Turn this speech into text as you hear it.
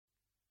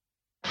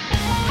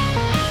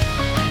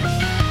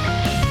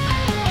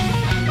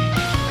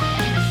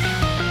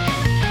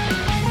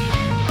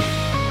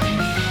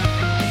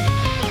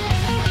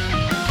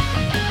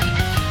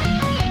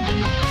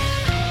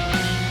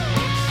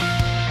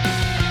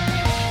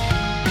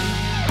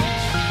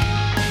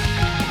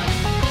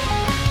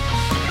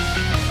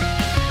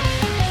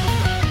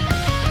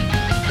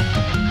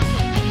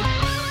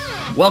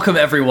Welcome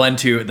everyone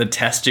to the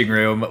testing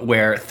room,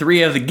 where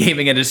three of the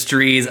gaming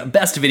industry's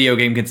best video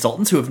game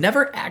consultants who have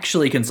never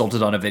actually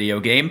consulted on a video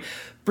game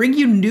bring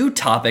you new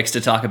topics to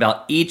talk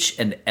about each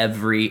and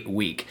every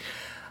week.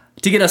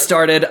 To get us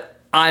started,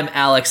 I'm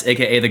Alex,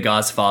 aka the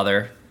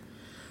Godfather.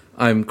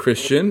 I'm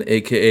Christian,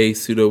 aka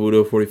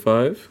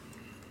Pseudo-Wudo45.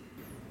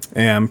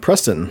 And I'm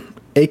Preston,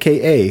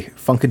 aka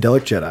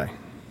Funkadelic Jedi.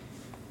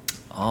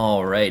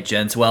 All right,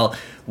 gents. Well,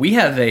 we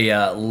have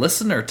a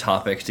listener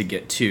topic to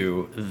get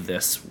to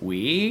this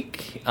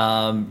week.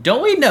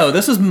 Don't we? No,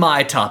 this was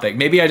my topic.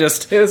 Maybe I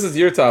just... Hey, this is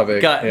your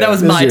topic. That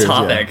was my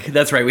topic. Yeah.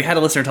 That's right. We had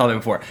a listener topic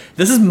before.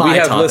 This is my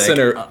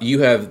topic. You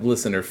have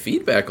listener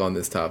feedback on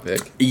this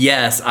topic.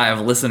 Yes, I have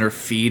listener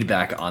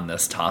feedback on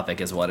this topic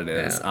is what it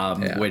is.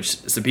 Which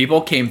some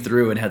people came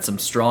through and had some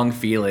strong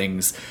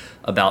feelings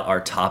about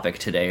our topic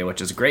today, which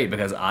is great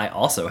because I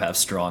also have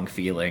strong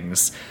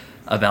feelings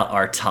about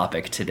our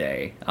topic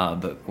today.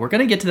 But we're going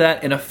to get to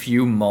that in a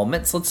few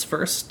moments. Let's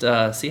first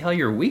see how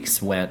your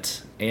weeks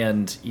went.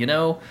 And, you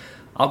know,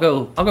 I'll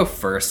go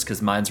first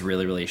because mine's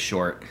really, really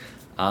short.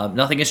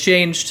 Nothing has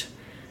changed.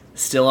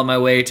 Still on my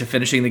way to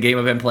finishing the game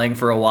I've been playing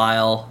for a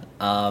while.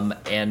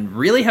 And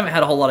really haven't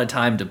had a whole lot of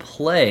time to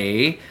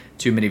play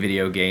too many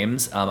video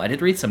games. I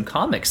did read some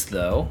comics,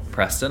 though,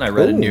 Preston. I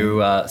read a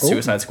new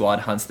Suicide Squad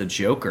Hunts the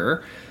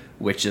Joker,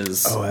 which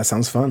is... Oh, that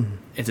sounds fun.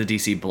 It's a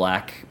DC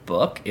Black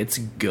book. It's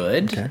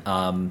good. Okay.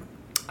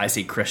 I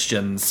see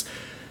Christian's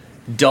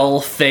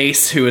dull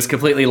face, who is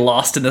completely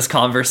lost in this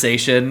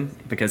conversation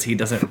because he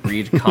doesn't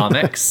read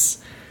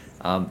comics.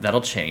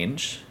 That'll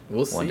change.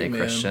 We'll see, one day, man.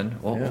 Christian.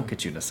 We'll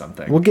get you into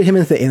something. We'll get him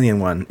into the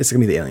Alien one. It's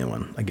going to be the Alien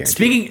one, I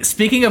guarantee.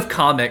 Speaking of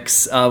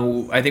comics,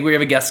 I think we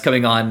have a guest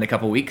coming on in a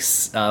couple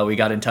weeks. We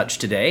got in touch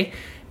today,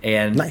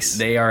 and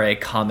They are a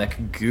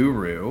comic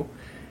guru.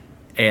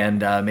 And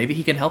maybe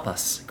he can help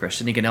us,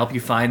 Christian. He can help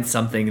you find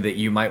something that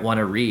you might want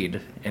to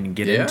read and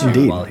get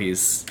into while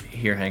he's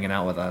here hanging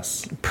out with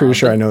us. Pretty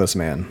sure I know this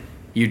man.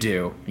 You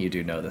do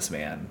know this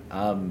man.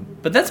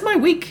 But that's my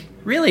week.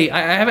 Really, I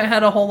haven't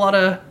had a whole lot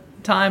of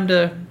time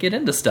to get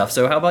into stuff.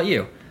 So how about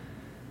you?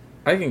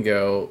 I can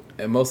go,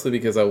 and mostly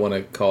because I want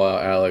to call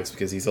out Alex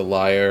because he's a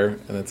liar,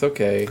 and it's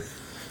okay.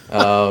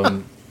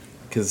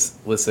 Because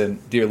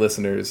listen, dear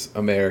listeners,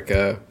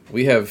 America,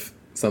 we have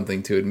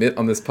something to admit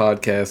on this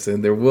podcast,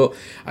 and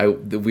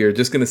we are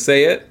just going to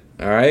say it,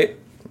 all right?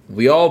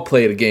 We all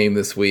played a game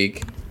this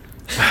week.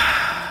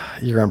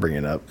 You're going to bring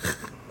it up.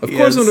 Of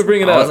course I'm going to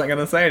bring it up. I wasn't going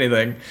to say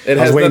anything. It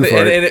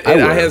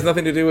has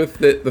nothing to do with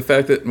the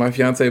fact that my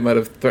fiance might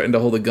have threatened to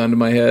hold a gun to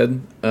my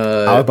head if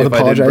I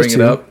didn't bring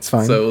it up. It's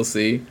fine. So we'll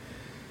see.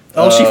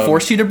 Oh, she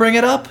forced you to bring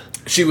it up?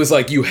 She was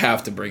like, you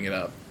have to bring it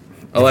up.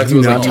 Alexa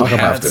was like, you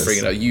have to bring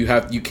it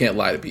up. You can't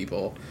lie to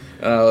people.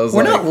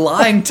 We're not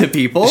lying to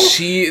people.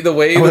 The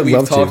way that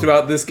we've talked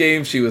about this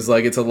game, she was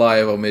like, it's a lie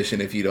of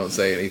omission if you don't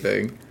say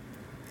anything.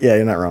 Yeah,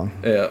 you're not wrong.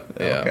 Yeah.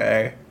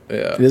 Okay.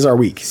 Yeah. It is our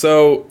week.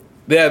 So,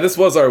 yeah, this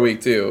was our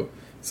week, too.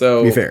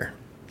 So, to be fair.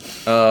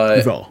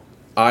 to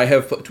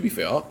be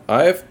fair,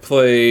 I have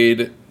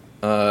played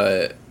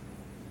 2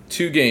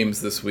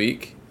 games this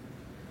week.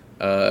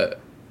 No,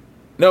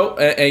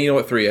 and you know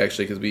what, 3,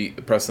 actually, because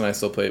Preston and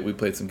I we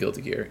played some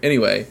Guilty Gear.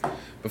 Anyway,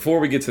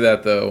 before we get to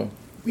that, though,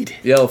 we did.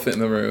 The elephant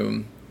in the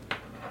room.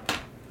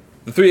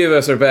 The 3 of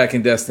us are back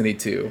in Destiny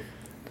 2.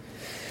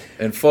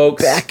 And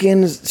folks... Back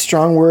in,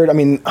 strong word. I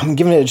mean, I'm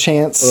giving it a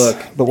chance. Look,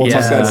 but we'll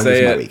talk about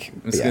it week.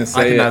 I'm just going to say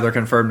I can neither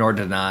confirm nor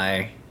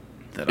deny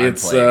that I'm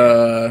it's,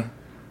 playing.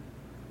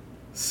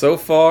 So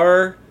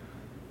far,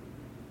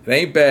 it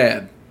ain't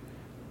bad.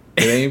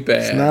 It ain't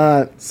bad. It's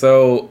not.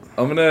 So,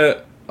 I'm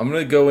gonna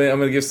go in. I'm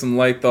gonna give some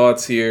light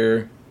thoughts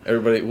here.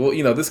 Everybody, well,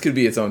 you know, this could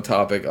be its own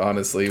topic,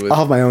 honestly. I'll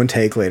have my own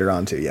take later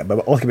on, too, yeah,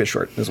 but I'll keep it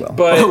short as well.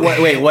 But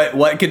wait,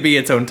 what could be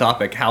its own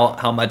topic?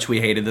 How much we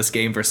hated this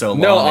game for so long?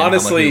 No, honestly,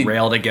 and how much we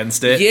railed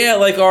against it. Yeah,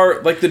 like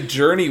the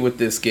journey with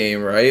this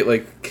game, right?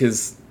 Like,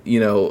 because,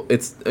 you know,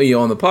 it's, you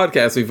know, on the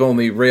podcast, we've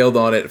only railed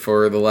on it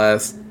for the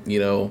last,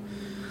 you know,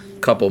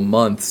 couple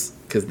months,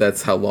 because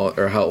that's how long,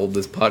 or how old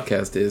this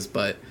podcast is,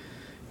 but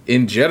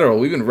in general,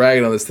 we've been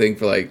ragging on this thing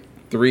for like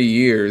 3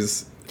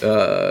 years.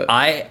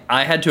 I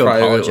had to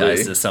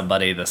apologize to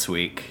somebody this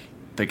week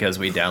because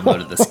we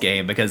downloaded this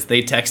game because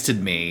they texted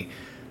me,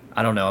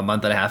 I don't know, a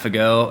month and a half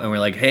ago, and we're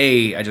like,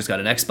 hey, I just got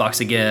an Xbox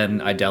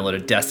again. I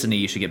downloaded Destiny.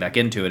 You should get back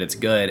into it. It's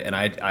good. And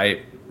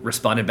I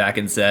responded back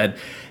and said,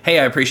 hey,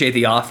 I appreciate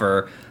the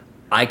offer.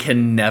 I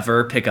can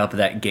never pick up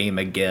that game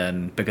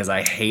again because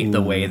I hate the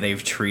way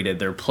they've treated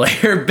their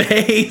player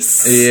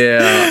base.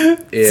 Yeah.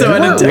 So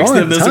I did text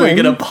them this week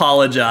and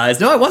apologize.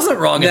 No, I wasn't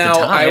wrong at the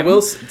time. Now, I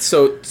will...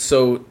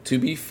 So, to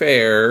be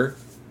fair,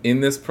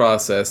 in this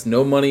process,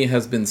 no money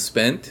has been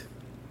spent.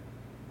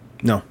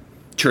 No.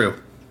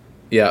 True.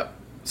 Yeah.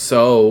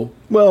 So...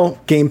 Well,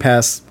 Game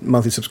Pass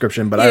monthly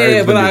subscription, but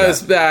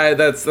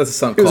that's a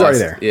sunk cost. It was already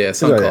there. Yeah,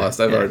 sunk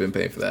cost. I've already been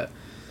paying for that.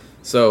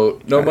 So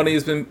no money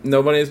has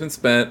been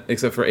spent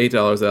except for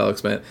 $8 that Alex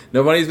spent.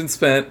 No money has been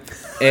spent,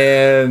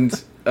 and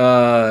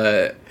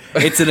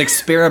It's an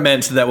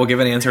experiment that will give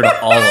an answer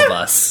to all of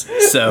us.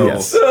 So,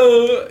 Yes.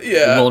 So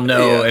yeah, we'll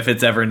know if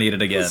it's ever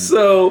needed again.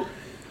 So,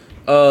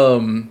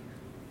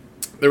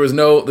 there was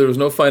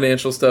no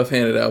financial stuff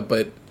handed out,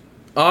 but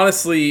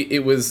honestly,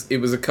 it was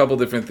a couple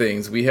different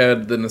things. We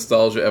had the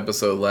nostalgia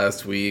episode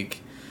last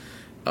week,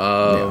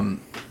 and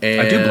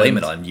I do blame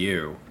it on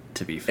you,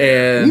 to be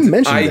fair. And You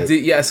mentioned I it.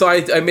 did, yeah. So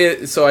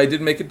I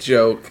did make a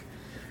joke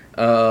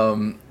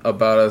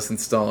about us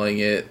installing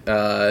it,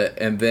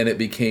 and then it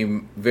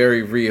became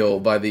very real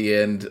by the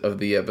end of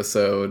the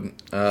episode.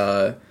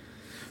 But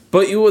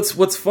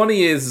what's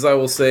funny is I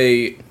will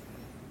say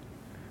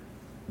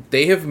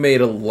they have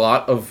made a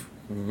lot of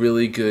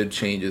really good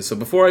changes. So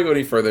before I go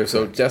any further,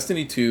 so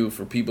Destiny 2,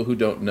 for people who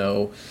don't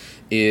know,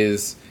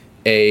 is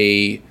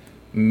a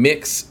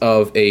mix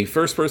of a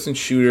first-person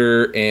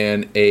shooter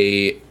and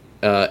a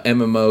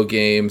MMO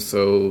game.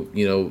 So,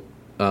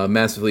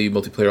 massively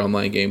multiplayer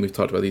online game. We've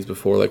talked about these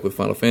before, like with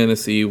Final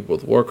Fantasy,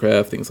 World of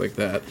Warcraft, things like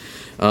that.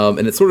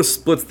 And it sort of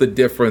splits the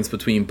difference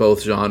between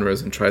both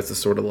genres and tries to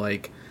sort of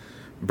like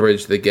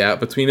bridge the gap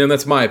between them.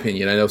 That's my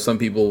opinion. I know some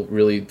people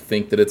really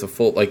think that it's a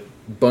full, like,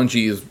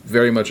 Bungie is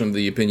very much under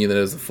the opinion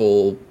that it's a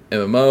full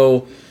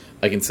MMO.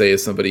 I can say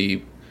as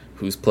somebody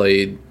who's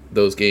played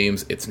those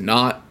games, it's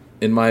not,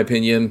 in my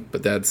opinion,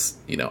 but that's,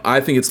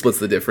 I think it splits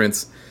the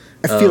difference.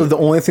 I feel the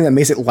only thing that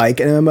makes it like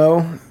an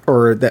MMO,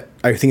 or that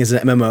I think is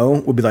an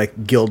MMO, would be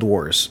like Guild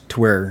Wars, to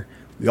where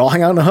we all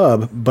hang out in a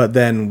hub, but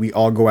then we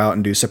all go out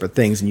and do separate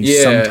things, and you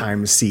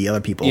sometimes see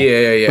other people.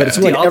 Yeah. But it's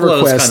like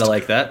Diablo's EverQuest. kind of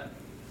like that.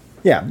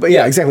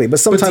 Yeah, exactly. But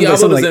sometimes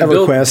Diablo like something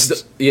like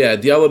doesn't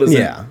EverQuest. Diablo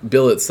doesn't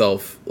bill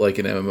itself like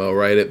an MMO,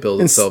 right? It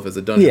bills itself as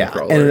a dungeon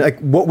crawler. And like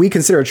what we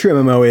consider a true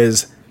MMO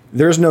is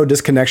there's no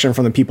disconnection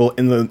from the people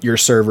in your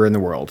server in the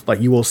world. Like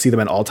you will see them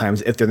at all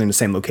times if they're in the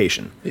same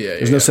location.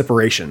 There's no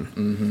separation.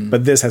 Mm-hmm.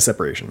 But this has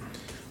separation.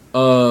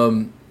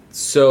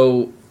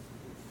 So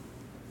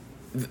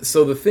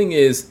the thing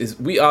is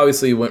we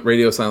obviously went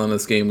radio silent on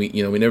this game. We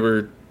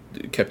never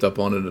kept up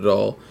on it at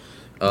all.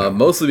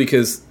 Mostly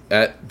because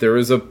there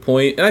was a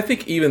point, and I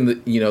think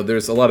even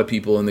there's a lot of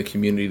people in the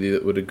community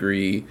that would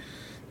agree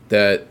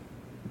that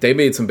they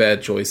made some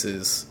bad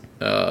choices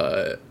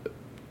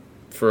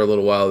for a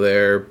little while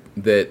there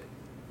that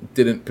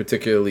didn't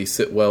particularly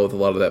sit well with a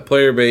lot of that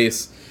player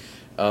base.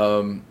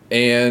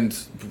 And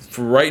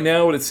for right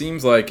now, what it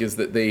seems like is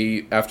that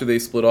after they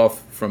split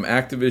off from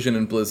Activision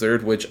and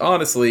Blizzard, which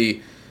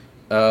honestly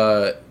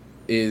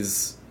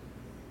is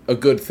a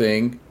good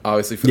thing,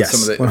 obviously, for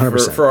some of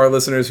the for our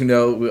listeners who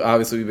know,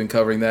 obviously we've been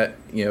covering that.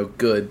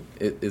 Good,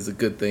 it is a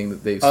good thing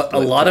that they've. A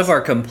lot of our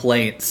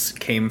complaints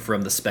came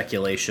from the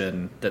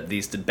speculation that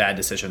these bad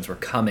decisions were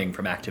coming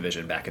from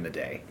Activision back in the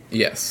day.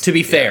 Yes, to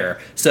be fair,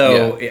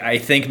 so I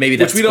think maybe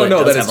that's which we don't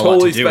know. That is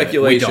totally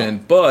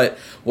speculation. But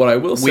what I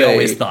will say, we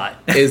always thought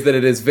is that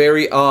it is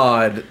very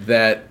odd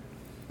that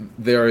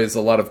there is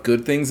a lot of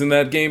good things in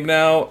that game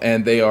now,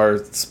 and they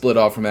are split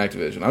off from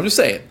Activision. I'm just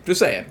saying.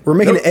 We're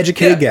making an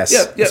educated guess.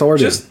 Yeah. That's all we're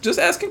doing. Just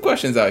asking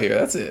questions out here.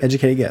 That's it.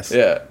 Educated guess.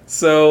 Yeah.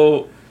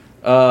 So,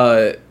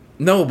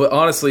 no, but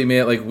honestly,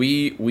 man, like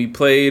we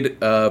played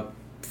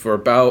for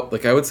about,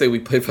 like, I would say we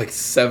played for like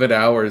 7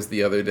 hours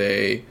the other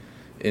day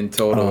in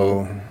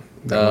total.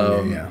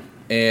 Yeah.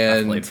 And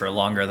I've played for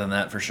longer than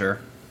that for sure.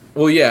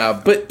 Well, yeah,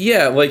 but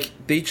yeah, like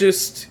they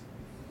just.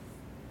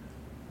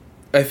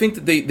 I think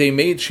that they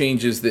made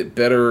changes that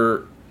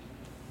better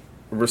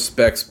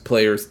respects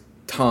players'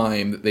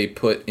 time that they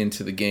put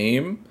into the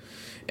game,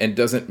 and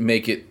doesn't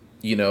make it,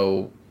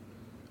 feel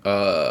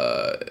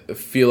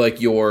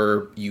like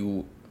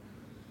you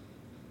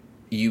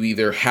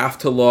either have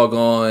to log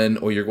on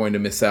or you're going to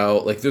miss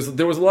out. Like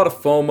there was a lot of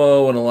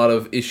FOMO and a lot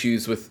of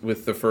issues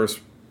with the first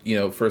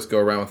go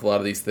around with a lot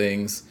of these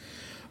things.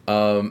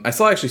 I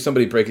saw actually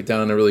somebody break it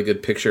down in a really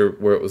good picture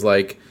where it was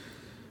like,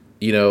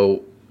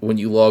 when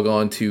you log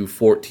on to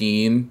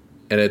 14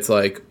 and it's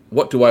like,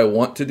 what do I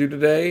want to do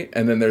today?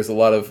 And then there's a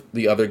lot of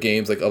the other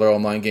games, like other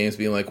online games,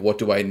 being like, what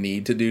do I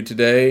need to do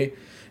today?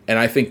 And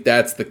I think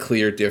that's the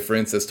clear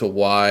difference as to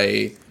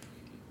why,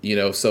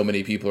 so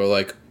many people are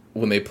like,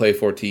 when they play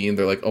 14,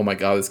 they're like, oh my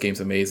God, this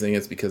game's amazing.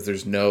 It's because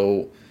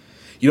you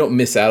don't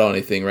miss out on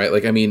anything, right?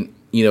 Like, I mean,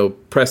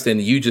 Preston,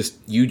 you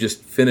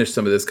just finished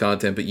some of this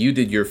content, but you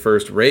did your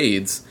first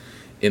raids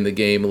in the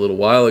game a little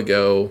while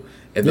ago.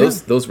 And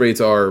those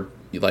raids are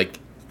like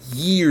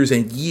years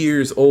and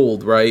years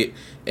old, right?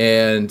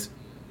 And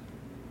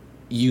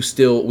we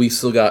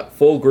still got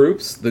full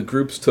groups. The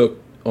groups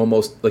took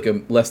almost like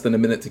less than a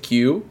minute to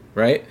queue,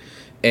 right?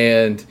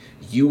 And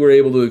you were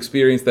able to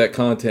experience that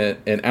content,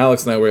 and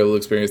Alex and I were able to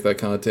experience that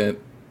content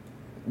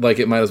like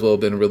it might as well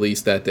have been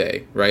released that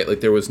day, right?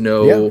 Like there was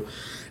no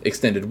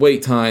extended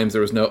wait times.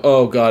 There was no,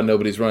 oh God,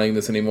 nobody's running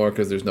this anymore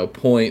because there's no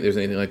point. There's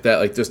anything like that.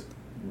 Like just,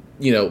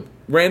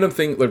 random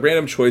thing, like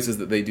random choices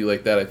that they do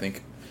like that, I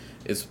think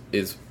is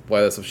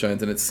why that stuff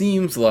shines. And it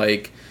seems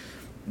like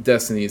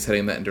Destiny is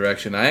heading that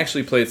direction. I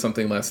actually played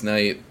something last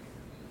night.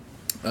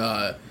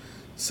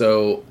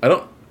 So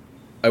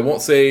I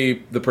won't say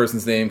the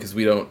person's name because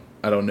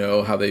I don't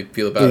know how they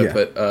feel about it,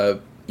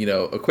 but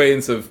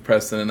acquaintance of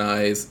Preston and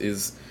I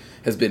has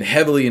been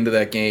heavily into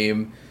that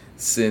game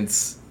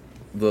since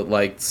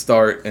the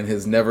start and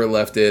has never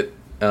left it.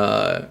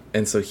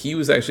 And so he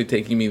was actually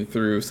taking me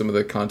through some of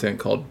the content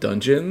called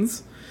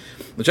dungeons,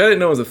 which I didn't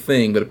know was a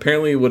thing, but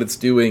apparently what it's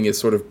doing is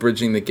sort of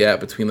bridging the gap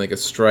between like a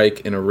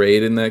strike and a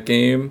raid in that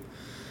game.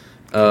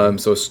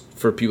 So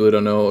for people who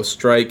don't know, a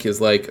strike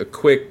is like a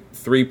quick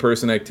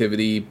 3-person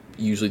activity,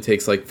 usually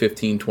takes like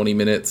 15-20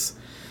 minutes.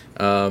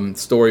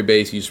 Story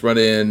based, you just run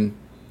in,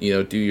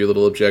 do your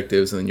little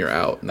objectives, and then you're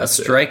out. And a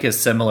strike is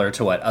similar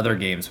to what other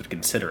games would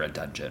consider a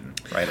dungeon,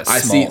 right? A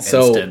small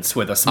instance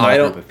with a small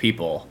group of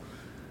people.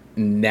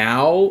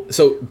 Now,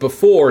 so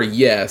before,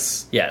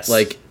 yes.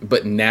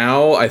 But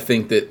now I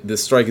think that the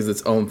strike is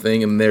its own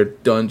thing, and their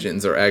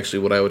dungeons are actually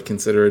what I would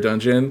consider a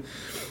dungeon,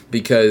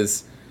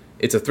 because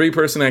it's a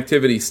 3-person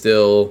activity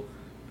still,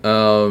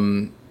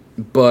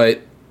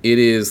 but it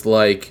is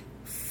like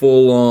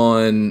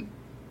full-on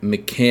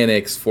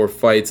mechanics for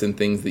fights and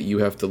things that you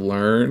have to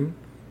learn.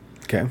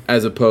 Okay.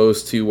 As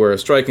opposed to where a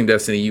strike in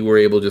Destiny, you were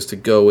able just to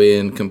go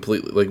in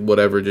completely, like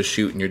whatever, just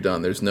shoot and you're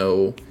done. There's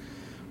nothing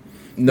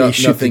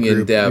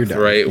in depth,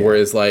 right? Yeah.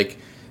 Whereas like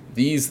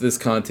this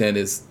content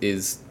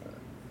is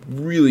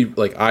really,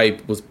 like, I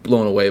was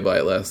blown away by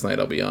it last night,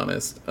 I'll be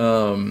honest.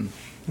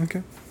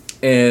 Okay.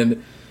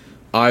 And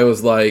I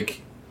was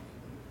like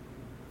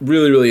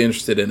really, really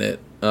interested in it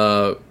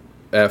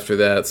after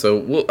that. So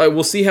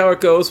we'll see how it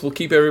goes. We'll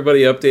keep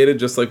everybody updated,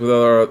 just like with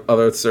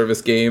other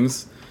service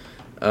games.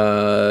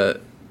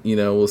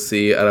 We'll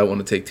see. I don't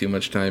want to take too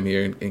much time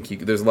here and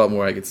keep. There's a lot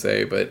more I could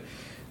say, but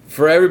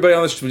for everybody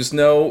on this, just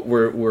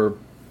know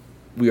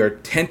we are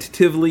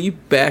tentatively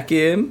back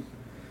in,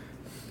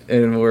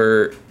 and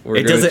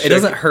it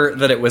doesn't hurt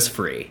that it was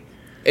free.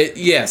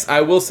 Yes,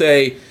 I will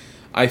say,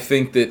 I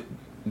think that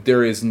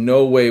there is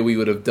no way we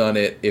would have done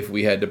it if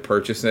we had to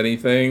purchase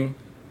anything.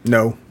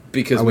 No,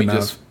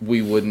 because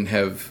we wouldn't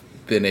have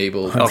been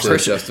able to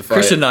justify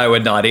Christian and I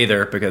would not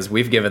either, because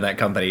we've given that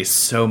company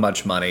so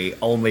much money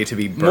only to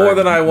be burned more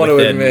than I want to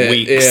admit.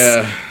 Weeks.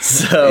 Yeah.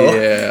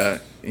 So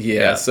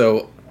yeah.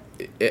 So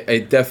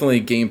it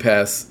definitely, Game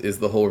Pass is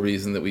the whole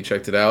reason that we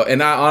checked it out.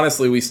 And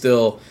honestly, we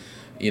still,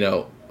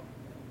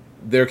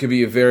 there could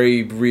be a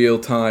very real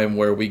time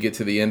where we get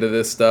to the end of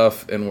this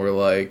stuff and we're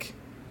like,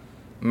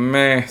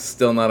 meh,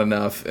 still not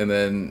enough, and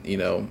then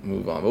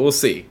move on. But we'll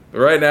see. But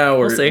right now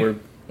we're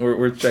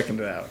checking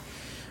it out.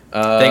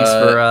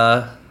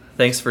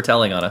 Thanks for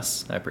telling on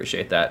us. I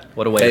appreciate that.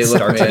 What a way to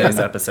start today's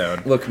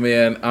episode. Look,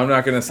 man, I'm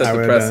not going to set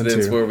the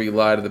precedence where we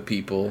lie to the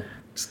people.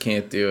 Just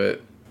can't do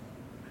it.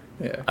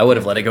 Yeah, I would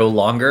have let it go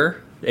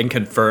longer and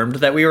confirmed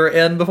that we were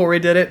in before we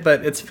did it,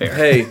 but it's fair.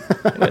 Hey,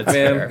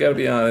 man, gotta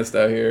be honest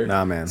out here.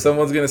 Nah, man.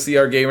 Someone's gonna see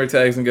our gamer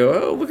tags and go,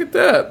 "Oh, look at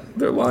that!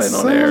 They're lying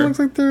on air." Looks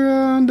like they're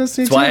on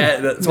Destiny.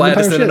 That's why I had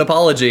to send an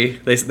apology.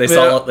 They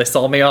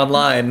saw me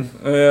online.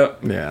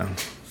 Yeah.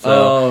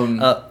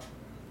 So,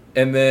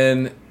 and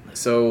then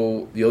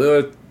the only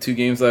other 2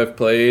 games I've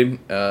played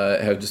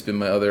have just been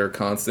my other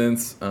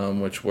constants,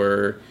 which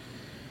were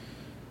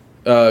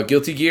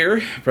Guilty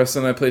Gear.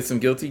 Preston and I played some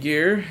Guilty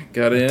Gear.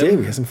 Got in. Dude,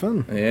 we had some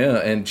fun. Yeah,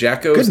 and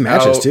Jacko's good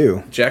matches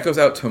too. Jacko's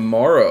out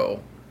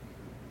tomorrow.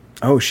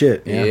 Oh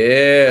shit!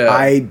 Yeah.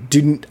 I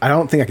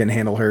don't think I can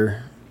handle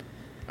her.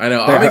 I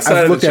know. I'm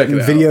excited. I've looked at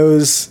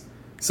videos,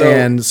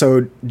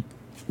 so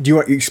do you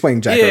want to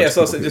explain Jacko? Yeah.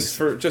 So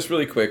just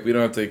really quick, we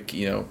don't have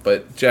to,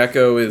 but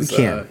Jacko is.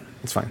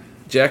 It's fine.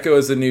 Jacko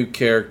is a new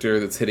character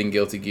that's hitting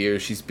Guilty Gear.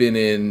 She's been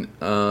in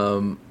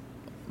all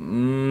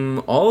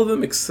of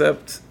them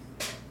except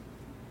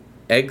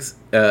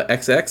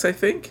XX, I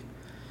think.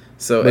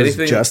 So There's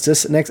anything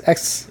Justice and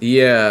XX.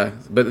 Yeah,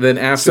 but then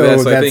after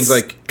that, I think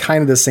like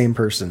kind of the same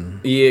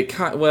person. Yeah,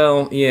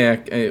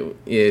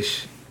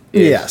 ish.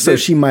 Yeah, so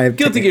she might have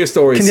Guilty Gear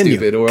story is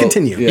stupid.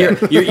 Continue. Yeah.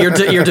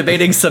 You're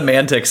debating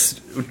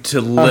semantics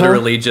to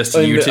literally just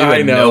you two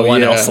and no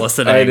one else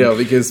listening. I know,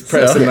 because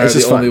Preston and I are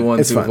the only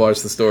ones who've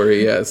watched the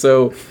story. Yeah,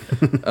 so,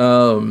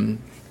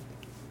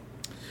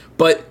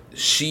 but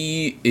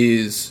she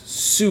is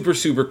super,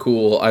 super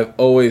cool. I've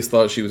always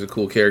thought she was a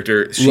cool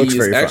character. She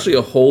is actually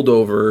a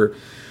holdover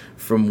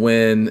from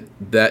when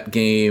that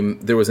game,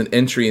 there was an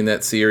entry in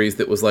that series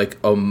that was like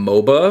a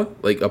MOBA,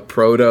 like a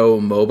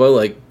proto MOBA,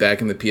 like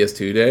back in the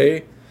PS2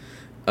 day.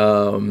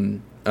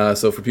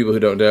 So for people who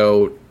don't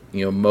know,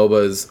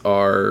 MOBAs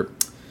are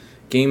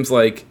games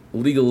like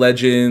League of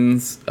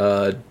Legends,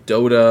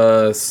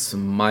 Dota,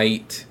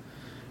 Smite,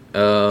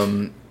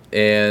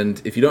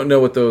 and if you don't know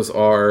what those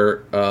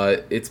are,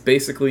 it's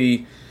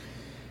basically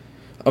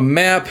a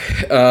map,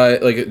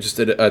 like just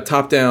a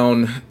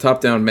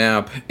top-down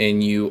map,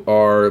 and you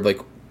are like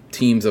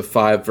teams of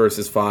 5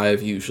 versus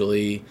 5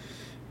 usually,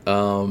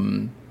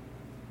 and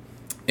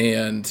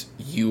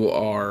you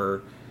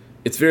are.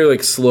 It's very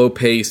like slow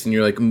paced, and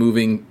you're like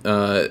moving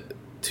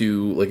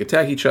to like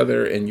attack each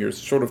other, and you're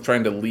sort of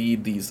trying to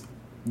lead these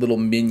little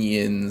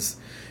minions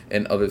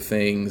and other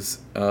things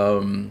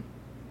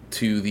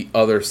to the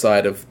other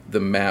side of the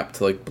map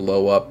to like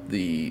blow up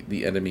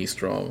the enemy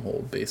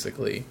stronghold,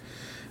 basically.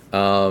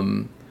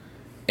 And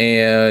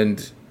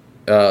and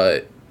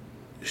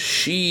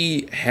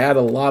she had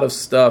a lot of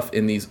stuff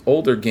in these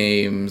older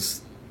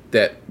games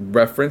that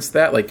referenced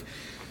that. Like,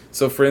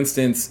 so for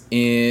instance,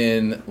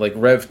 in like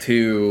Rev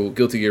 2,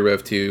 Guilty Gear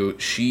Rev 2,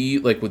 she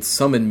like would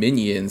summon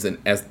minions, and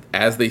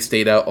as they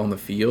stayed out on the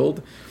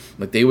field,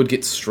 like they would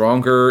get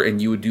stronger,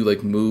 and you would do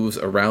like moves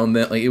around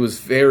them. Like, it was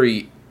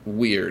very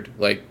weird,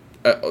 like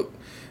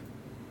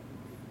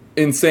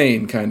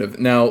insane kind of.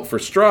 Now for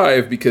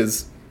Strive,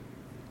 because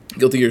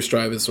Guilty Gear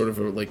Strive is sort of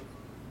a like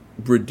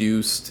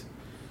reduced.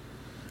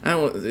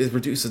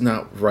 Reduced is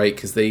not right,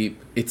 because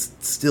it's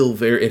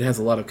still it has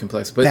a lot of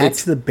complexity. But back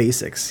to the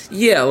basics.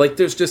 Yeah, like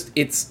there's just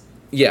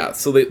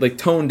so they like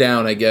toned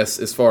down, I guess,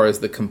 as far as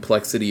the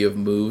complexity of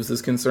moves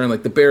is concerned.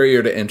 Like the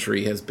barrier to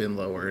entry has been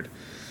lowered,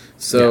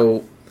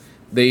 so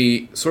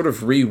they sort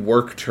of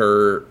reworked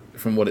her.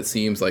 From what it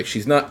seems like,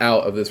 she's not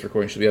out of this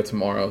recording; she'll be out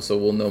tomorrow, so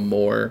we'll know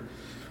more.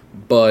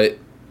 But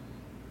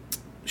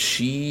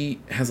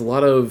she has a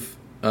lot of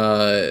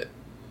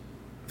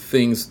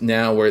things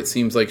now where it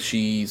seems like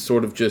she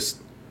sort of just,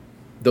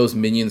 those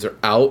minions are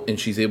out and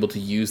she's able to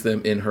use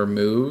them in her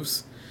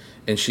moves,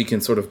 and she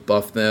can sort of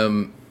buff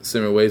them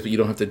similar ways, but you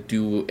don't have to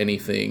do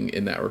anything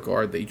in that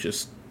regard. They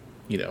just,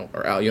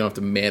 are out. You don't have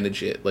to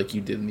manage it like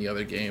you did in the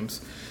other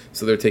games.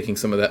 So they're taking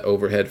some of that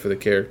overhead for the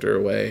character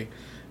away.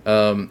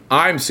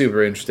 I'm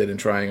super interested in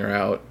trying her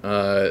out.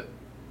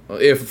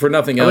 If for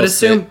nothing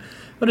else, I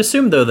would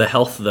assume though the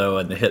health though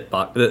and the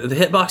hitbox, the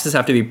hitboxes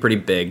have to be pretty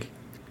big,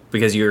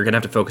 because you're going to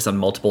have to focus on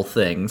multiple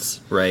things,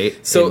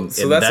 right? So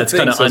that's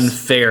kind of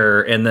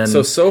unfair. And then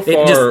so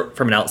far, just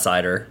from an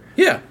outsider,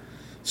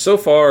 so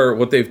far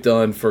what they've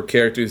done for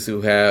characters who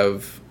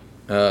have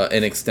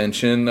an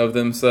extension of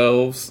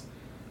themselves,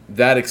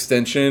 that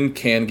extension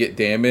can get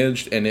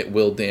damaged, and it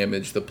will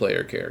damage the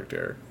player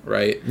character,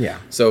 right? Yeah.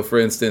 So for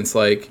instance,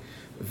 like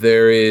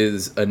there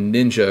is a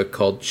ninja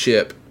called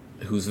Chip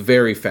who's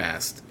very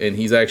fast, and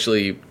he's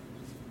actually,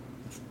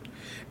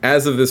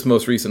 as of this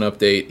most recent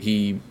update,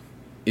 he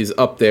is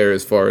up there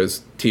as far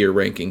as tier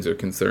rankings are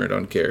concerned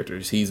on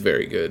characters. He's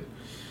very good.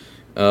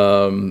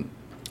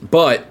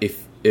 But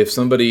if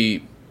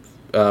somebody,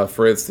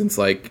 for instance,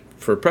 like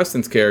for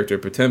Preston's character,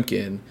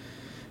 Potemkin,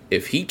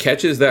 if he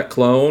catches that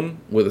clone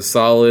with a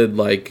solid,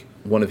 like,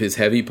 one of his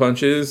heavy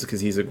punches,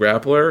 because he's a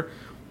grappler,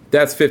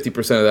 that's 50%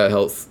 of that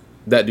health,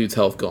 that dude's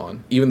health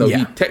gone. Even though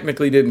he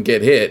technically didn't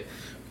get hit,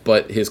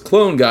 but his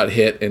clone got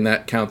hit, and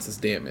that counts as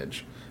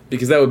damage.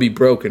 Because that would be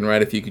broken,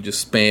 right, if you could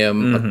just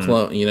spam a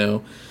clone,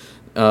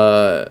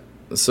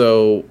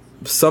 So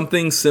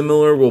something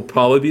similar will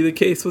probably be the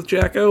case with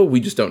Jacko. We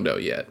just don't know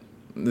yet.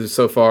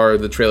 So far,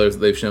 the trailers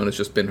that they've shown, it's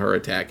just been her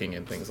attacking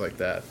and things like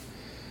that.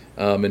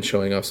 And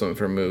showing off some of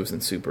her moves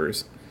and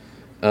supers.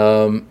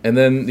 And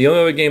then the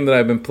only other game that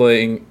I've been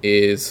playing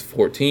is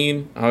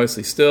 14.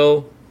 Obviously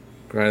still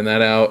grinding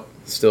that out.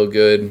 Still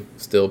good.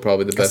 Still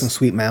probably the best. Some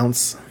sweet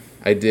mounts.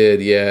 I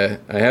did, yeah.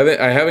 I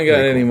haven't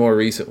gotten any more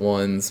recent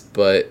ones,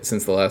 but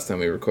since the last time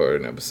we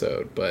recorded an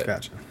episode. But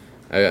gotcha.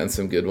 I've gotten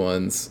some good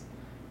ones.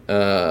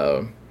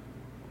 And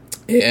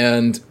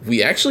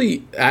we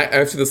actually,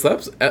 after this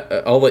episode,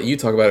 I'll let you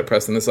talk about it,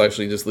 Preston. This will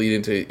actually just lead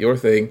into your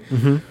thing.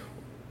 Mm-hmm.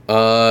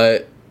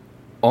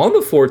 On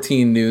the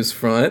 14 news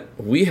front,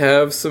 we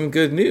have some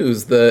good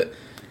news. The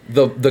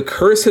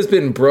curse has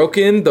been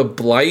broken. The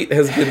blight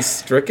has been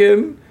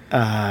stricken.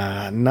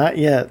 Not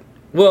yet.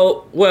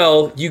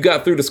 Well, you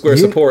got through to Square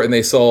support, and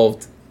they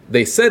said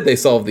they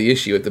solved the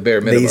issue at the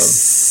bare minimum. They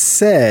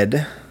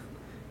said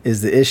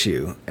is the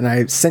issue. And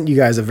I sent you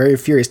guys a very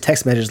furious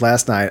text message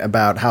last night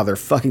about how they're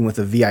fucking with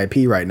the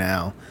VIP right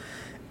now,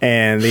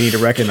 and they need to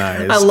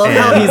recognize. I love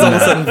how he's all of a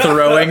sudden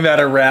throwing that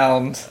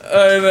around.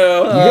 I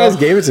know. You guys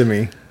gave it to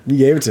me. You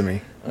gave it to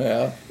me.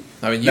 Yeah.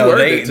 I mean,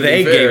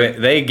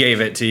 they gave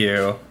it to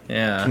you.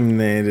 Yeah.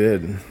 They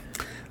did.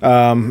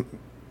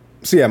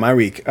 So yeah, my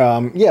week.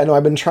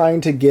 I've been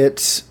trying to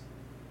get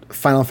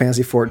Final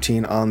Fantasy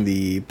XIV on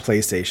the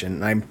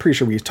PlayStation. I'm pretty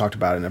sure we talked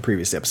about it in a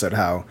previous episode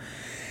how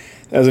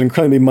it was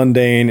incredibly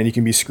mundane and you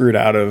can be screwed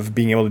out of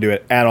being able to do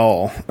it at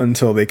all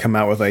until they come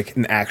out with like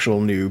an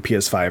actual new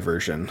PS5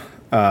 version.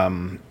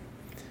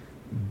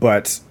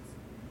 But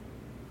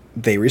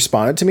they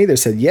responded to me. They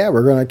said, "Yeah,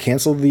 we're going to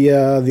cancel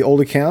the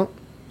old account.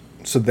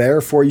 So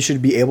therefore, you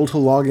should be able to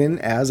log in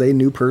as a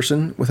new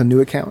person with a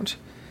new account."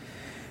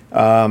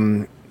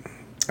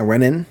 I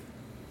went in.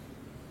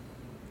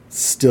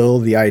 Still,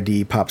 the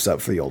ID pops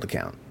up for the old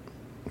account.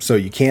 So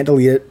you can't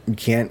delete it. You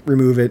can't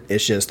remove it.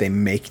 It's just they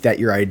make that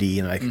your ID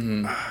and like.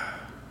 Mm-hmm.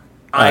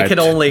 I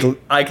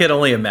could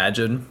only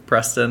imagine,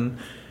 Preston,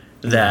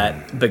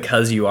 that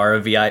because you are a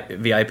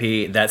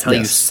VIP, that's how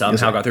you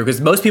somehow got through. Because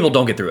most people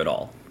don't get through at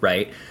all,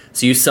 right?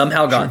 So you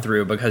somehow got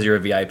through because you're a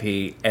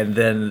VIP, and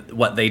then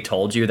what they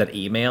told you, that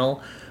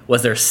email,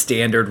 was their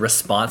standard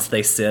response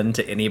they send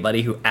to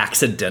anybody who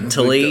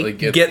accidentally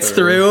gets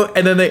through,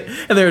 and then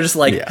they were just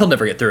like, he'll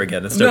never get through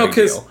again. It's no big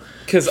deal.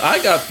 Because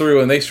I got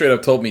through and they straight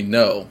up told me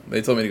no.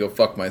 They told me to go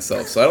fuck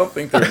myself. So I don't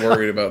think they're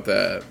worried about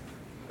that.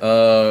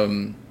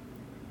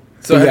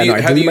 So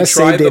have you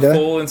tried the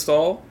full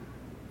install?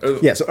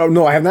 Yeah. So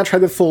no, I have not tried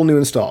the full new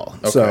install.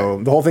 Okay.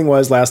 So the whole thing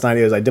was last night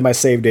is I did my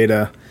save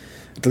data,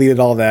 deleted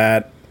all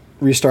that,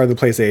 restarted the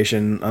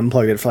PlayStation,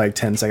 unplugged it for like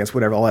 10 seconds,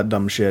 whatever, all that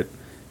dumb shit,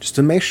 just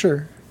to make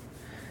sure.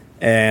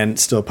 And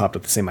still popped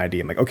up the same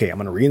ID. I'm like, okay, I'm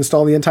going to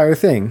reinstall the entire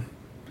thing.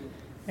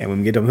 And when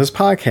we get done with this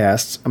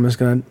podcast, I'm just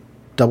going to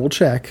double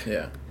check.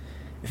 Yeah.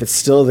 If it's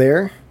still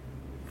there,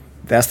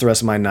 that's the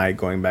rest of my night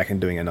going back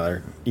and doing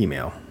another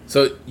email.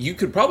 So you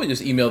could probably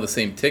just email the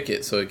same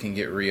ticket so it can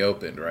get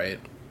reopened, right?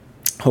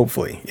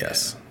 Hopefully,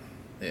 yes.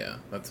 Yeah,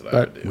 that's what I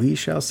would do. But we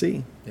shall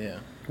see. Yeah.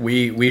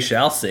 We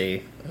shall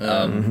see.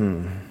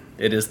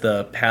 It is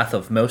the path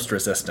of most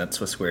resistance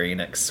with Square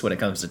Enix when it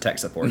comes to tech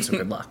support, so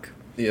good luck.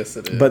 Yes,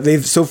 it is. But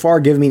they've so far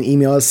given me an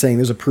email saying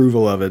there's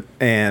approval of it,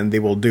 and they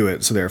will do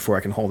it, so therefore I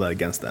can hold that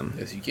against them.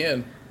 Yes, you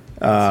can.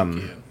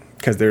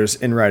 Because there's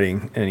in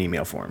writing in an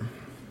email form.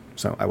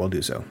 So I will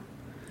do so.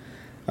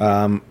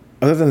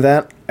 Other than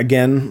that,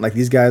 again, like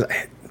these guys,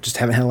 I just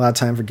haven't had a lot of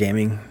time for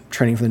gaming,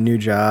 training for the new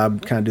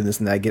job, kind of doing this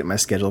and that, get my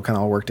schedule kind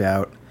of all worked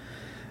out.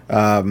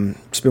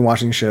 Just been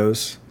watching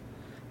shows.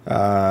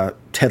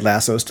 Ted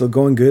Lasso is still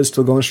going good,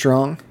 still going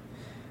strong.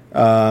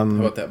 How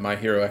about that My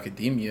Hero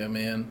Academia,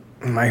 man?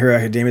 My Hero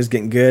Academia is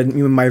getting good.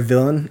 Even My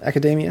Villain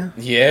Academia.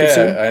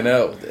 Yeah, I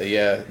know.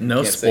 Yeah.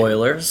 No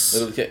spoilers.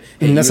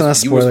 And that's not a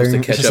spoiler. You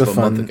were supposed to catch up a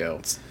month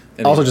ago.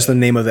 Anyway. Also, just the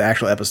name of the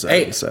actual episode.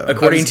 Hey, so.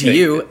 according to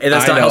you,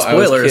 that's not how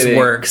spoilers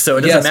work, so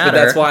it doesn't matter. But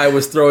that's why I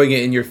was throwing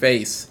it in your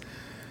face.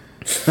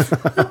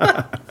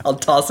 I'll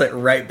toss it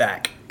right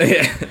back.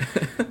 Yeah,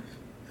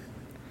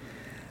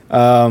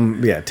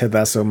 Ted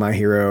Lasso, My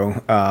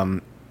Hero.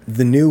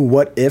 The new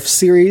What If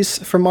series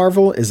from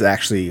Marvel is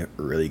actually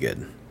really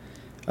good.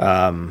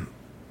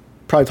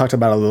 Probably talked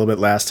about it a little bit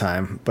last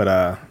time,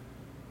 but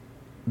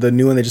the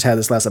new one they just had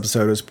this last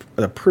episode was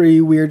a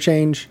pretty weird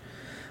change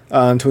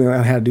to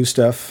learn how to do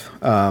stuff.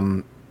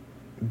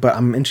 But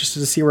I'm interested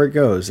to see where it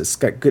goes. It's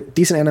got good,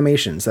 decent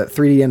animations. That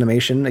 3D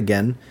animation,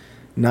 again,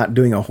 not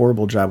doing a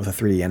horrible job with a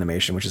 3D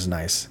animation, which is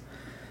nice.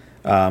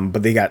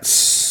 But they got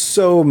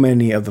so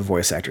many of the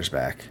voice actors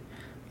back.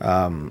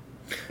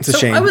 It's a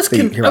shame. I was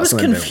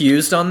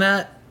confused on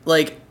that.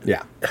 Like,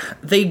 yeah,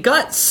 they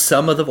got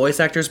some of the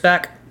voice actors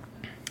back,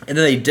 and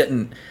then they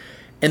didn't.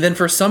 And then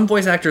for some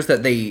voice actors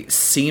that they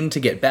seemed to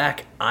get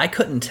back, I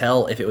couldn't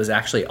tell if it was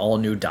actually all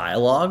new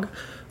dialogue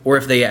or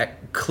if they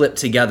clipped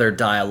together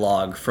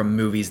dialogue from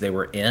movies they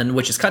were in,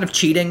 which is kind of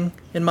cheating,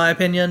 in my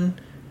opinion.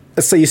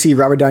 Let's say you see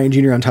Robert Downey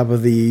Jr. on top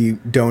of the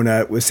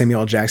donut with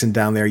Samuel L. Jackson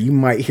down there. You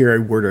might hear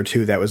a word or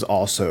two that was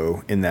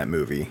also in that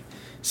movie.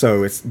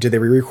 So did they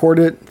re-record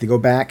it? Did they go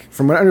back?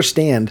 From what I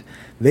understand,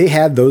 they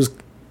had those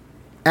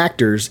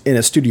actors in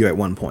a studio at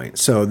one point,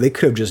 so they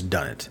could have just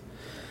done it.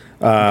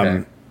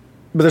 Okay.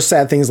 But there's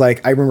sad things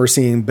like I remember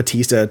seeing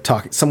Batista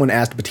talk. Someone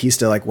asked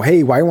Batista like, well,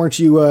 "Hey, why weren't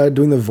you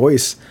doing the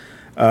voice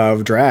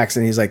of Drax?"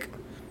 And he's like,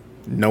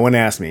 "No one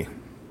asked me."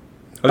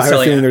 I was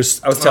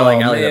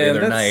telling Allie that the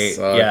other night.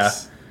 Sucks. Yeah.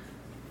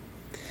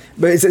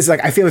 But it's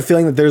like I feel a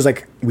feeling that there's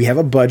like we have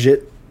a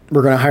budget.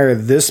 We're going to hire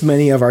this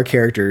many of our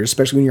characters,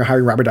 especially when you're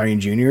hiring Robert Downey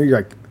Jr. You're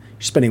like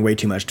you're spending way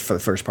too much for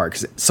the first part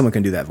because someone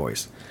can do that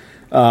voice.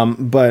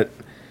 But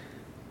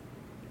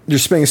you're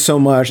spending so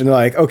much, and they're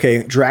like,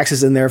 okay, Drax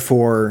is in there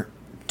for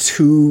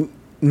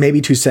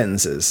maybe two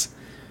sentences.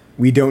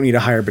 We don't need to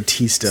hire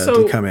Batista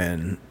to come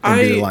in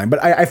and do the line.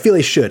 But I feel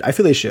they should.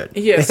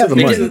 Yeah, they have the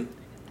money.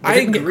 I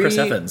agree. Get Chris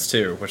Evans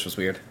too, which was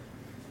weird.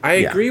 I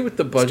agree with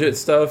the budget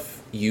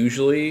stuff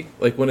usually,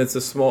 like when it's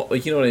a small,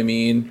 like you know what I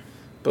mean.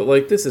 But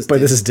like this is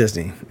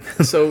Disney.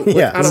 So like,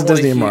 yeah, this is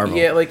Disney and Marvel.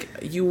 Yeah, like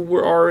you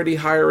were already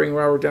hiring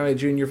Robert Downey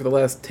Jr. for the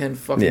last 10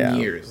 fucking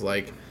years,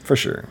 like for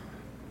sure.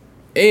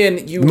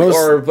 And you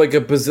are like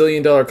a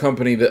bazillion-dollar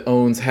company that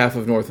owns half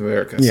of North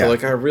America. Yeah. So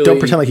like I really don't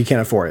pretend like you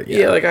can't afford it.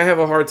 Yeah, like I have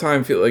a hard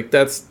time feeling like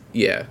that's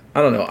I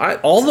don't know.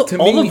 All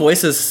the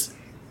voices.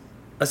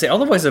 I say all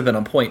the voices have been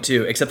on point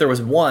too, except there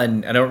was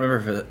one. I don't remember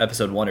if it was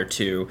episode 1 or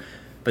 2,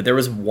 but there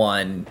was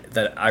one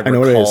that I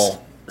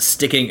recall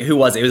sticking. Who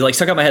was it? It was like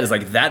stuck on my head. It's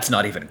like that's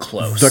not even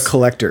close. The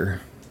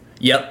Collector.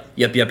 Yep.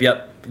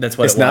 That's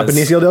what it's not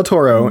Benicio del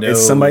Toro. No.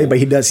 It's somebody, but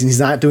he's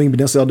not doing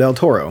Benicio del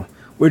Toro.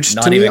 Which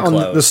not to me, on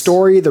close. The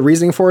story, the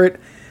reasoning for it,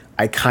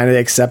 I kind of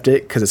accept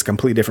it because it's a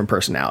completely different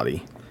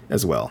personality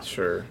as well.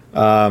 Sure.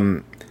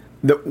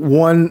 The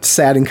one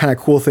sad and kind of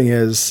cool thing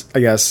is,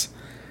 I guess,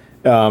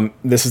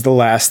 this is the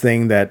last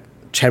thing that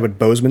Chadwick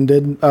Boseman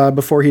did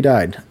before he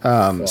died.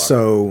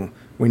 So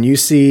when you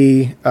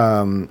see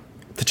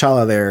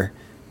T'Challa there,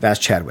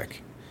 that's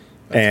Chadwick.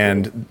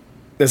 That's cool.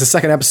 There's a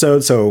second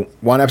episode, so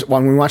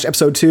when we watch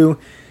episode 2,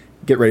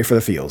 get ready for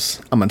the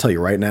feels. I'm going to tell you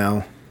right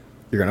now,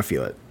 you're going to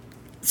feel it.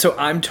 So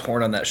I'm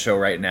torn on that show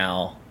right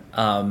now.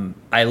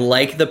 I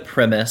like the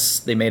premise.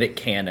 They made it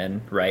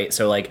canon, right?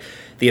 So like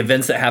the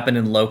events that happened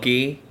in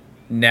Loki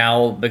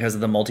now, because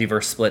of the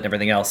multiverse split and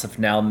everything else, have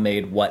now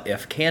made What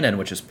If canon,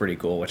 which is pretty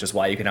cool, which is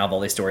why you can have all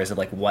these stories of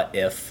like what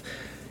if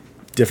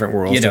different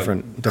worlds,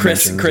 different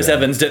dimensions. Chris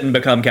Evans didn't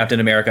become Captain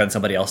America and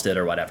somebody else did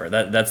or whatever.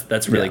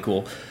 That's really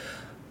cool.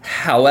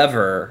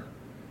 However,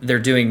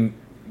 they've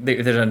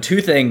done two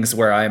things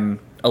where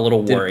I'm a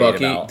little worried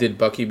about. Did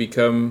Bucky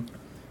become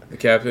the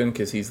captain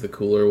because he's the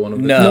cooler one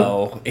of the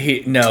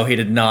two? No, he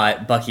did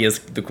not. Bucky is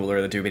the cooler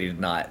of the two, but he did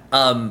not.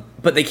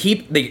 But they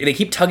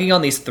keep tugging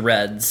on these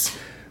threads,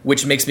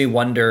 which makes me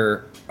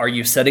wonder: are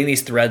you setting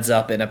these threads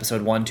up in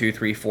episode 1, 2,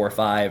 3, 4,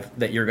 5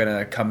 that you're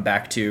gonna come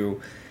back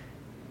to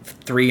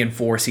 3 and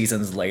 4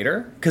 seasons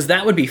later? Because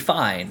that would be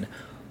fine.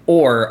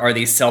 Or are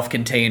these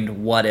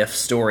self-contained what-if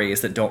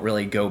stories that don't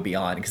really go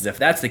beyond? Because if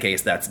that's the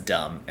case, that's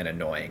dumb and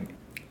annoying.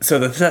 So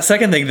the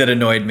second thing that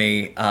annoyed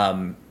me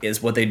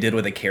is what they did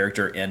with a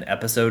character in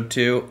episode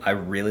 2. I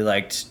really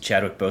liked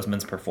Chadwick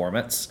Boseman's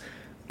performance,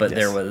 but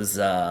there was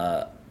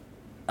a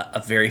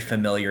very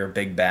familiar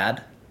big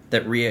bad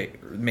that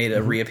made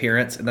a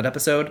reappearance in that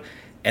episode,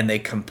 and they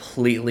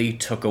completely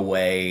took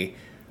away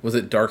was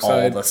it Darkseid?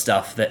 All the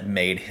stuff that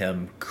made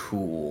him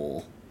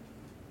cool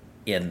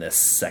in this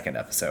second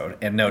episode.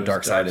 And no,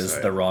 Darkseid is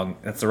the wrong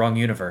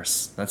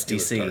universe. That's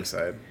DC.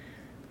 Darkseid.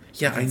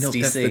 Yeah, I know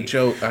DC. That's the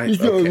joke.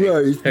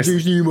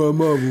 DC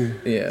Marvel.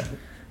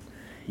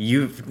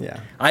 Yeah.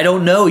 I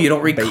don't know. You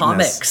don't read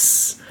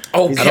comics.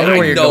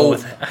 Okay,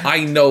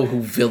 I know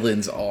who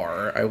villains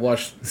are. I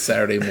watch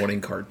Saturday morning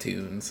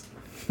cartoons.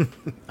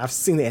 I've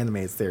seen the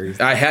animated series.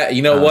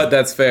 You know what?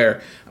 That's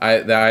fair.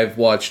 I've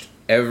watched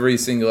every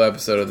single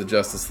episode of the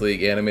Justice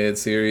League animated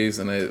series,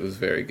 and it was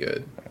very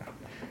good.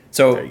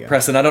 So,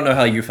 Preston, I don't know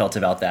how you felt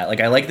about that. Like,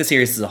 I like the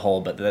series as a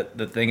whole, but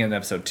the thing in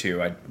episode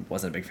 2, I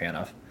wasn't a big fan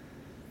of.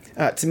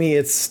 To me,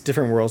 it's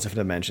different worlds, different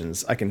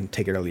dimensions. I can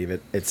take it or leave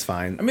it. It's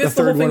fine. I mean, the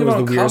third one was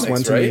the weirdest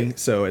one to me,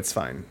 so it's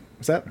fine.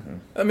 What's that? Mm-hmm.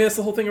 I mean, that's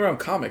the whole thing around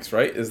comics,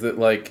 right? Is that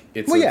like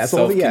it's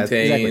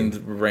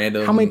self-contained,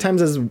 random? How many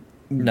times has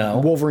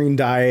Wolverine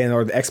die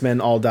or the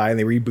X-Men all die and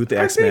they reboot the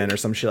X-Men or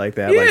some shit like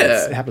that? Yeah. Like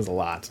it happens a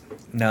lot.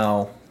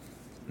 No.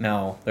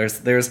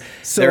 There's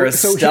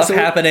stuff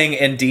happening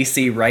in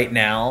DC right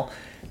now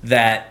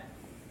that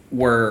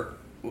are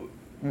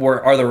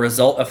the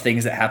result of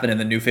things that happened in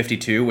the New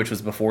 52, which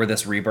was before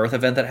this Rebirth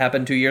event that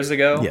happened 2 years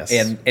ago. Yes.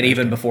 And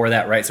even before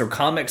that, right? So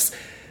comics,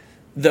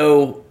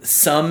 though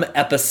some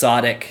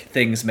episodic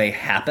things may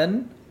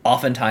happen,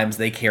 oftentimes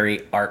they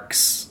carry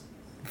arcs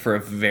for a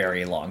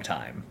very long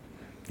time.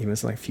 Even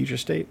something like Future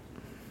State.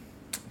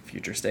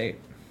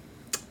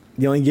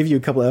 They only give you a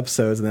couple of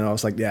episodes, and then I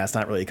was like, yeah, it's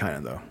not really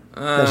canon, though.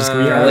 We had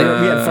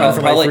fun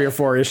for like 3 or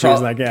 4 issues.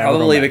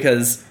 Probably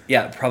because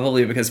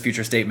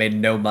Future State made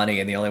no money,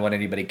 and the only one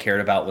anybody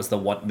cared about was the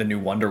new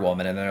Wonder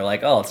Woman, and they're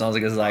like, oh, it sounds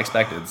like as I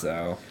expected.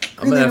 So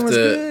I'm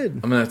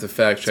gonna have to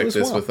fact check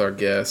this with our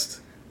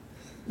guest.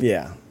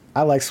 Yeah,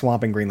 I like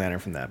Swamp and Green Lantern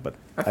from that, but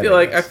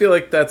I feel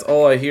like that's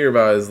all I hear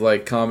about is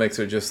like comics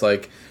are just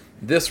like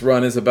this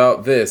run is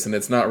about this, and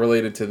it's not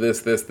related to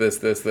this.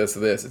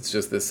 It's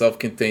just this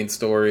self-contained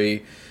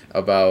story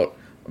about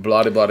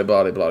blah blah blah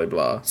blah blah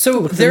blah.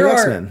 So there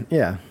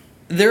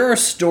are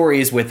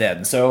stories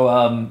within.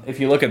 So if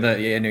you look at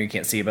I know you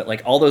can't see, but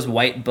like all those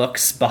white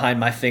books behind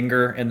my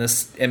finger in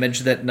this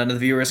image that none of the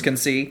viewers can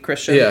see,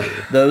 Christian.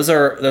 Those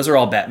are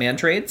all Batman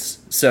trades.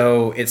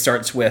 So it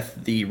starts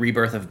with the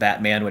rebirth of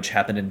Batman, which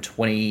happened in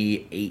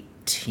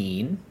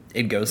 2018.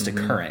 It goes to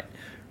current,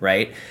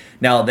 right?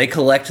 Now they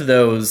collect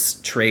those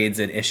trades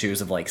in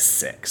issues of like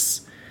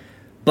 6.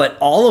 But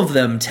all of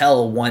them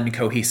tell one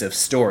cohesive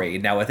story.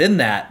 Now, within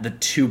that, the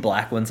 2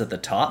 black ones at the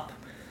top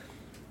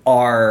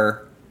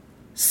are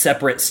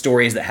separate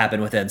stories that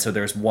happen within. So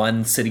there's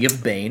one City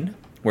of Bane,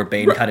 where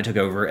Bane kind of took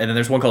over, and then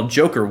there's one called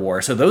Joker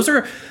War. So those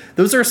are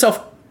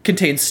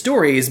self-contained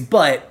stories,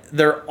 but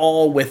they're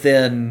all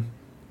within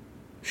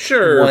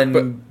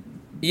one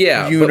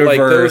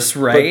universe,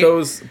 right?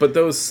 But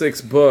those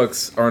 6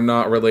 books are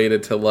not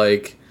related to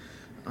like,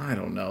 I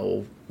don't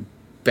know,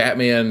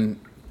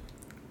 Batman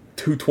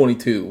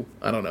 222.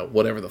 I don't know,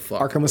 whatever the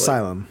fuck. Arkham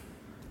Asylum.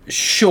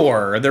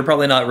 Sure, they're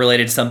probably not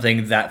related to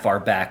something that far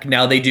back.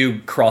 Now they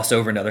do cross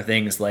over into other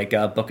things, like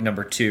book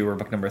number 2 or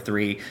book number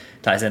 3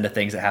 ties into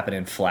things that happen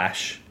in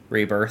Flash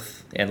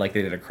Rebirth, and like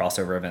they did a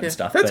crossover event and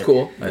stuff. That's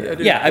cool.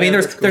 I mean,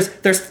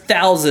 there's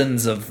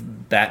thousands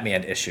of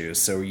Batman issues,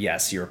 so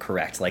yes, you're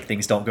correct. Like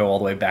things don't go all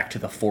the way back to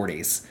the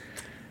 40s.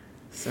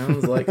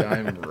 Sounds like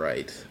I'm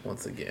right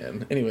once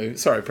again. Anyway,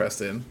 sorry,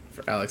 Preston,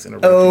 for Alex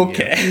interrupting.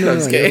 Okay, you. No,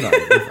 you're fine.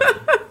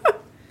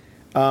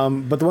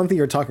 But the one thing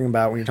you're talking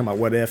about when you're talking about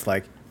what if,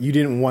 like you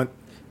didn't want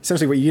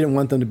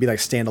them to be like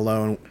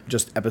standalone,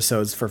 just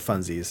episodes for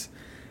funsies.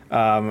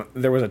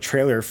 There was a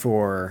trailer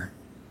for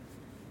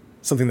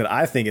something that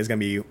I think is going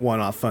to be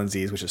one-off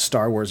funsies, which is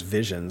Star Wars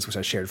Visions, which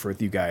I shared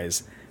with you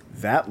guys.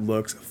 That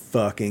looks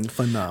fucking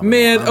phenomenal.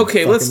 Man,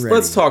 okay,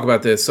 let's talk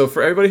about this. So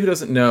for everybody who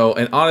doesn't know,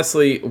 and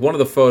honestly, one of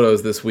the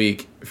photos this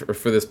week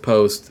for this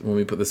post, when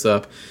we put this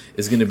up,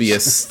 is going to be a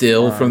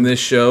still from this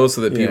show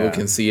so that people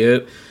can see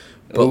it.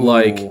 But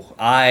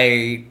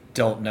I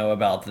don't know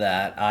about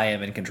that. I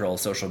am in control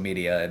of social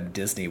media, and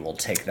Disney will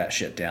take that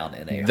shit down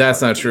in a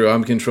That's not true.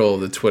 I'm in control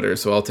of the Twitter,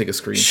 so I'll take a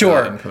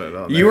screenshot and put it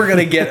on there. You were going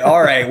to get...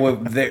 All right,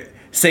 well...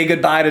 Say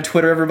goodbye to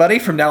Twitter, everybody.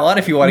 From now on,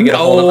 if you want to get a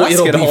hold of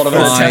us, get a hold of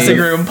us at Testing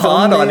Room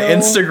Pod on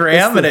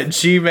Instagram and at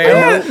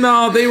Gmail.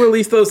 No, they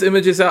released those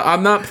images out.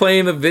 I'm not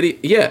playing the video.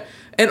 Yeah,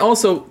 And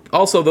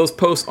also those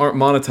posts aren't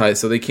monetized,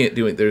 so they can't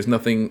do it. There's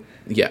nothing.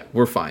 Yeah,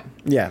 we're fine.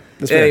 Yeah.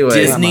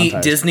 Anyway,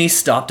 Disney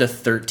stopped a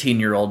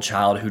 13-year-old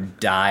child who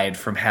died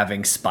from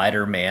having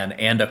Spider-Man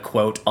and a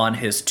quote on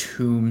his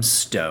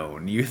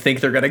tombstone. You think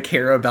they're gonna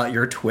care about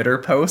your Twitter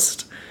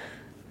post?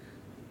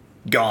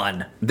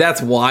 Gone.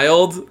 That's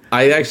wild.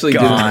 I actually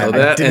didn't know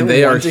that, and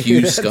they are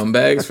huge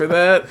scumbags for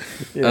that.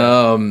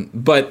 Yeah.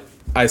 But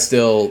I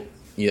still,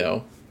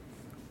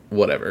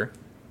 whatever.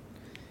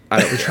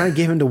 We're trying to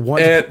get him to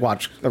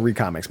watch read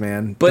comics,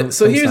 man. But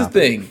here's the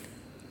thing.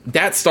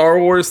 That Star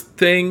Wars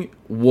thing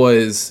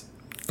was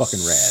fucking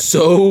rad.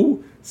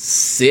 So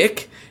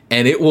sick,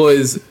 and it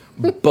was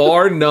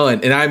bar none,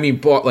 and I mean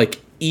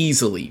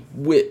easily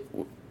with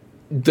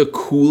the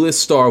coolest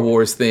Star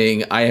Wars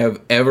thing I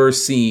have ever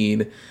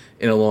seen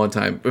in a long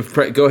time.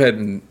 Go ahead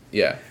and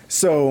yeah.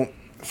 So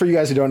for you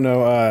guys who don't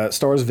know,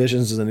 Star Wars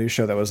Visions is a new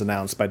show that was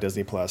announced by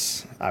Disney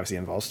Plus. Obviously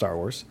involves Star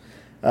Wars.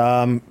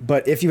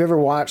 But if you've ever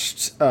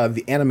watched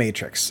The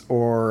Animatrix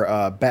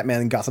or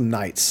Batman and Gotham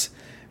Knights,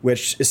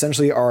 which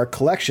essentially are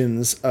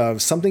collections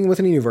of something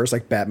within a universe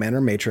like Batman or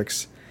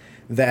Matrix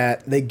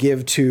that they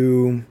give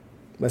to,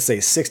 let's say,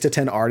 6 to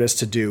 10 artists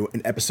to do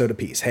an episode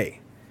apiece. Hey,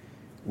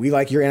 we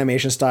like your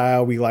animation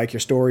style. We like your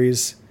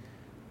stories.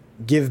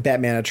 Give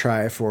Batman a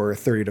try for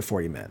 30 to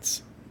 40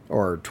 minutes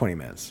or 20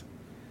 minutes.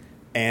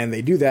 And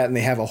they do that, and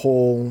they have a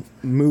whole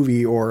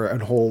movie or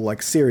a whole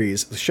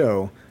series,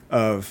 show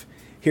of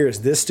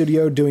here's this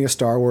studio doing a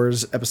Star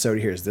Wars episode.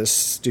 Here's this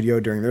studio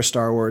doing their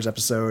Star Wars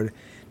episode.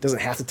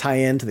 Doesn't have to tie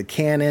into the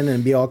canon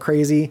and be all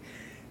crazy.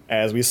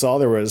 As we saw,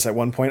 there was at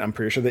one point, I'm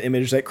pretty sure the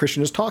image that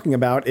Christian is talking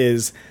about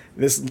is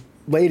this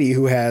lady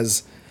who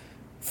has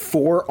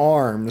 4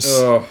 arms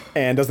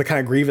and does the kind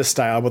of Grievous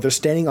style, but they're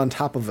standing on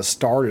top of a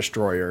Star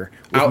Destroyer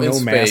with out no in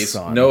space, masks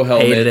on. no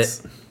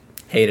helmets.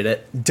 Hated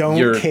it.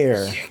 Don't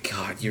care.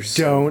 God, you're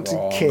so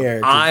wrong.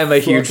 Care. I'm a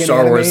huge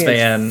Star Wars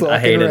fan. I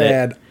hated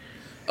it.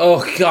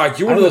 Oh God,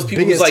 you're one of those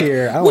people who's like,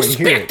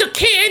 respect the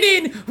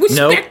canon.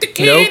 Respect the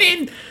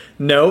canon.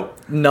 Nope,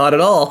 not at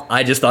all.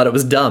 I just thought it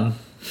was dumb.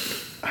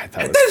 I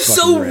thought that is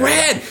so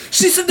rad.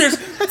 She said there's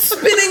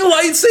spinning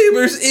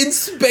lightsabers in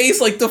space,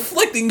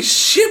 deflecting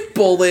ship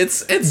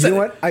bullets. And you know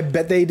what? I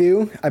bet they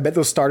do. I bet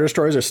those Star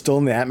Destroyers are still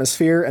in the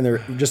atmosphere, and they're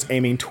just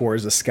aiming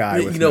towards the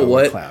sky with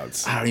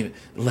clouds. I don't even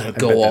let it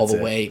go all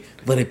the way.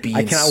 Let it be.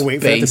 I cannot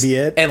wait for that to be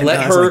it. And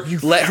let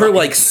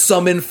her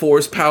summon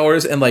force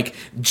powers and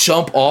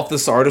jump off the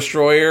Star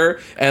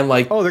Destroyer and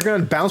oh, they're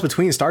gonna bounce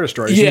between Star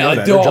Destroyers. Yeah,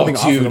 they're jumping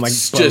off of them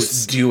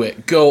just do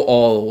it. Go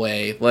all the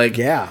way.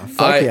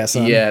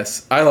 Son.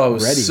 Yes. I thought it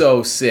was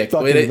so sick.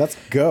 Let's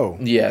go.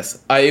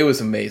 Yes, it was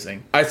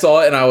amazing. I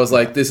saw it and I was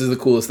like, "This is the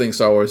coolest thing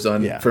Star Wars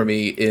done for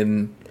me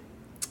in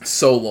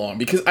so long."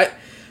 Because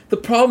the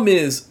problem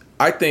is,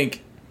 I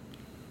think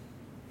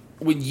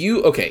when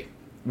you're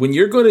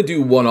going to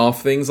do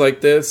one-off things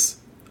like this,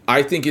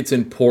 I think it's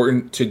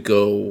important to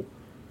go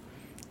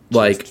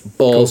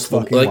balls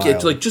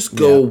wild. Just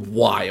go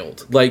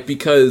wild,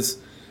 because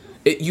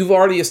you've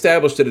already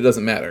established that it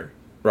doesn't matter,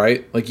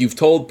 right? You've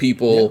told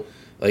people,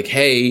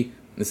 hey.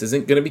 This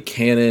isn't going to be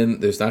canon.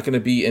 There's not going to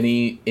be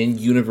any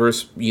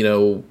in-universe,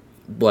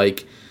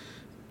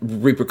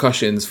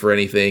 repercussions for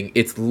anything.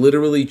 It's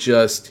literally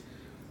just,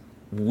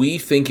 we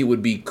think it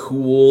would be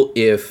cool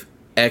if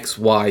X,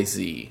 Y,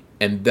 Z.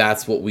 And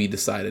that's what we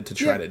decided to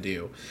try to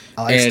do.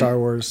 I like Star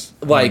Wars.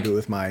 I do it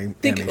with my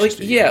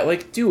animation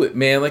do it,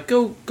 man.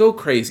 Go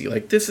crazy.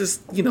 This is,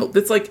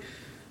 it's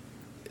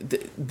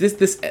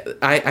this.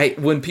 I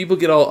when people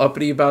get all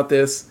uppity about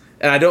this.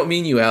 And I don't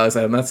mean you, Alex.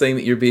 I'm not saying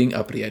that you're being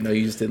uppity. I know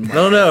you just didn't like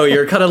it. No,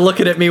 you're kind of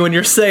looking at me when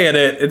you're saying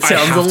it. It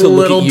sounds a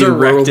little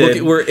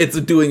directed. It's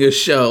doing a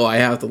show. I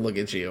have to look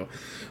at you.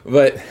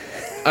 But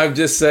I'm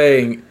just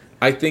saying,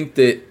 I think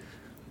that,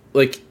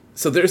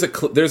 so there's a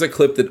clip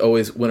that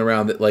always went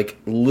around that,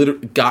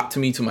 literally got to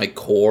me to my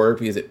core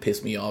because it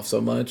pissed me off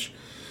so much.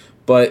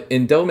 But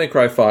in Devil May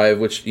Cry 5,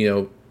 which,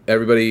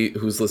 everybody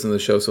who's listened to the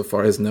show so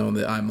far has known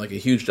that I'm, a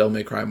huge Devil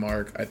May Cry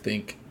mark. I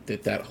think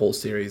that whole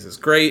series is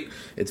great.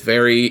 It's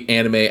very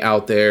anime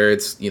out there.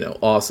 It's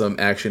awesome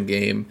action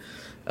game,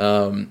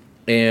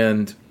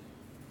 and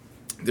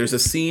there's a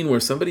scene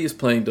where somebody is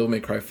playing Devil May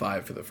Cry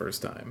 5 for the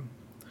first time,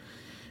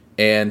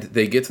 and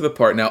they get to the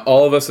part. Now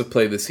all of us have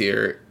played this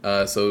here,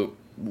 so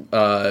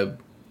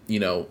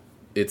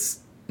it's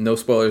no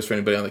spoilers for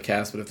anybody on the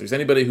cast. But if there's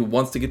anybody who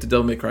wants to get to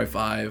Devil May Cry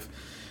 5,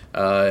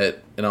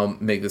 and I'll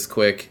make this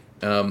quick,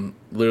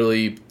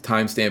 literally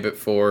timestamp it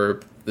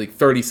for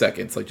 30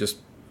 seconds, just.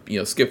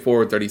 Skip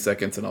forward 30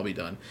 seconds and I'll be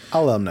done.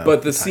 I'll let them know.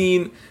 But the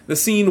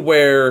scene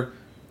where,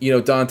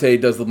 Dante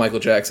does the Michael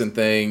Jackson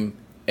thing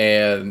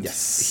and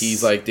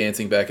he's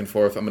dancing back and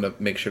forth. I'm going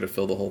to make sure to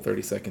fill the whole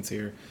 30 seconds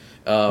here.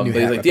 But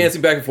he's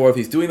dancing back and forth.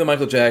 He's doing the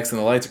Michael Jackson.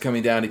 The lights are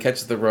coming down. He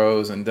catches the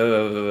rose and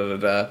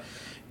da-da-da-da-da-da.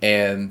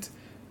 And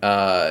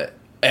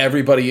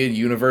everybody in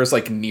universe,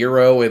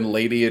 Nero and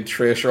Lady and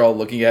Trish are all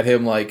looking at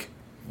him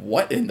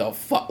what in the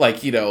fuck?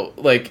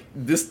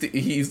 This,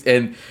 he's,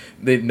 and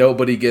then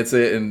nobody gets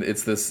it, and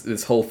it's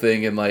this whole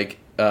thing, and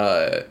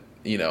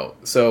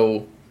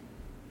so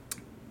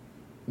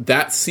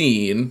that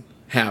scene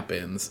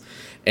happens,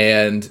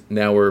 and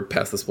now we're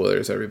past the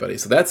spoilers, everybody.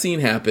 So that scene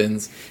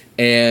happens,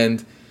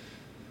 and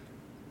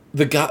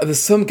there's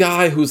some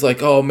guy who's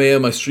like, oh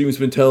man, my stream's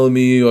been telling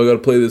me I gotta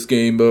play this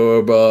game,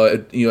 blah, blah,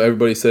 blah. You know,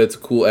 everybody said it's a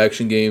cool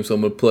action game, so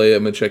I'm gonna play it,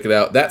 I'm gonna check it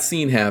out. That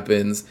scene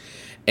happens,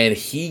 and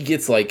he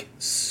gets like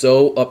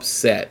so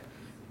upset,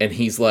 and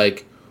he's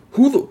like,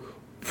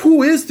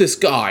 who is this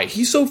guy?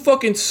 He's so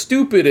fucking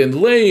stupid and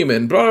lame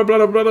and blah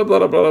blah blah blah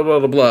blah blah blah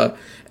blah blah.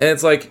 And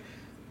it's like,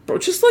 bro,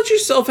 just let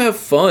yourself have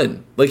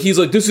fun. Like, he's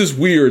like, this is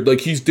weird.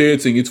 Like, he's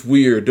dancing, it's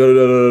weird. Da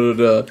da da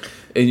da da.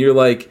 And you're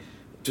like,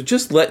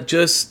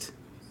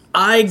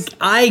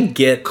 I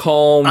get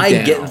calm down.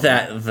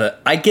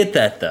 I get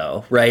that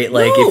though, right?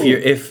 Like,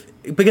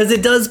 because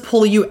it does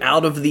pull you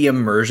out of the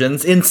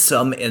immersions in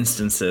some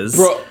instances.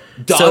 Bro,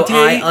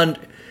 Dante,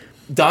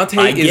 Dante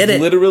is it.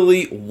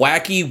 literally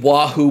wacky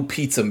wahoo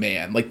pizza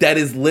man. Like, that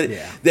is but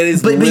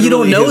literally you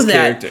don't know his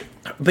that. character.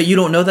 But you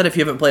don't know that if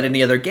you haven't played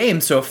any other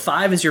game. So if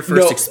 5 is your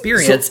first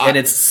experience, and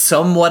it's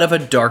somewhat of a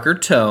darker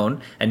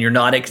tone, and you're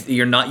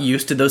not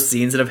used to those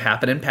scenes that have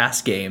happened in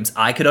past games,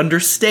 I could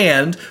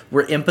understand.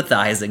 We're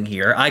empathizing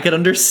here. I could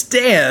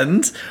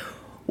understand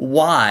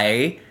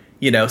why,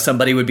 you know,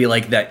 somebody would be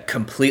like, that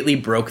completely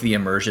broke the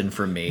immersion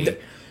for me.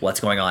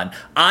 What's going on?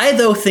 I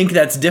though think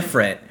that's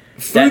different.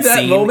 Through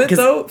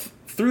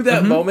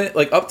that moment,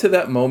 like up to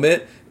that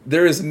moment,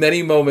 there is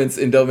many moments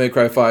in Devil May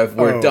Cry 5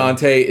 where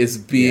Dante is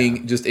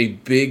being just a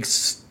big,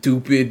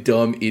 stupid,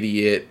 dumb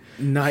idiot.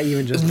 Not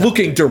even just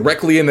looking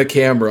directly in the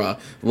camera,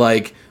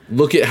 like,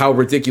 look at how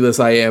ridiculous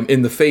I am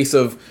in the face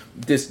of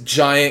this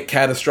giant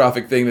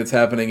catastrophic thing that's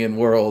happening in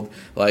world.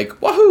 Like,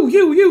 wahoo,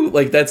 you.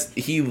 Like,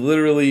 he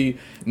literally,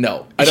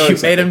 no. I don't. You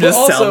made him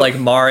just sound like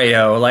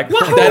Mario. Like,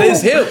 wahoo! That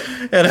is him.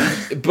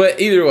 But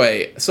either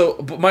way,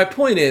 but my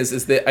point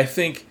is that I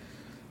think,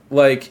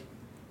 like,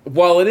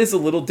 while it is a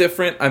little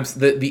different,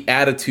 the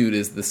attitude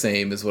is the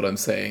same, is what I'm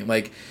saying.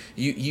 Like,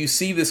 you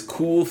see this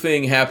cool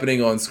thing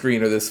happening on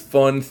screen, or this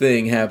fun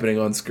thing happening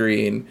on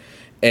screen,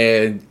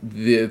 and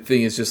the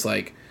thing is just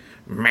like,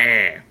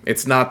 man,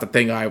 it's not the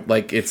thing I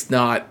like. It's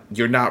not.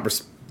 You're not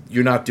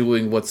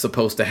doing what's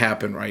supposed to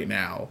happen right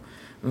now.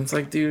 And it's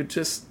like, dude,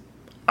 just.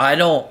 I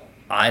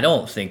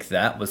don't think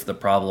that was the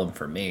problem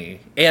for me.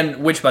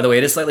 And which, by the way,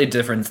 it is slightly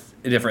different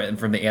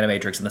from the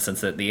Animatrix in the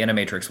sense that the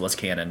Animatrix was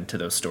canon to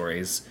those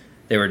stories.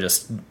 They were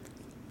just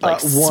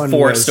like one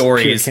 4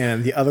 stories.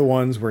 Canon. The other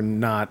ones were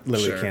not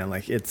literally canon.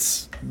 Like,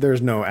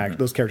 there's no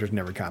those characters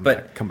never come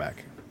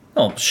back.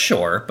 Oh,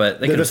 sure,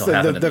 but they could still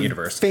happen in the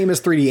universe. Famous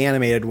 3D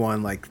animated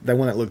one, like the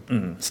one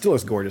that still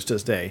looks gorgeous to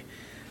this day.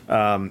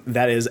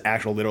 That is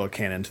actual literal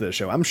canon to the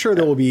show. I'm sure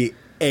there will be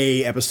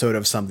a episode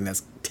of something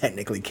that's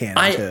technically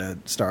canon to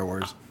Star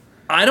Wars.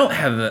 I don't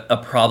have a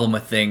problem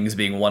with things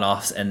being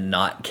one-offs and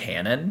not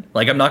canon.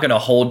 Like, I'm not going to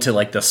hold to,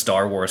 like, the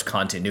Star Wars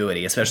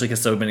continuity, especially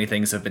because so many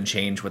things have been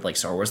changed with, like,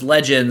 Star Wars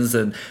Legends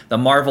and the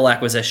Marvel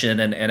acquisition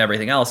and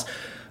everything else.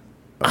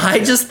 I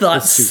just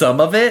thought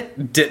some of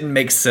it didn't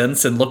make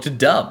sense and looked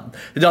dumb.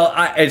 No,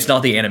 it's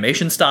not the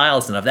animation style.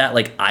 It's none of that.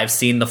 Like, I've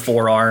seen the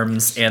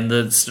forearms and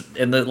the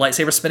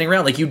lightsaber spinning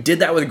around. Like, you did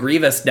that with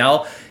Grievous.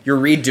 Now you're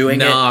redoing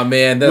it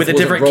man, with a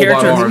different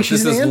character. Arms.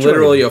 This is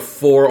literally a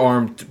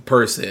 4-armed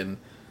person.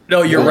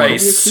 No, you're right.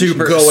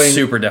 Super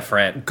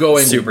different.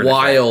 Going super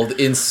wild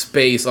different. In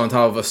space on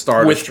top of a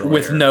Star Destroyer.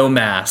 With no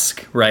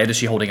mask, right? Is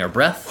she holding her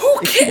breath? Who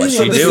cares? What's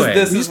she doing?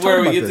 This is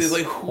where we get to,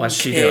 like, who What's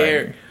she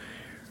cares?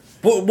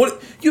 doing?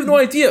 What? You have no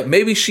idea.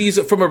 Maybe she's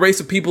from a race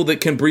of people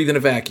that can breathe in a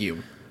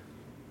vacuum.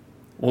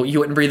 Well, you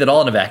wouldn't breathe at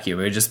all in a vacuum.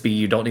 It would just be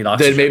you don't need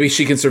oxygen. Then maybe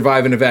she can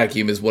survive in a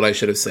vacuum is what I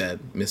should have said,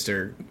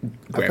 Mr.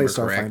 I play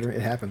Starfinder.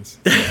 It happens.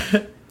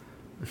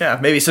 Yeah,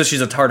 maybe so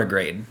she's a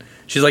tardigrade.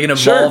 She's like an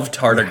evolved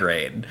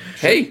tardigrade.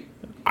 Hey,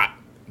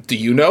 do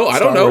you know? I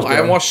don't know. I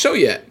haven't watched the show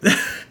yet.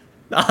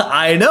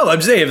 I know. I'm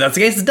just saying, if that's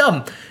the case, it's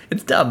dumb.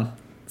 It's dumb.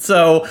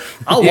 So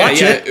I'll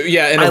watch it.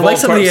 Yeah, and I like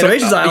some of the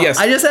animation style. Yes.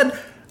 I just said...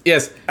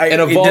 Yes,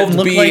 an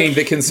evolved being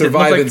that can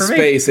survive in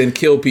space and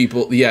kill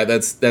people. Yeah,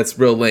 that's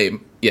real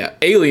lame. Yeah,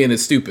 Alien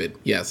is stupid.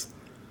 Yes.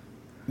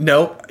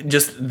 No,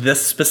 just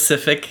this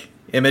specific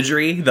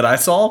imagery that I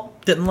saw,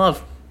 didn't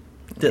love.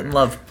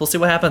 We'll see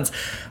what happens.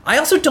 I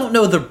also don't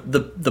know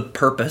the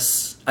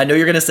purpose. I know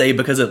you're going to say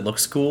because it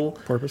looks cool.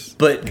 Purpose?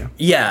 But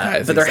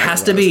but there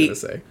has to be...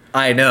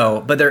 I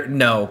know, but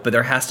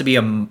there has to be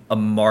a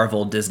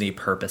Marvel Disney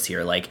purpose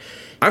here. Like,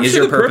 is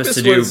your purpose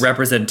to do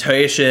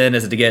representation?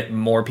 Is it to get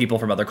more people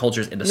from other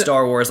cultures into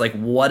Star Wars? Like,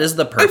 what is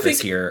the purpose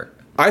here?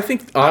 I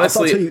think,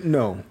 honestly... I'll tell you,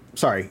 no,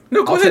 sorry.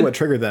 No, go ahead. I'll tell you what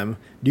triggered them.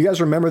 Do you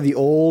guys remember the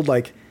old,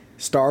 like,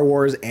 Star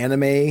Wars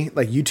anime,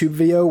 like, YouTube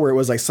video where it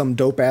was, like, some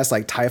dope-ass,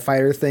 like, TIE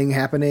fighter thing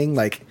happening?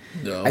 Like,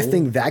 no. I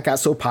think that got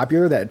so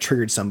popular that it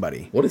triggered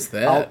somebody. What is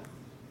that?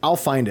 I'll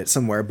find it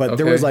somewhere. But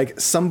there was, like,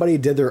 somebody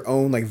did their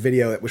own, like,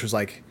 video which was,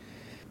 like,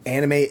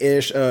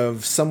 anime-ish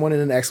of someone in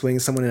an X-Wing,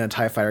 someone in a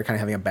TIE fighter kind of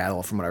having a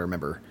battle from what I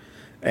remember.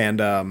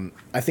 And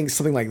I think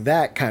something like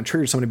that kind of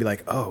triggered someone to be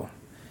like, oh,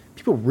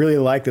 people really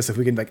like this if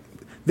we can, like,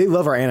 they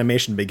love our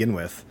animation to begin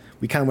with.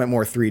 We kind of went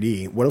more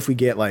 3D. What if we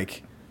get,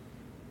 like,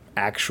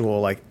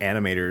 actual like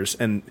animators,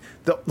 and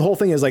the whole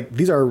thing is like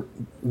these are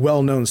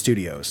well-known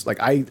studios. Like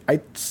I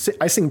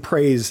sing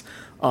praise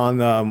on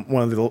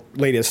one of the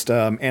latest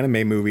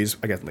anime movies.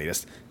 I guess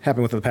latest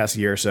happened within the past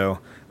year or so.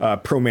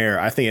 Promare,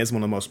 I think, is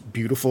one of the most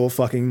beautiful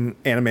fucking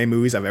anime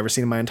movies I've ever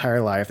seen in my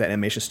entire life. That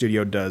animation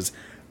studio does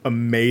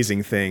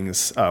amazing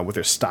things with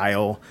their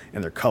style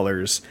and their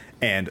colors,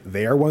 and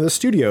they are one of the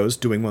studios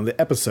doing one of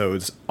the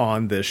episodes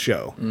on this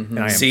show. And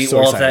I am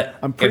so excited.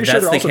 I'm pretty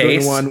sure they're also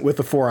doing one with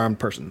the four-armed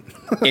person.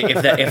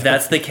 if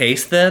that's the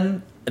case,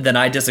 then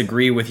I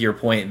disagree with your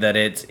point that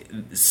it's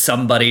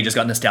somebody just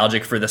got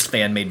nostalgic for this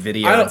fan-made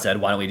video and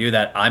said, why don't we do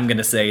that? I'm going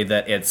to say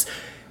that it's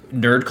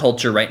nerd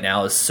culture right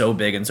now is so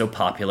big and so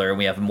popular, and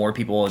we have more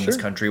people in this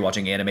country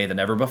watching anime than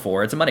ever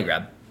before. It's a money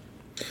grab.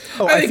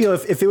 Oh, I feel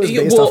if it was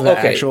based off of the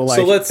actual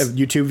like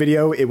YouTube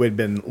video, it would have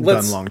been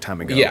done a long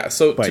time ago. Yeah,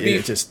 so but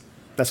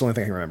that's the only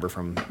thing I can remember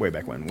from way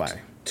back when.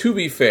 Why? To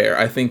be fair,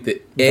 I think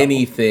that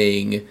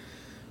anything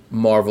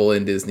Marvel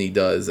and Disney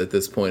does at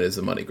this point is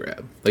a money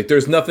grab. Like there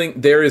is nothing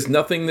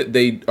that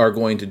they are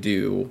going to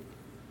do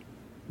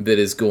that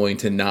is going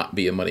to not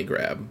be a money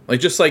grab. Like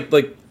just like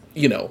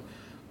you know,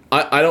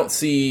 I don't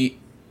see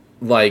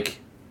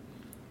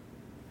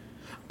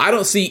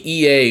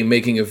EA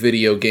making a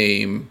video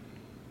game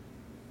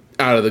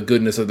out of the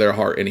goodness of their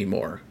heart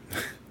anymore.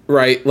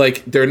 Right?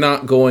 Like they're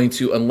not going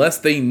to, unless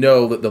they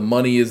know that the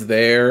money is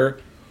there.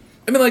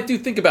 I mean, like,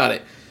 dude, think about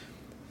it.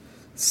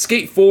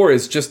 Skate 4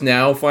 is just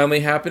now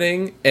finally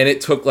happening, and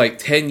it took like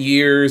 10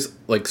 years,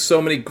 like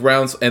so many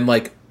grounds, and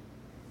like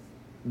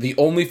the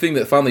only thing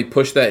that finally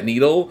pushed that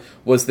needle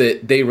was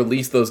that they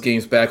released those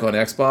games back on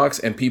Xbox,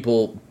 and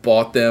people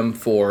bought them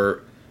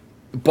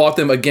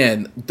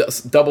again,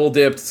 double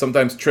dipped,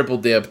 sometimes triple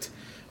dipped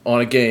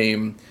on a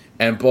game,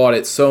 and bought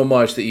it so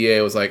much that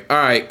EA was like, all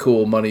right,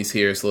 cool, money's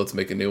here, so let's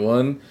make a new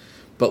one.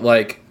 But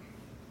like,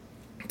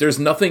 there's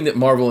nothing that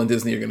Marvel and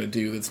Disney are going to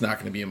do that's not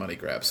going to be a money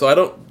grab. So I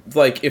don't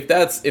like if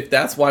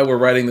that's why we're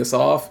writing this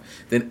off,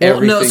 then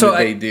everything that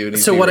they do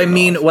needs to be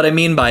written off. What I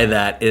mean by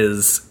that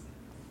is,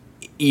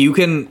 you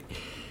can,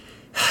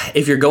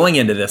 if you're going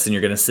into this and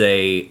you're going to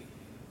say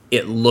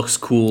it looks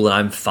cool and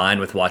I'm fine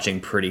with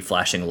watching pretty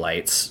flashing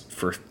lights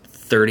for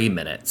 30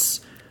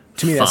 minutes.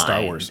 To me, that's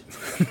Star Wars.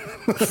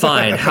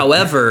 Fine.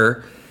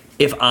 However,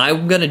 if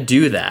I'm going to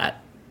do that,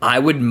 I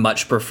would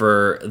much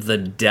prefer the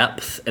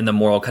depth and the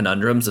moral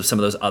conundrums of some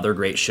of those other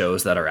great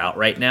shows that are out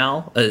right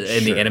now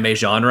in the anime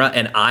genre.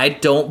 And I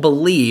don't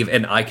believe,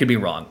 and I could be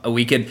wrong,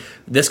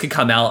 this could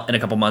come out in a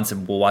couple months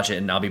and we'll watch it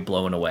and I'll be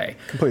blown away.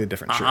 Completely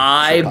different. Sure.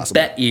 I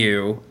bet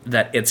you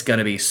that it's going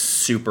to be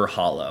super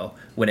hollow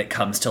when it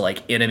comes to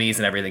like enemies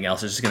and everything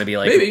else. It's just going to be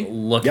like,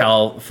 look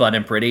how fun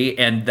and pretty,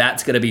 and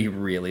that's going to be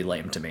really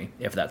lame to me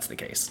if that's the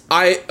case.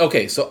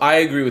 So I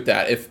agree with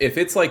that. If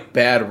it's like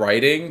bad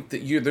writing,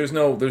 there's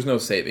no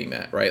saving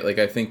that, right? Like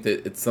I think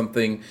that it's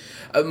something.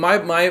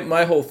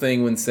 My whole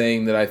thing when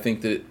saying that I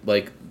think that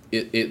like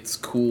it's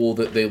cool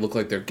that they look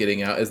like they're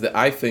getting out is that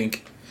I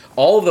think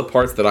all of the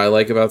parts that I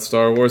like about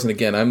Star Wars, and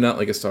again, I'm not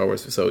like a Star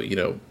Wars, so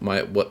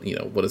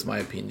what does my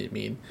opinion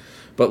mean?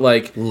 But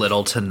like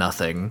little to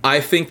nothing.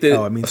 I think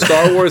that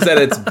Star Wars at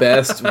its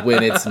best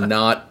when it's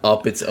not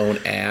up its own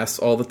ass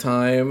all the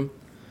time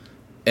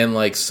and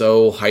like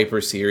so hyper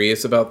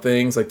serious about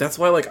things. Like that's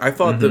why like I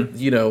thought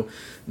the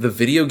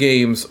video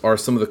games are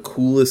some of the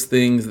coolest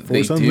things that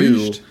they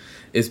do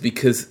is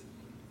because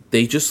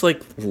they just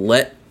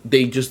let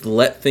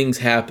things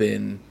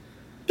happen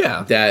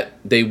that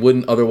they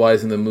wouldn't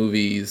otherwise in the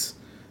movies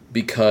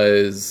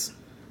because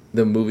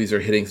the movies are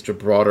hitting such a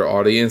broader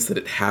audience that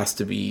it has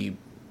to be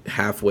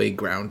halfway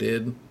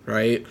grounded,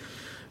 right?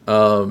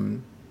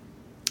 So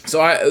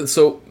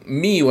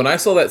when I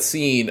saw that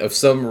scene of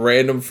some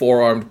random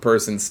four-armed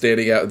person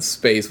standing out in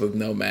space with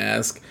no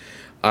mask,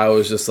 I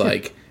was just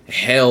like,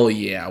 hell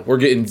yeah, we're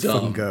getting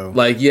dumb.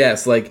 Like,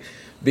 yes, like,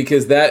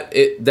 because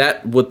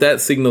what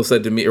that signal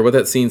said to me, or what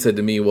that scene said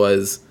to me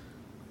was,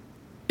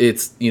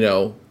 it's,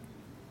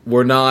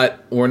 we're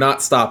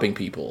not stopping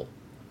people.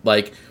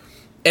 Like,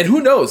 and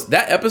who knows,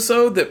 that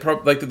episode that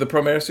the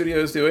Promare Studio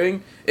is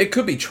doing, it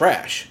could be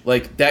trash.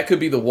 Like, that could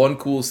be the one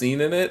cool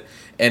scene in it,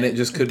 and it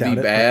just could be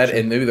bad,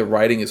 and maybe the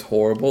writing is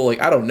horrible. Like,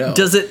 I don't know.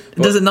 Does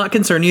it not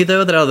concern you,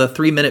 though, that out of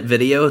the 3-minute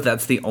video,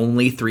 that's the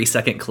only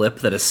 3-second clip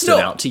that has stood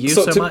out to you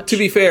so much? To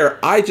be fair,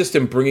 I just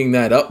am bringing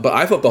that up, but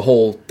I thought the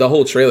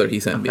whole trailer he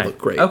sent me looked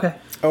great. Okay.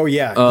 Oh,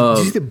 yeah. Did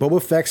you see the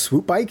Boba Fett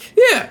swoop bike?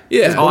 Yeah.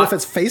 Boba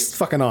Fett's face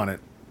fucking on it.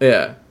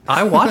 Yeah.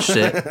 I watched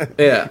it.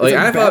 Yeah, like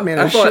I thought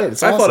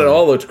it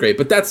all looked great,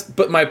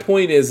 but my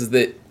point is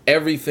that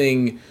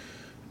everything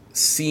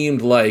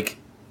seemed like,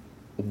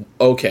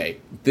 okay,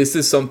 this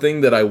is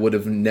something that I would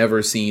have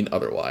never seen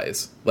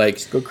otherwise. Like,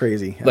 just go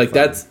crazy.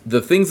 That's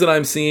the things that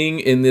I'm seeing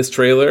in this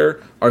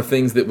trailer are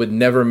things that would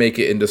never make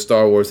it into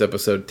Star Wars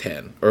Episode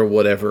 10 or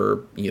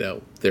whatever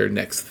their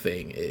next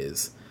thing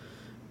is.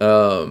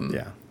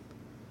 Yeah.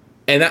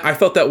 And I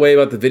felt that way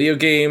about the video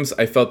games.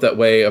 I felt that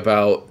way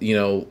about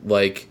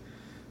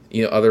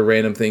other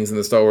random things in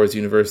the Star Wars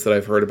universe that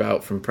I've heard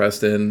about from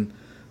Preston.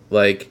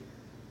 Like,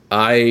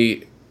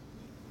 I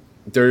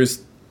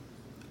there's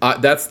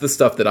that's the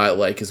stuff that I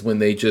like, is when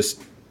they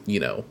just,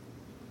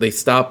 they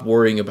stop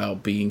worrying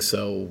about being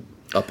so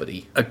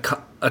uppity.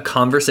 A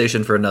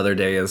conversation for another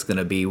day is going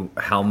to be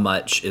how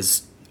much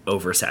is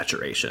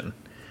oversaturation,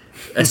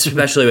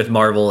 especially with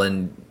Marvel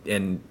and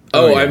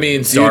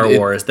Star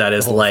Wars. That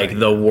is like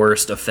the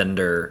worst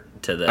offender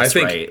to this, I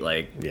think, right?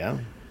 Like, yeah.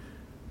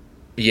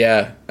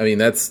 I mean,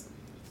 that's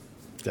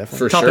definitely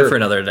for topic sure. for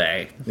another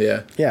day.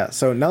 Yeah.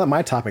 So now that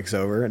my topic's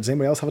over, does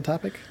anybody else have a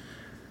topic?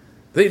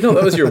 No,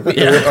 that was your week.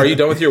 Are you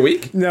done with your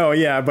week? No,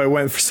 but it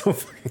went for so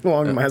fucking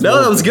long. No,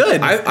 that was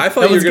good. I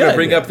thought you were going to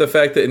bring up the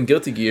fact that in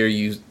Guilty Gear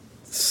you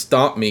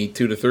stomped me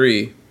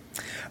 2-3.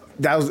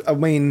 That was, I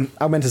meant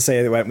to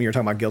say that when you were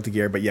talking about Guilty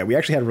Gear, but yeah, we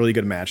actually had really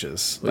good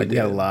matches. We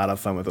had a lot of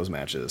fun with those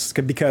matches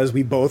because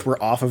we both were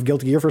off of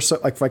Guilty Gear for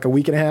like a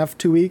week and a half,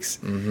 2 weeks.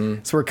 Mm-hmm.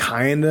 So we're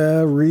kind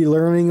of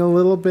relearning a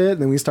little bit,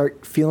 and then we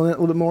start feeling it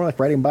a little bit more, like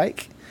riding a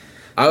bike.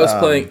 I was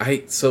playing.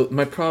 So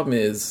my problem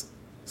is,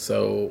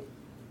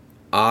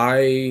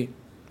 I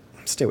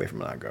stay away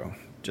from Nago.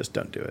 Just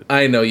don't do it.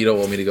 I know you don't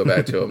want me to go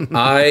back to him.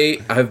 I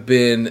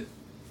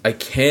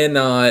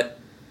cannot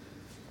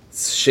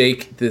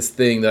shake this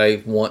thing that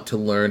I want to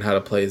learn how to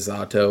play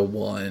Zato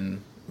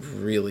 1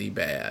 really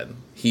bad.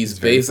 He's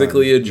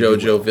basically a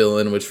JoJo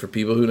villain, which for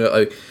people who know,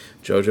 like,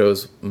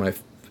 JoJo's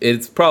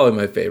it's probably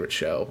my favorite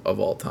show of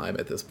all time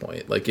at this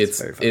point. Like,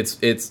 it's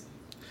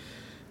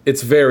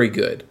very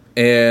good.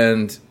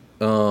 And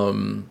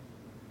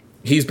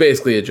he's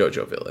basically a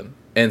JoJo villain.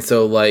 And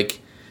so, like,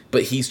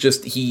 but he's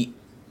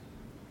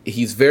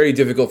very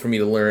difficult for me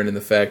to learn in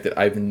the fact that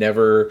I've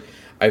never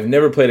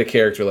played a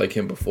character like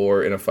him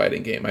before in a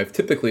fighting game. I've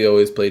typically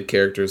always played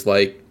characters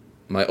like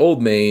my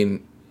old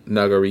main,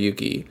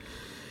 Nagoriyuki.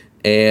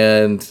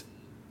 And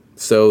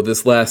so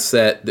this last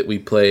set that we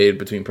played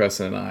between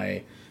Preston and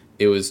I,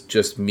 it was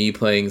just me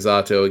playing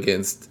Zato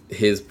against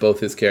both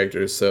his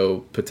characters,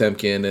 so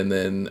Potemkin and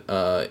then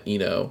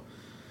Ino.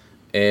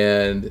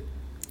 And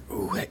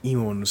ooh, that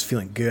Eno one was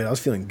feeling good. I was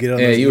feeling good on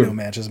those Eno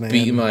matches, man.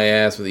 Beating my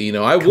ass with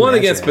Eno. I won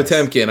against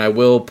Potemkin. I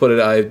will put it.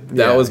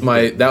 That was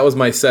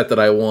my set that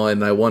I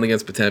won. I won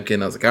against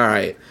Potemkin. I was like, all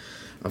right,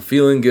 I'm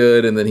feeling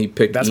good. And then he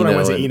picked. That's Eno, when I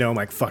went to Eno. I'm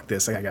like, fuck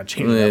this. I got to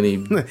change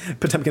it up.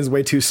 Potemkin's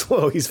way too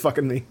slow. He's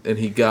fucking me. And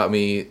he got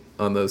me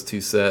on those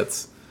 2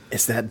 sets.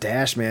 It's that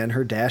dash, man.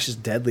 Her dash is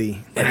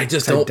deadly. And I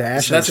just don't.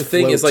 Dash. That's the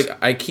thing is, like,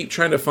 I keep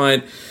trying to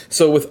find.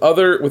 So with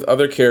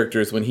other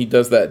characters, when he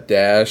does that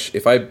dash,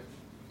 if I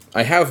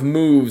have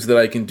moves that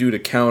I can do to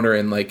counter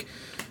and, like,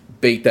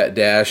 bait that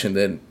dash and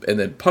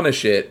then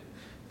punish it.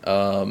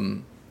 I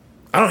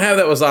don't have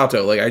that with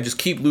Zato. Like, I just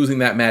keep losing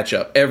that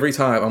matchup every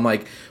time. I'm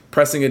like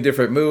pressing a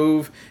different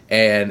move,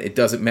 and it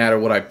doesn't matter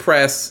what I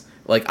press.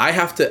 Like, I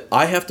have to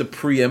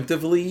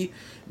preemptively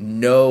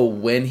know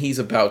when he's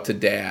about to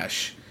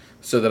dash,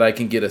 so that I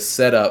can get a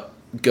setup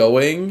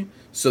going,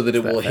 so that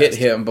it will hit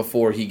him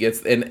before he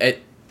gets. And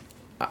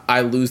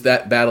I lose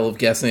that battle of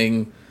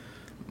guessing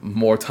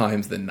more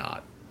times than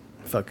not.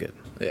 Fuck it.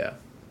 Yeah.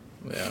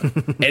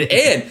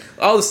 and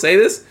I'll just say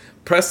this: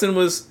 Preston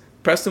was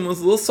a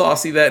little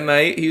saucy that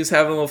night. He was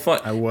having a little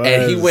fun. I was.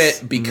 And he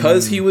went,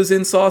 because he was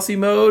in saucy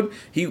mode,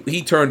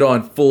 he turned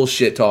on full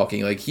shit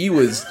talking. Like, he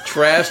was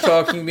trash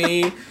talking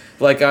me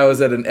like I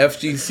was at an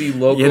FGC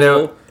local.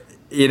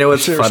 You know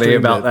what's funny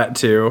about that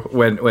too?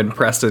 When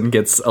Preston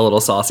gets a little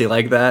saucy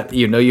like that,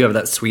 you have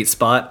that sweet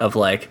spot of,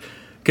 like,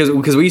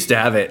 because we used to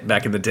have it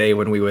back in the day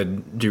when we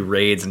would do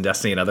raids and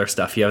Destiny and other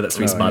stuff. You have that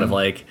sweet spot of,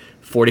 like,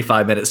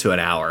 45 minutes to an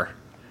hour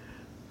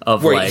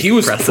of, wait, like, he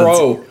was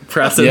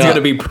Preston's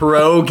gonna be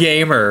pro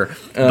gamer,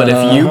 but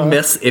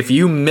if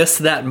you miss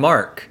that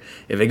mark,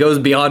 if it goes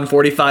beyond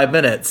 45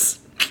 minutes,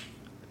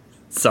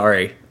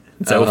 sorry,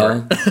 it's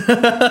over.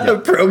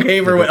 Pro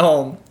gamer went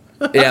home.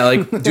 Yeah,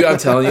 like, dude, I'm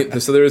telling you.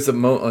 So there was a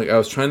moment, like, I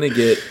was trying to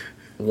get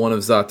one of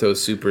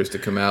Zato's supers to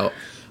come out.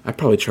 I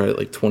probably tried it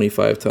like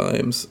 25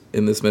 times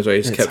in this match. I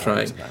just kept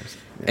trying. Yeah.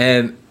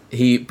 And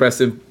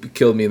Preston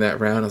killed me in that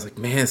round. I was like,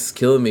 man, it's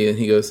killing me. And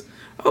he goes,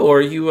 oh, are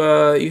you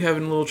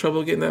having a little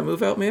trouble getting that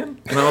move out, man?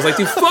 And I was like,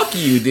 dude, fuck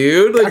you,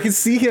 dude. Like, I can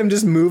see him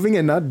just moving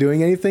and not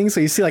doing anything. So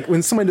you see, like,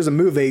 when somebody does a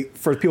move,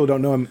 for people who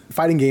don't know, in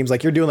fighting games,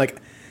 like, you're doing,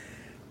 like,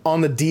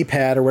 on the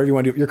D-pad or whatever you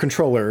want to do, your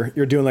controller,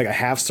 you're doing like a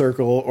half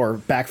circle or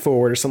back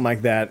forward or something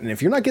like that. And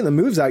if you're not getting the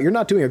moves out, you're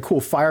not doing a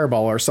cool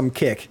fireball or some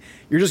kick.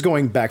 You're just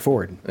going back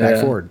forward, back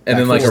forward. And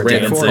then, like, a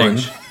random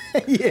punch.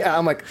 Yeah,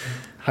 I'm like,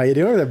 how you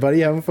doing there, buddy?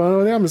 Having fun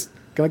over there? I'm just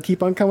going to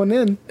keep on coming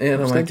in.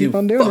 And I'm like, dude,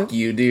 fuck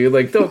you, dude.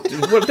 Like, don't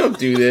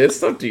do this.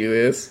 Don't do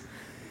this.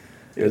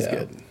 It was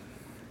good.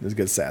 It was a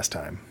good sass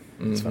time.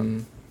 It was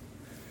fun.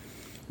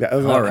 Yeah,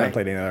 other than that, I haven't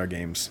played any other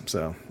games,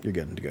 so you're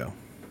good to go.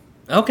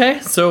 Okay,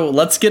 so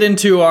let's get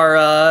into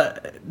our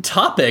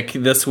topic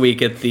this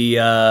week at the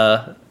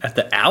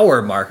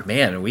hour mark.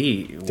 Man,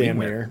 we damn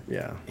near,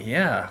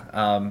 yeah.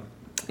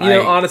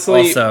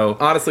 Honestly,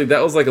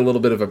 that was like a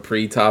little bit of a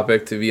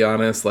pre-topic, to be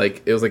honest.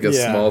 Like, it was like a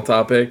small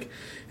topic,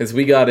 as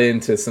we got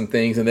into some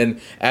things, and then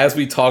as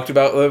we talked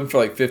about them for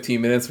like 15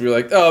 minutes, we were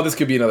like, oh, this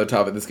could be another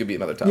topic. This could be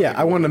another topic. Yeah,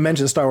 I wanted to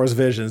mention Star Wars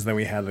Visions, then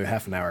we had a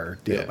half an hour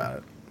deal about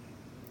it.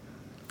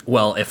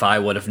 Well, if I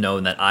would have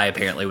known that I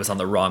apparently was on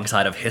the wrong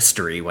side of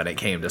history when it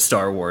came to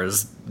Star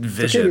Wars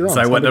Visions,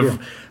 I wouldn't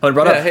have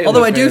brought up. Hey,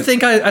 although I do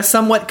think I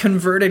somewhat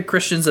converted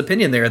Christian's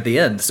opinion there at the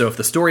end. So if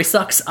the story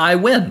sucks, I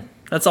win.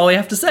 That's all we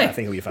have to say. I think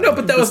it'll be fine. No,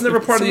 but that was never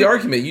part of the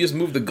argument. You just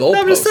moved the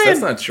goalposts. That's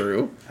not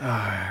true.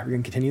 Are we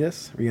gonna continue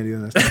this? Are we gonna do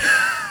this?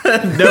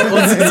 No,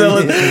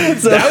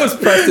 that was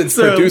Preston's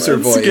producer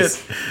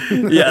voice.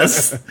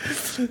 Yes.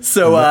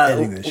 So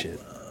Editing this shit.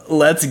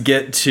 let's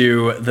get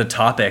to the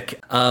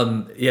topic.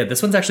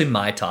 This one's actually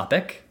my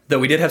topic, though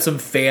we did have some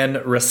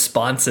fan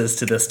responses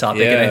to this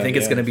topic, and I think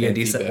it's going to be a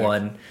decent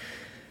one.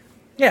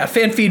 Yeah,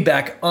 fan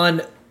feedback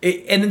on,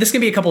 and this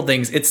can be a couple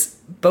things. It's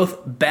both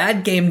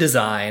bad game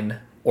design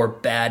or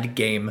bad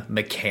game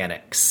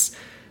mechanics.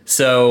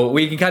 So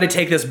we can kind of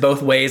take this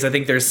both ways. I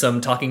think there's some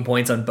talking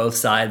points on both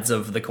sides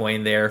of the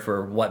coin there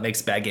for what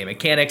makes bad game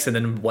mechanics and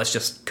then what's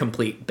just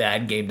complete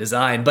bad game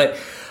design. But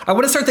I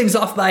want to start things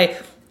off by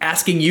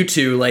asking you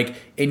two, like,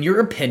 in your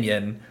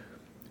opinion,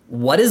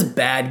 what is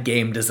bad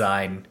game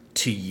design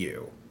to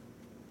you?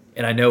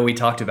 And I know we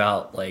talked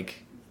about,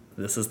 like,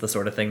 this is the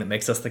sort of thing that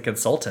makes us the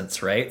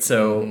consultants, right?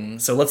 So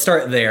so let's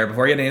start there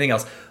before we get anything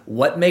else.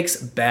 What makes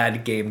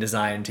bad game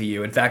design to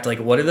you? In fact, like,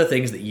 what are the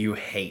things that you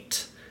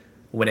hate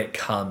when it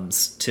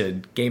comes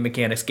to game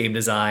mechanics, game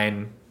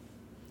design?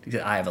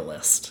 I have a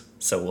list,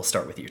 so we'll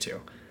start with you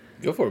two.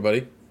 Go for it,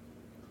 buddy.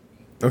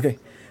 Okay.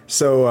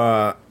 So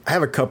I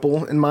have a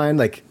couple in mind.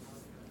 Like,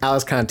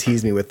 Alice kind of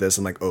teased me with this.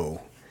 I'm like,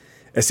 oh.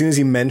 As soon as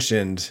he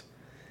mentioned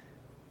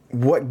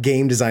what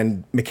game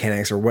design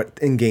mechanics or what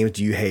in games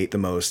do you hate the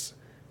most,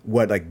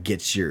 what, like,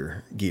 gets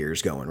your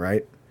gears going,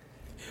 right?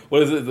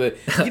 What is it?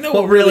 You know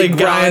what really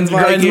grinds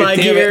my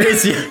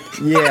gears?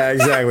 Yeah,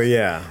 exactly,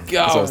 yeah.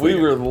 God, we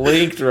were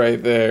linked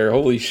right there.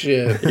 Holy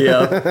shit.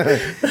 Yeah.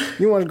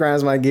 You know what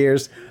grinds my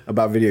gears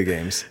about video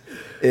games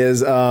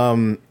is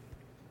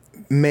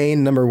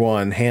main number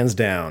one, hands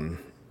down,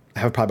 I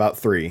have probably about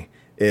three,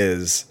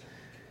 is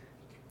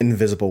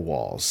invisible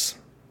walls.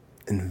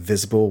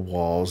 Invisible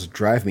walls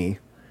drive me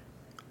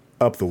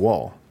up the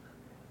wall,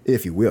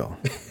 if you will.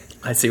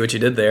 I see what you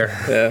did there.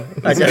 Yeah,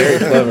 that's very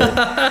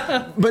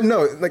clever. But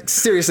no, like,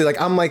 seriously, like,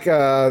 I'm like,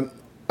 I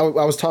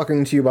was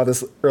talking to you about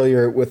this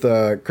earlier with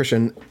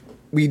Christian.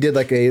 We did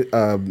like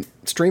a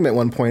stream at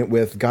one point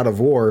with God of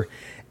War,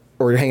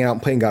 or hanging out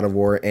and playing God of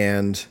War,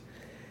 and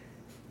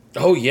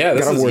oh yeah,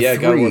 this God of War 3.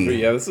 God of War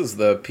 3. Yeah, this is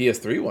the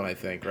PS3 one, I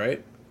think,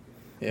 right?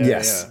 Yeah,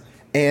 yes. Yeah.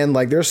 And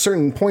like, there's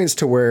certain points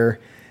to where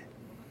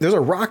there's a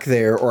rock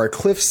there or a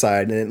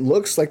cliffside, and it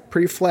looks like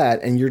pretty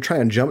flat, and you're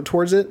trying to jump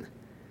towards it,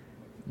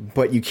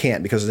 but you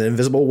can't because there's an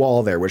invisible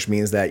wall there, which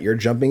means that you're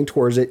jumping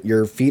towards it.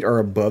 Your feet are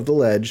above the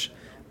ledge,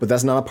 but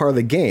that's not a part of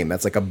the game.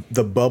 That's like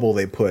the bubble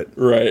they put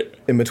right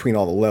in between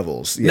all the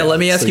levels. Now, let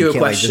me ask you a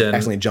question. Like,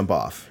 accidentally jump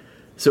off.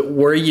 So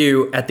were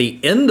you at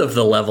the end of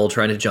the level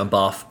trying to jump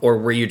off, or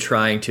were you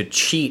trying to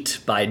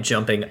cheat by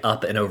jumping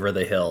up and over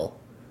the hill?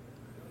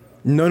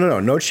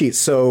 No cheat.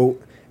 So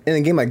in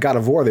a game like God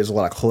of War, there's a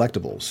lot of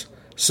collectibles.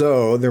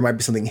 So there might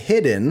be something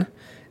hidden,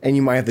 and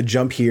you might have to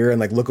jump here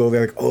and like look over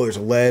there, like, oh, there's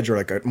a ledge or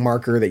like a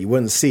marker that you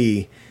wouldn't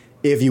see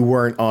if you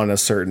weren't on a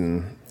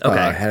certain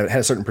had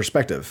a certain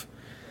perspective.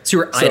 So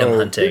you were item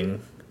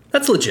hunting.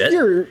 That's legit.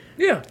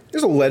 Yeah.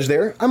 There's a ledge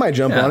there. I might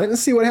jump on it and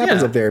see what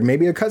happens up there.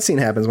 Maybe a cutscene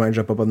happens when I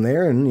jump up on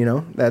there, and you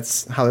know,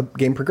 that's how the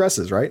game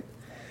progresses, right?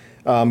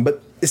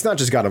 But it's not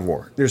just God of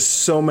War. There's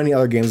so many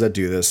other games that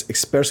do this,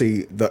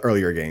 especially the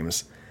earlier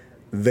games.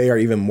 They are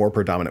even more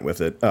predominant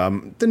with it.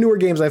 The newer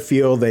games, I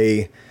feel,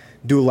 they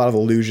do a lot of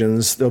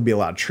illusions. There'll be a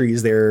lot of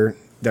trees there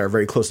that are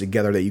very close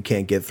together that you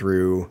can't get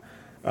through.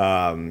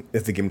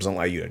 If the game doesn't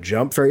allow you to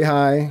jump very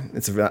high,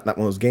 it's not one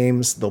of those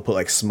games. They'll put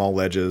like small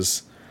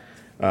ledges.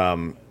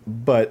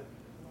 But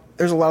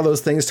there's a lot of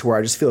those things to where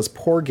I just feel it's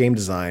poor game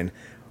design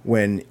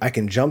when I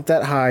can jump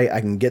that high,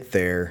 I can get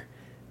there,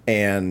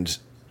 and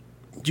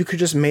you could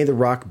just made the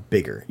rock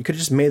bigger. You could have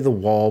just made the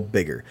wall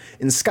bigger.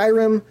 In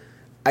Skyrim,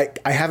 I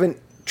haven't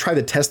tried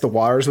to test the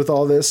waters with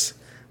all this,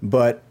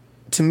 but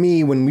to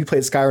me, when we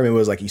played Skyrim, it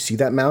was like, you see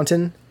that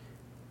mountain?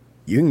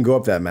 You can go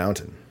up that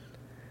mountain.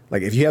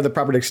 Like, if you have the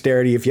proper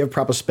dexterity, if you have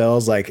proper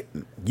spells, like,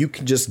 you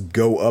can just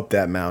go up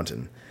that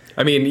mountain.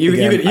 I mean, you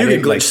could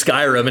glitch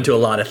Skyrim into a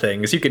lot of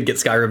things. You could get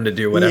Skyrim to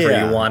do whatever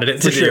you wanted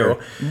it to do.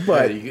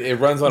 But it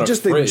runs on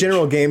just a fridge. The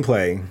general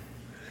gameplay.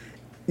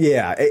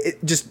 Yeah,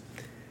 it just...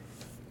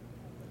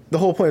 The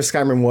whole point of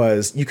Skyrim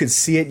was you could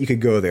see it, you could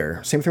go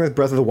there. Same thing with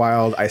Breath of the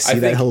Wild. I see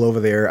that hill over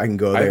there, I can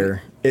go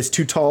there. It's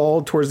too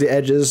tall towards the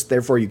edges,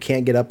 therefore you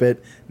can't get up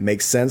it.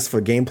 Makes sense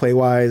for gameplay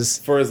wise.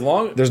 For as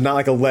long there's not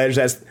like a ledge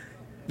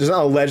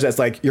that's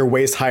like your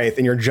waist height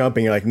and you're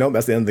jumping. You're like, nope,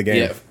 that's the end of the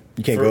game. Yeah,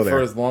 you can't go there.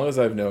 For as long as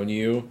I've known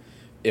you,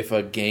 if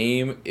a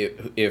game,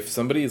 if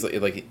somebody is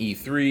like an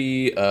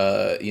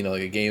E3, you know,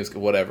 like a games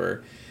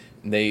whatever,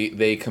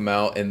 they come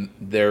out and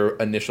their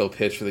initial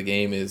pitch for the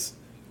game is,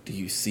 do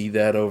you see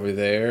that over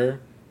there?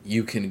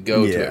 You can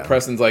go to it.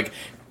 Preston's like,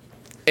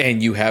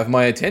 and you have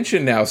my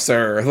attention now,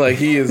 sir. Like,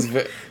 he is...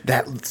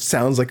 That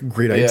sounds like a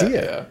great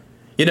idea.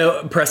 Yeah, You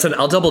know, Preston,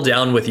 I'll double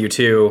down with you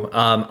too.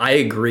 I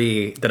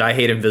agree that I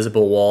hate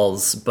invisible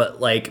walls, but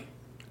like,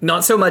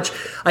 not so much.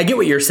 I get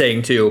what you're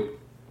saying too.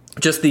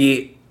 Just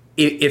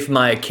if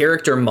my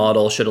character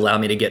model should allow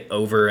me to get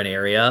over an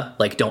area,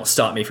 like don't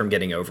stop me from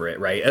getting over it,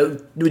 right?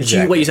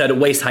 Exactly. What you said,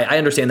 waist height, I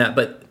understand that,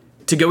 but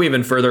to go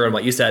even further on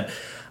what you said,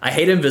 I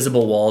hate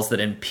invisible walls that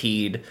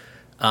impede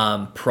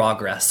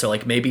progress. So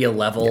like maybe a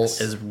level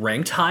is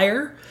ranked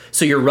higher,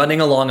 so you're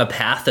running along a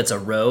path that's a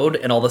road,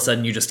 and all of a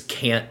sudden you just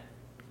can't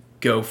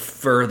go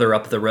further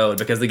up the road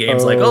because the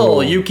game's like, oh,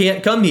 you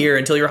can't come here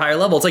until you're higher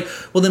level. It's like,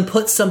 well, then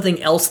put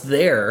something else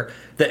there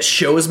that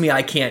shows me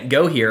I can't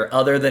go here,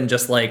 other than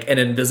just like an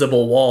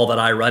invisible wall that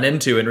I run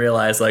into and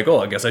realize like, oh,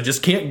 I guess I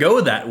just can't go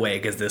that way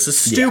because this is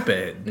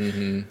stupid. Yeah.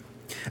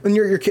 Mm-hmm.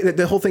 And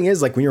the whole thing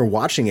is like when you're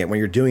watching it, when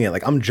you're doing it,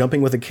 like I'm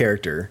jumping with a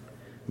character,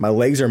 my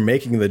legs are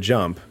making the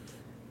jump,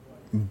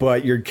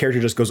 but your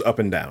character just goes up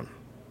and down.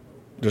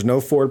 There's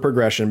no forward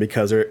progression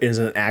because there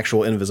isn't an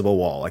actual invisible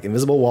wall. Like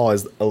invisible wall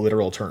is a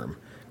literal term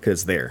because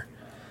it's there.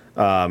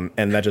 And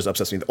that just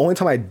upsets me. The only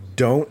time I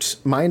don't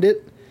mind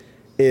it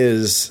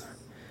is,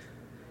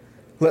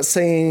 let's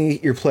say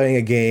you're playing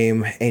a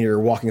game and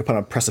you're walking upon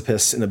a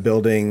precipice in a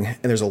building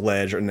and there's a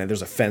ledge and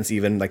there's a fence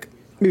even, like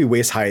maybe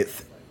waist height.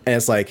 And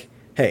it's like,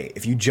 hey,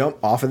 if you jump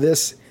off of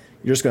this,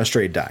 you're just going to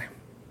straight die.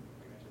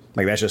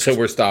 Like that's just, so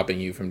we're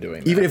stopping you from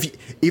doing that.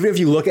 Even if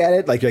you look at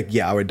it, like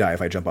yeah, I would die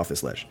if I jump off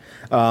this ledge.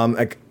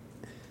 Like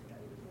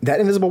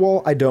that invisible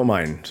wall, I don't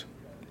mind,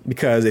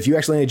 because if you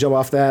accidentally jump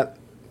off that,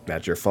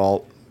 that's your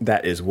fault.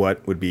 That is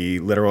what would be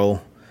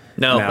literal.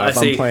 No, now, if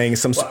I'm playing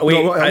some.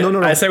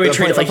 No. I say we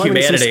treat it like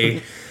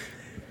humanity.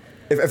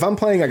 If I'm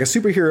playing like a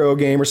superhero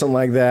game or something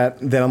like that,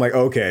 then I'm like,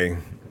 okay,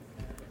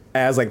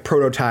 as like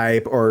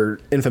Prototype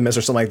or Infamous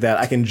or something like that,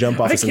 I can jump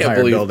off this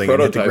entire building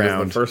and hit the ground.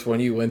 Was the first one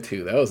you went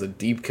to. That was a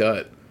deep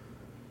cut.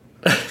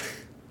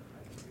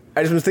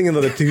 I just was thinking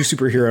of the two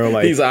superhero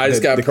like these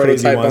eyes got the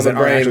Prototype on the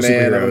brain,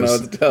 man. I don't know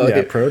what to tell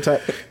you.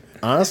 Prototype.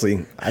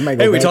 Honestly, I might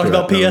go. Hey, we talked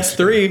about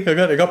PS3.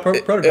 I got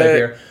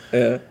Prototype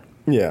here.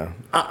 Yeah.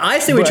 I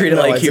say we treat it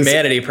like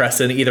humanity,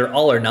 Preston. Either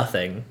all or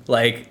nothing.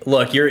 Like,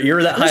 look,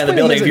 you're that high in the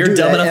building. If you're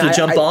dumb enough to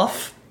jump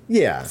off,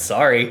 yeah,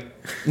 sorry.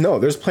 No,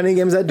 there's plenty of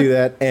games that do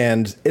that,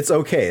 and it's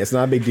okay. It's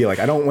not a big deal. Like,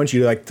 I don't want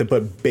you to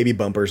put baby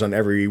bumpers on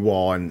every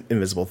wall and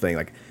invisible thing.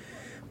 Like,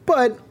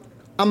 but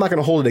I'm not going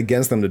to hold it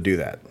against them to do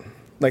that.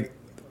 Like,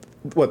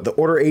 what, the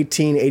Order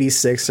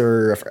 1886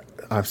 or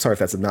I'm sorry if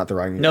that's not the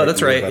wrong. No,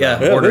 that's right. Yeah,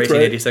 Order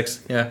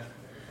 1886. Right. Yeah.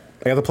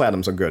 I got the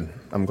platinum, so good.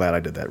 I'm glad I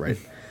did that right.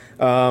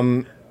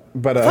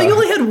 But I thought you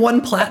only had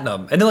one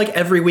platinum, and then like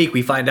every week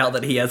we find out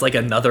that he has like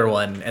another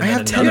one. And I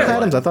had 10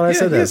 platinums. I thought I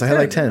said this. I had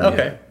like 10.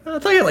 Okay, I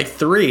thought you had like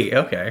 3.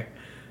 Okay.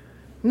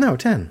 No,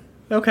 10.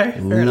 Okay.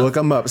 Look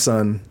them up,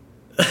 son.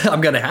 I'm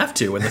gonna have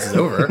to when this is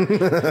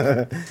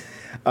over.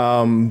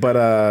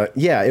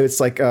 Yeah,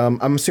 it's like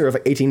I'm sure of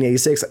like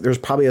 1886. There's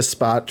probably a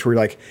spot where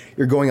like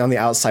you're going on the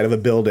outside of a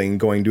building,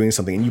 doing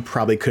something, and you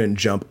probably couldn't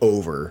jump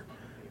over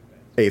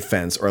a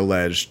fence or a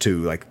ledge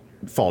to like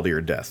fall to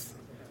your death.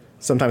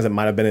 Sometimes it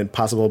might have been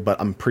impossible,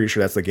 but I'm pretty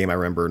sure that's the game I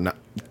remember not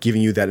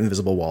giving you that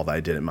invisible wall that I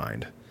didn't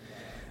mind.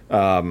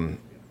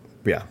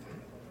 Yeah,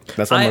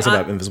 that's all I say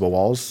about invisible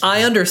walls.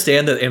 I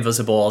understand that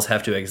invisible walls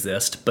have to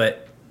exist,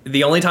 but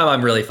the only time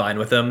I'm really fine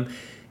with them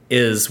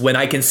is when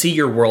I can see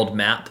your world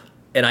map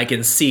and I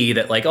can see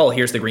that like, oh,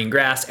 here's the green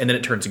grass, and then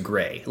it turns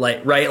gray.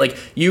 Like, right? Like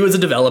you as a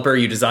developer,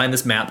 you design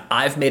this map.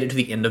 I've made it to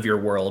the end of your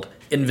world.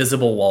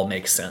 Invisible wall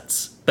makes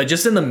sense. But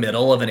just in the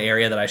middle of an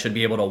area that I should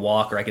be able to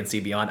walk or I can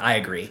see beyond, I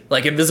agree.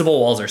 Like invisible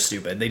walls are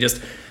stupid. They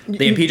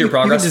impede your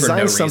progress for no reason.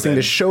 You design something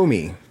to show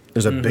me.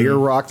 There's a bigger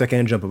rock that I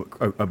can jump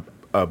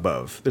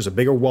above. There's a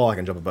bigger wall I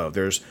can jump above.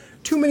 There's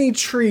too many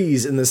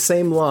trees in the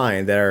same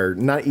line that are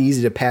not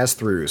easy to pass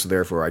through, so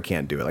therefore I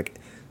can't do it. Like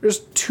there's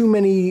too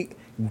many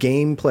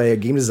game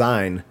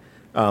design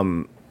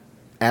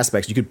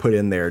aspects you could put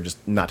in there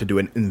just not to do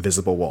an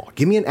invisible wall.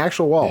 Give me an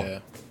actual wall. Yeah.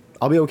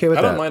 I'll be okay with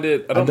that. I don't mind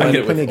it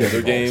with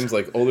older games,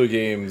 like older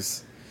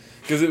games,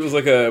 because it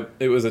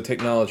was a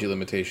technology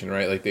limitation,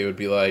 right? Like they would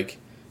be like,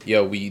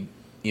 "Yo, we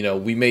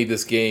made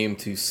this game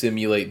to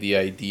simulate the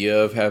idea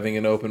of having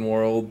an open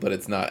world, but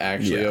it's not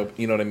actually open."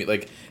 You know what I mean?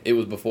 Like it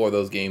was before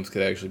those games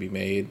could actually be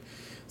made.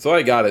 So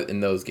I got it in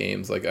those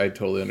games. Like I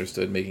totally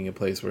understood making a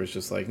place where it's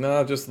just like,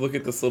 nah, just look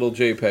at this little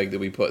JPEG that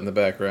we put in the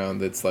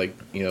background. That's like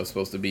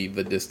supposed to be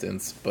the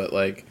distance, but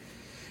like,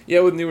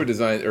 yeah, with newer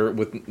design or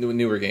with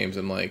newer games,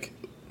 I'm like,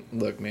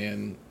 look,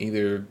 man,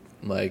 either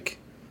like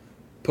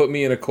put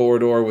me in a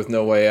corridor with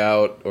no way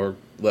out or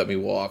let me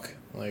walk.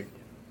 Like,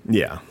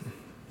 yeah.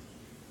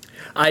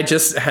 I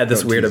just had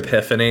this weird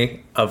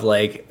epiphany of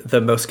like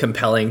the most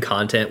compelling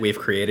content we've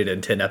created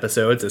in 10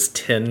 episodes is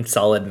 10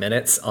 solid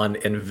minutes on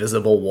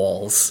invisible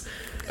walls.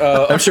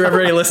 I'm sure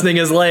everybody listening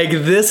is like,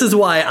 this is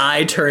why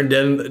I tuned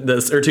in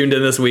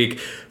this week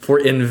for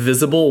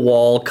invisible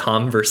wall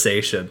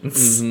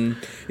conversations. Mm-hmm.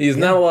 He's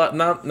not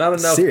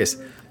enough. Serious.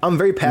 I'm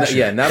very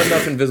passionate. Not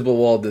enough invisible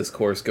wall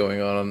discourse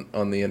going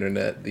on the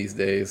internet these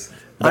days.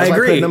 I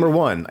agree. Number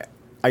one,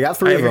 I got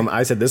 3 of them.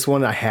 I said this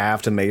one I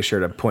have to make sure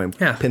to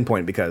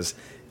pinpoint because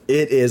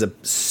it is a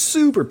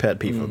super pet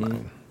peeve of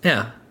mine.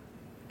 Yeah.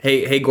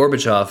 Hey,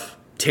 Gorbachev,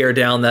 tear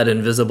down that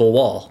invisible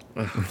wall.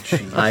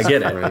 I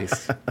get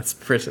it. It's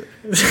pretty.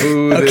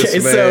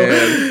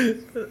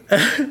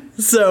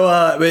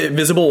 So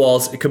invisible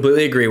walls,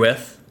 completely agree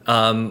with.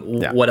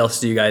 What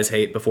else do you guys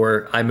hate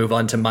before I move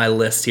on to my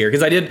list here?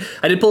 Because I did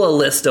pull a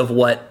list of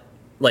what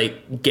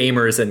like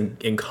gamers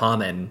in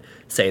common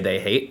say they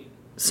hate.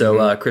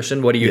 So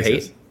Christian, what do you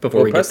hate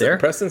before we get there?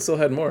 Preston still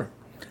had more.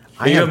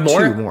 I have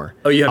more? 2 more.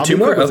 Oh, you have 2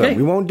 more? Okay.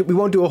 We won't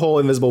do a whole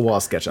invisible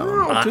wall sketch on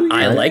them.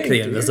 I like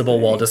the invisible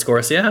wall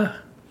discourse. Yeah.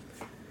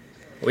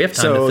 We have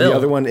time to fill. So the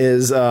other one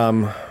is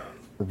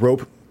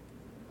rope,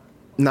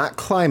 not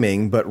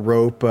climbing, but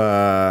rope.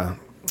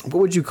 What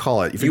would you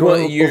call it? If you go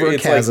over a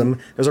chasm,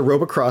 there's a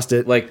rope across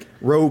it. Like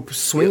rope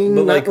swinging,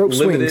 but like rope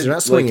swings. They're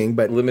not swinging,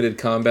 but limited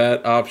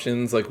combat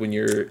options, like when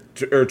you're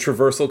or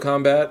traversal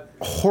combat.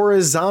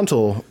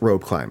 Horizontal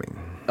rope climbing.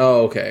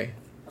 Oh, okay.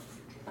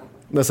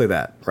 Let's say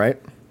that,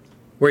 right?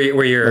 Where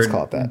your Let's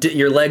call it that.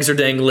 Your legs are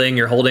dangling.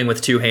 You're holding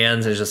with 2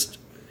 hands. It's just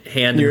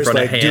hand in front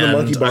of hand. Do the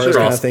monkey bars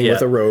kind of thing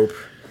with a rope.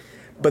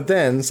 But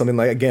then something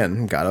like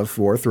again, God of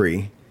War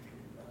 3.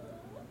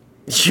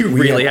 You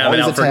really have it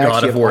out for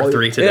God of War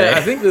 3 today. Yeah,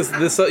 I think this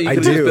you could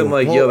have just been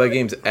like, yo, that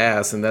game's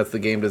ass, and that's the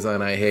game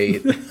design I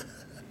hate.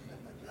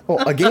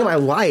 Well, a game I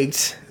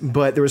liked,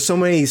 but there were so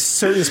many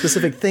certain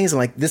specific things, and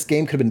like this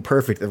game could have been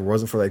perfect if it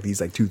wasn't for like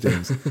these like 2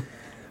 things.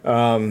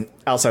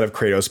 Outside of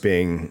Kratos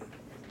being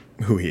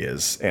who he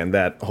is and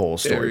that whole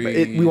story, but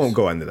we won't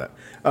go into that.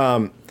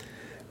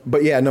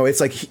 But yeah, no, it's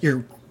like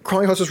you're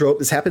crawling across this rope.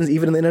 This happens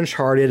even in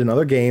Uncharted and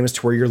other games,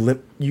 to where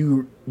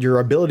your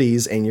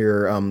abilities and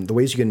your the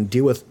ways you can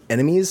deal with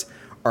enemies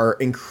are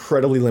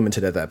incredibly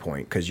limited at that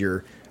point because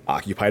you're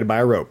occupied by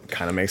a rope.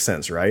 Kind of makes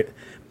sense, right?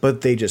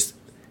 But they just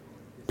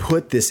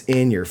put this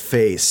in your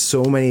face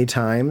so many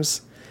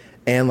times,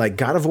 and like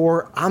God of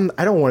War,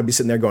 I don't want to be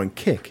sitting there going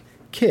kick,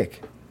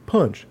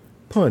 punch.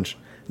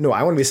 No,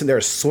 I want to be sitting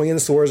there swinging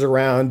swords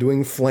around,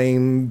 doing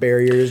flame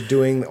barriers,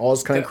 doing all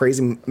this kind of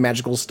crazy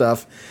magical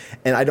stuff.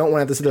 And I don't want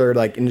to have to sit there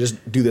like and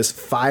just do this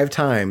 5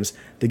 times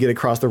to get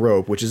across the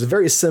rope, which is a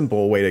very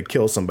simple way to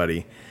kill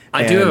somebody.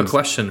 I do have a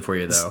question for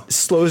you, though.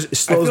 Slows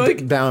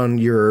down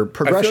your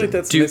progression.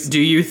 I feel like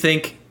do you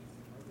think...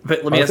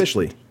 But let me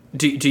Officially. ask,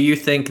 do you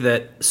think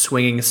that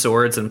swinging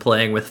swords and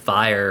playing with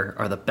fire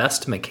are the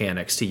best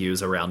mechanics to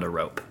use around a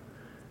rope?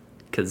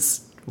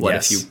 Because... What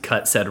if you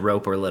cut said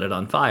rope or lit it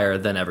on fire,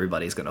 then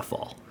everybody's going to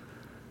fall.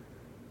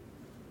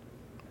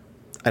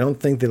 I don't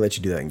think they let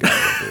you do that in God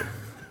of War.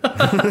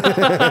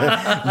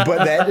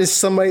 But that is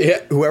somebody,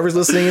 whoever's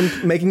listening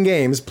and making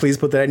games, please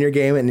put that in your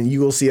game and you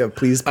will see a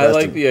please Preston. I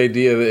like the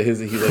idea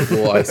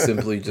that I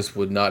simply just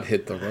would not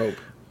hit the rope.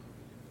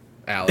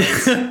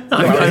 Alex.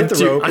 I hit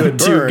the rope, it would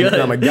burn, and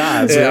I'm a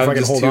god, so if I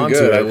can hold on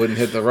to it. I wouldn't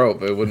hit the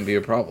rope. It wouldn't be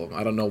a problem.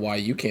 I don't know why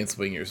you can't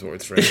swing your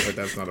sword straight, but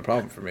that's not a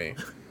problem for me.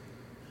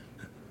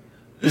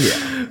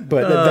 Yeah,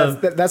 but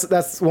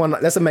that's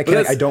a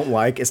mechanic I don't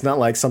like. It's not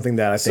like something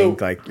that I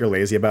think like you're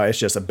lazy about. It's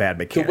just a bad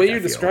mechanic. The way you're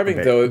describing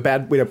though,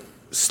 bad way to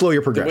slow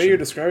your progression. The way you're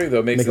describing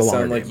though makes it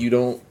sound like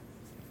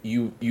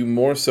you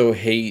more so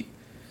hate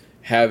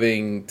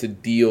having to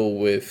deal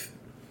with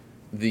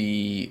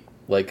the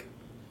like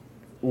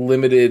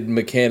limited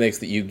mechanics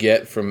that you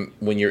get from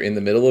when you're in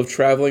the middle of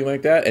traveling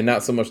like that, and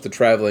not so much the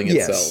traveling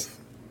itself.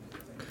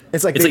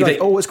 It's like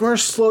it's going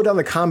to slow down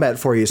the combat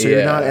for you, so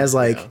you're not as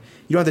like.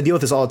 You don't have to deal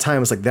with this all the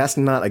time. It's like, that's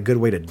not a good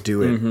way to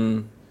do it.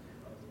 Mm-hmm.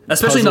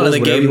 Especially not in the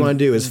game. Whatever you want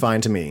to do is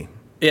fine to me.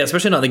 Yeah,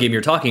 especially not in the game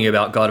you're talking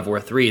about, God of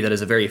War 3, that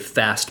is a very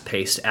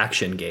fast-paced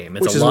action game.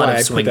 It's Which a lot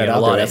of swinging, a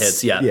lot of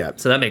hits. Yeah,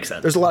 so that makes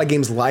sense. There's a lot of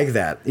games like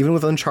that. Even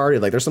with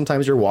Uncharted, like there's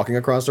sometimes you're walking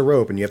across a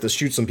rope and you have to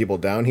shoot some people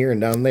down here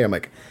and down there. I'm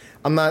like,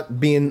 I'm not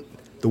being...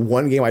 The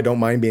one game I don't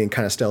mind being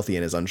kind of stealthy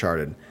in is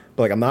Uncharted.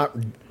 But like, I'm not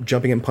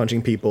jumping and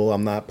punching people.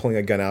 I'm not pulling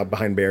a gun out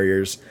behind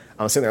barriers.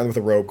 I'm sitting there with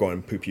a rope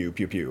going pew, pew,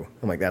 pew, pew.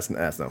 I'm like, that's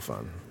no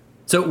fun.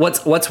 So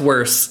what's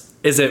worse?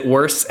 Is it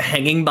worse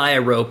hanging by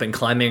a rope and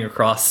climbing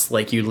across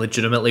like you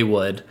legitimately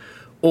would,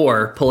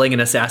 or pulling an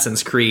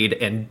Assassin's Creed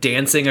and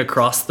dancing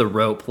across the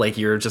rope like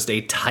you're just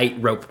a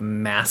tightrope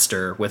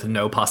master with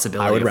no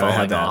possibility of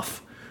falling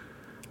off?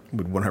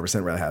 Would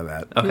 100% rather have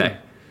that. Okay.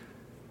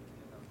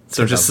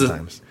 So just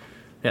so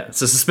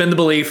suspend the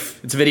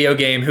belief. It's a video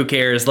game. Who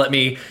cares? Let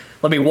me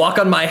walk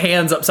on my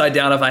hands upside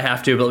down if I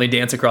have to, but let me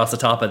dance across the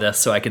top of this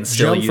so I can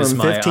still use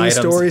my items. Jump from 15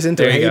 stories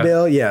into hay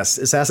bale. Yes,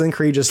 Assassin's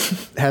Creed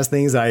just has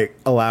things I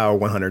allow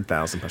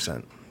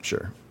 100,000%.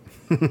 Sure.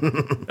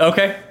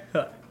 Okay,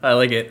 I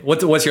like it.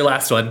 What's your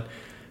last one?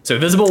 So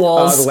invisible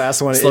walls. The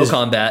last one slow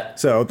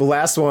combat. So the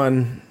last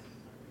one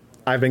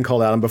I've been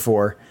called out on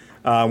before,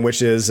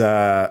 which is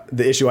the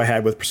issue I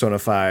had with Persona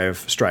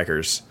 5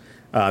 Strikers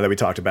that we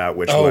talked about,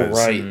 which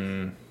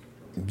was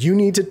you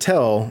need to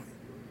tell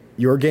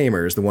your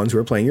gamers, the ones who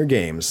are playing your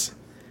games,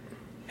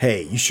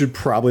 hey, you should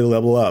probably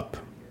level up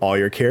all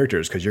your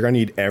characters, because you're going to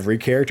need every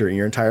character in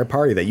your entire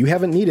party that you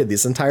haven't needed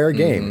this entire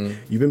game.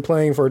 You've been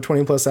playing for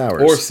 20 plus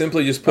hours. Or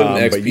simply just put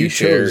an XP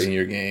share in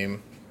your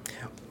game.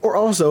 Or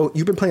also,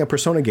 you've been playing a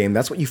Persona game.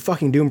 That's what you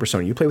fucking do in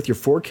Persona. You play with your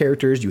 4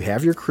 characters, you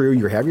have your crew,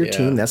 you have your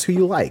team, that's who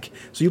you like.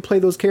 So you play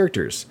those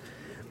characters.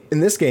 In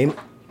this game,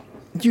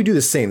 you do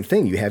the same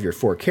thing. You have your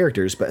 4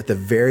 characters, but at the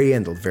very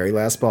end, the very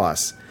last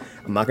boss,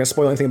 I'm not going to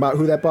spoil anything about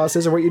who that boss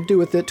is or what you do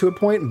with it to a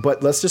point,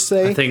 but let's just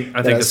say... I think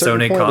the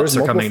Sony cops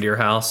are coming to your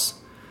house.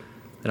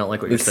 I don't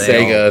like what you're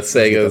saying.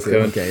 Sega's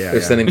coming. Okay,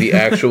 they're sending the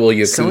actual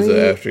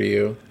Yakuza after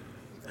you.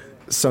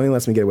 Sony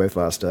lets me get away with a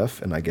lot of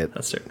stuff, and I get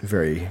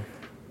very...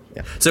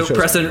 Yeah. So,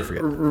 Preston,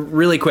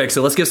 really quick,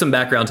 so let's give some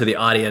background to the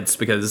audience,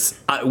 because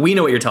we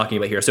know what you're talking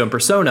about here. So in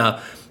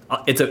Persona,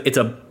 it's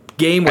a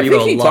game where you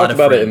have a lot of friends. I think he talked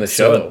about it in the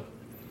show.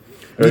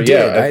 We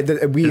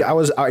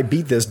did. I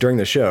beat this during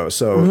the show,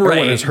 so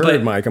everyone has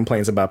heard my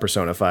complaints about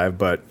Persona 5,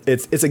 but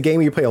it's a game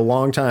where you play a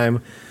long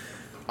time,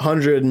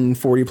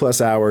 140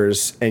 plus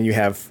hours, and you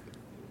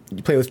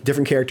play with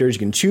different characters. You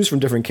can choose from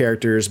different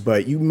characters,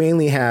 but you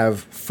mainly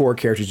have 4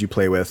 characters you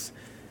play with,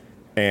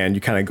 and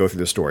you kind of go through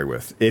the story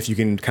with. If you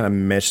can kind of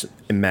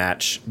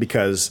match,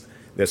 because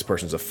this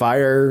person's a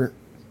fire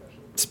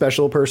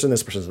special person,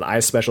 this person's an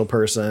ice special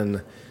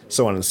person,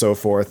 so on and so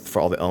forth, for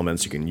all the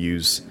elements you can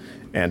use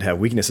and have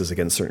weaknesses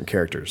against certain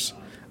characters.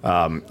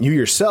 You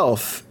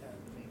yourself,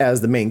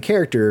 as the main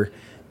character,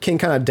 can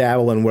kind of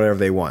dabble in whatever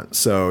they want.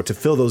 So to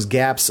fill those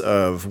gaps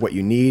of what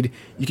you need,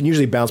 you can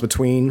usually bounce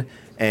between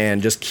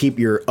and just keep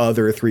your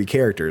other 3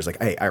 characters. Like,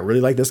 hey, I really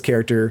like this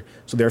character,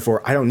 so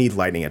therefore I don't need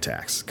lightning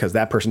attacks, because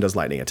that person does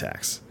lightning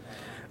attacks.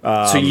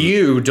 So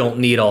you don't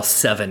need all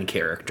 7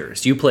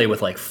 characters. You play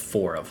with like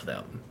 4 of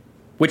them,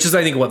 which is,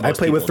 I think, what most I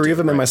play with 3 do, of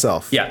them and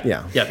myself.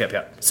 Yeah.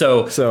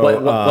 So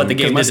what the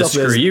game did to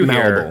screw you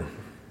here...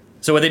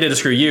 So what they did to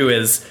screw you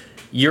is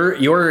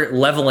you're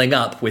leveling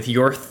up with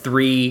your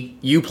 3,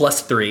 you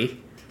plus 3,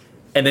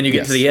 and then you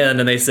get to the end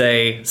and they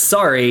say,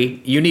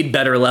 sorry, you need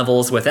better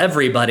levels with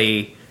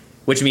everybody,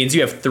 which means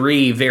you have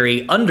 3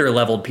 very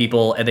under-leveled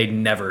people, and they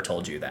never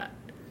told you that.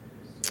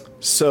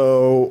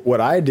 So what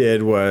I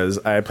did was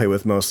I played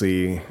with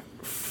mostly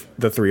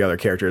the 3 other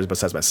characters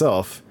besides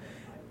myself,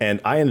 and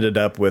I ended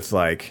up with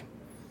like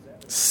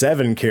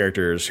 7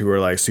 characters who were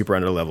like super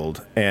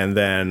under-leveled. And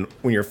then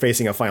when you're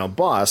facing a final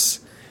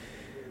boss,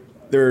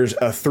 there's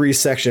a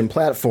 3-section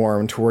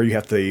platform to where you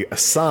have to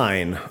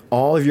assign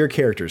all of your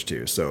characters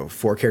to. So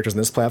 4 characters on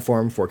this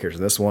platform, 4 characters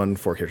on this one,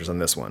 4 characters on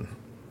this one.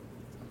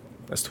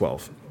 That's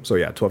 12. So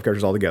yeah, 12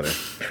 characters altogether.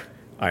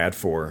 I had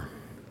 4.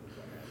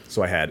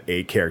 So I had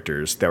 8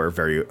 characters that were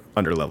very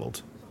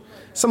under-leveled.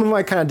 Some of them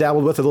I kind of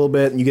dabbled with a little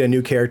bit, and you get a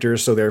new character,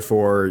 so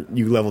therefore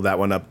you level that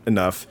one up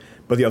enough,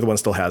 but the other one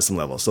still has some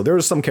levels. So there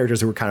were some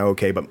characters who were kind of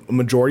okay, but a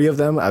majority of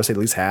them, I would say at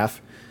least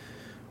half,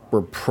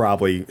 were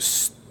probably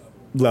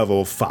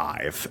level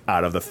 5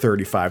 out of the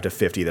 35 to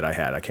 50 that I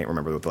had. I can't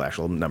remember what the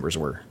actual numbers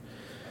were.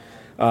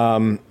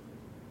 And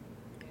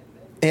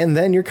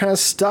then you're kind of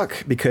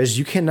stuck because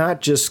you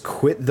cannot just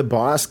quit the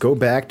boss, go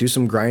back, do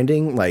some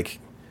grinding. Like,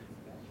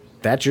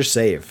 that's your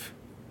save.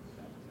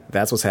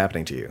 That's what's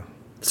happening to you.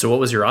 So what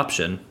was your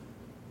option?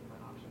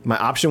 My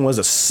option was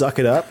to suck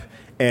it up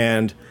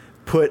and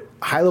put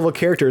high-level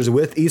characters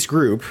with each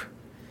group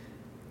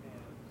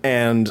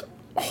and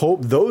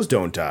hope those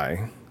don't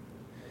die.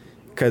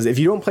 Because if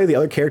you don't play the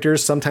other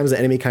characters, sometimes the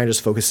enemy kind of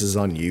just focuses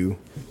on you.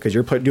 Because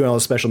you're doing all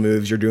the special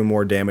moves, you're doing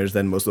more damage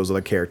than most of those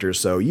other characters.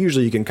 So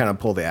usually you can kind of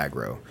pull the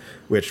aggro,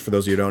 which, for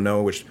those of you who don't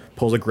know, which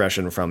pulls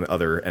aggression from the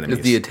other enemies.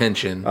 It's the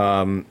attention.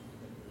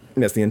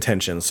 That's the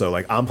intention. So,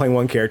 like, I'm playing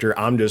one character,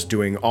 I'm just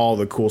doing all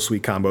the cool,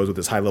 sweet combos with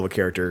this high-level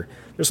character.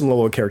 There's some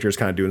low-level characters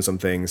kind of doing some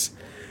things.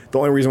 The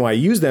only reason why I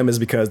use them is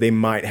because they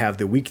might have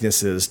the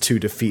weaknesses to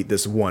defeat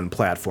this one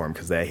platform,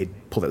 because they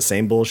pull that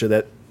same bullshit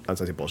that... I was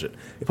going to say bullshit.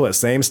 They pull that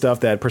same stuff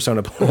that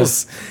Persona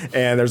pulls,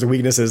 and there's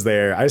weaknesses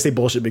there. I just say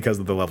bullshit because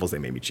of the levels they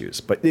made me choose.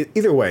 But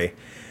either way,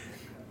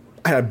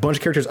 I had a bunch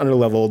of characters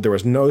under-leveled. There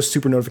was no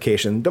super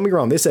notification. Don't be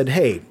wrong. They said,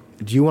 hey,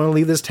 do you want to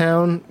leave this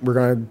town? We're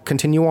going to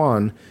continue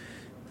on.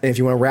 And if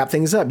you want to wrap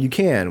things up, you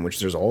can, which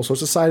there's all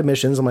sorts of side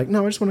missions. I'm like,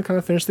 no, I just want to kind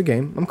of finish the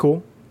game. I'm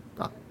cool.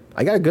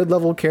 I got good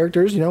level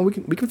characters. You know, we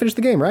can finish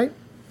the game, right?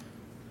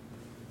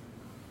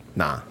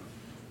 Nah.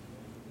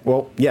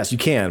 Well, yes, you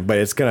can, but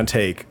it's going to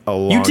take a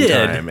long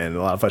time and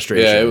a lot of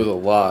frustration. Yeah, it was a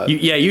lot.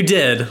 You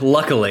did,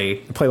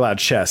 luckily. I played a lot of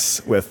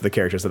chess with the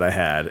characters that I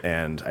had,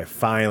 and I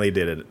finally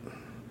did it.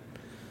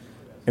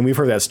 And we've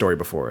heard that story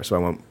before, so I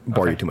won't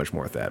bore you too much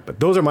more with that. But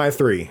those are my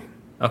 3.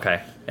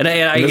 Okay. And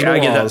I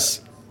get that.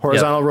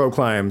 Horizontal rope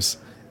climbs,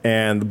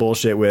 and the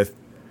bullshit with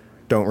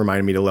don't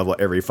remind me to level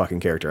every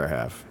fucking character I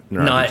have.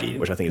 RPG,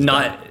 which I think is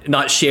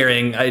not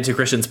sharing. To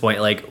Christian's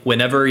point, like,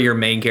 whenever your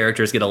main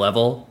characters get a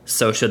level,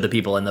 so should the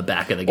people in the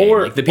back of the game.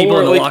 Or, like the people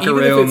in the locker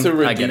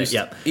room. I get it.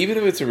 Yep. Even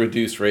if it's a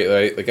reduced rate,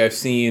 right? Like I've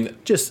seen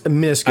just a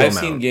minuscule amount.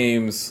 I've seen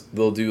games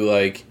they'll do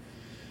like,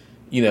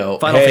 Final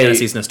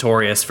Fantasy is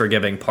notorious for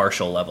giving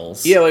partial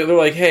levels. Yeah, like they're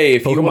like, hey,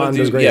 if Pokemon you want to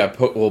does do, great. yeah,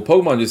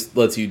 Pokemon just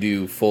lets you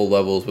do full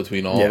levels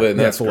between all of it, and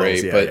that's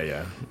great.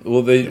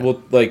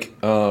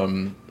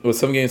 What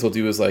some games will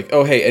do is like,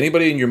 oh, hey,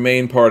 anybody in your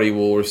main party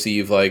will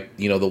receive like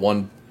the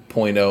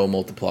 1.0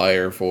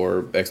 multiplier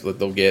for X.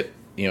 They'll get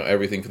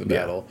everything for the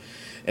battle.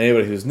 And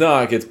anybody who's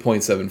not gets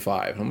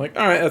 0.75. I'm like,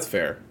 all right, that's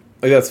fair.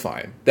 Like that's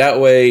fine. That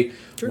way,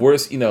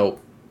 worse,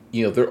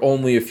 they're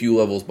only a few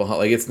levels behind.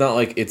 Like it's not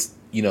like it's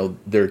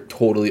they're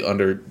totally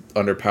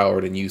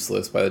underpowered and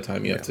useless by the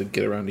time you have to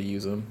get around to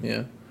use them.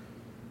 Yeah.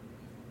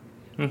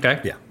 Okay.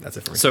 Yeah, that's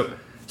it for me. So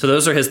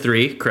those are his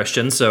 3,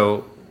 Christian.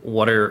 So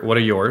what are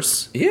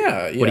yours?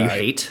 Yeah. What do you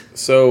hate?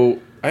 So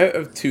I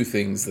have 2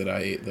 things that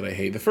I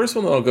hate. The first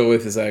one that I'll go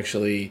with is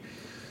actually,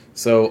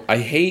 so I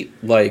hate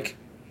like,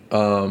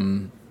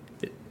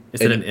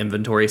 is it an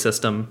inventory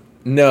system?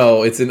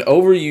 No, it's an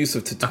overuse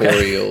of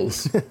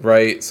tutorials,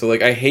 right? So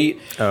like I hate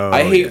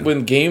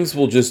when games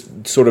will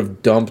just sort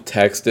of dump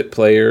text at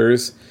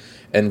players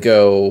and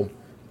go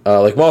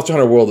like Monster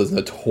Hunter World is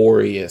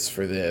notorious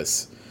for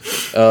this.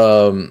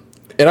 And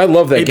I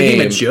love that game. It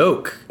became a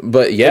joke.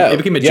 But yeah. It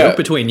became a joke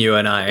between you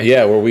and I.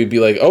 Yeah, where we'd be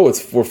like, "Oh,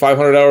 we're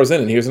 500 hours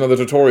in and here's another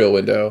tutorial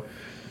window."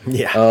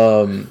 Yeah.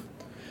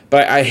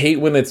 But I hate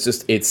when it's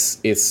just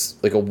it's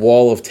like a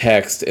wall of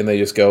text and they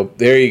just go,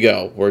 "There you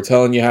go. We're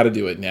telling you how to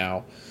do it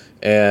now."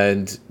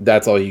 And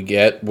that's all you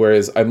get.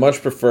 Whereas I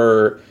much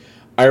prefer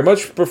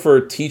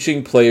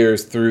teaching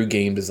players through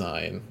game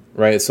design,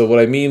 right? So what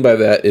I mean by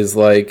that is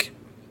like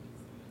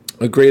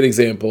a great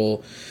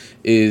example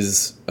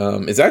is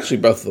actually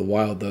Breath of the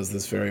Wild does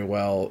this very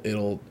well.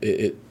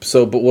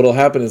 But what'll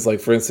happen is like,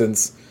 for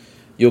instance,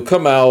 you'll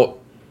come out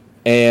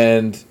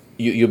and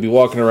you'll be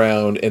walking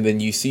around and then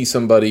you see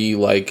somebody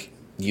like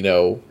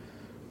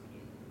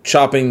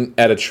chopping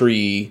at a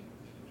tree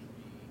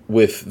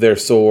with their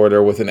sword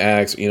or with an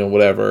axe,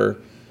 whatever,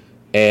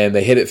 and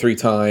they hit it 3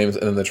 times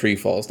and then the tree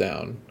falls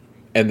down.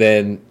 And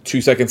then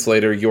 2 seconds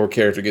later, your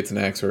character gets an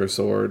axe or a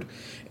sword,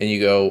 and you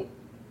go,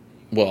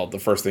 well, the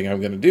first thing I'm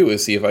going to do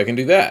is see if I can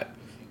do that.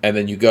 And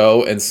then you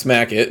go and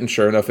smack it, and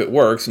sure enough, it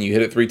works, and you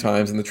hit it 3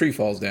 times and the tree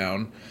falls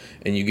down,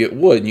 and you get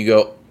wood, and you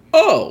go,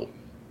 oh,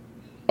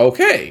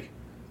 okay.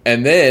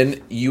 And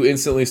then you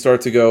instantly start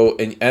to go,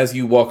 and as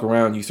you walk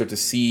around, you start to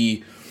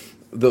see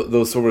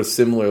those sort of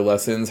similar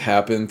lessons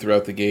happen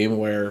throughout the game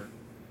where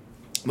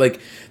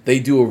like they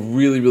do a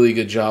really, really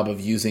good job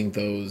of using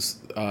those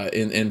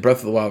in Breath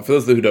of the Wild. For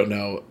those who don't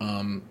know,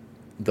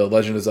 The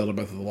Legend of Zelda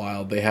Breath of the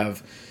Wild, they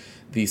have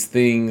these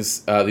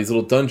things, these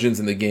little dungeons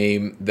in the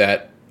game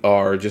that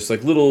are just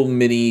like little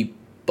mini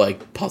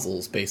like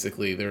puzzles,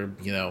 basically. They're,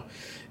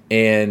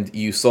 and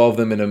you solve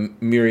them in a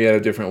myriad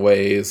of different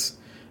ways.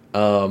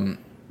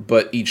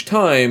 But each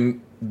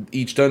time,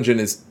 each dungeon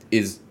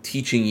is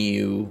teaching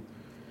you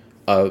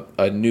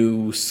a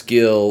new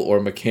skill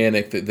or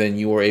mechanic that then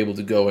you are able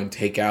to go and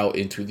take out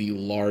into the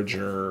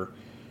larger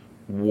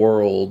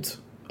world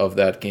of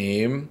that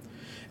game.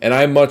 And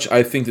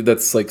I think that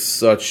that's like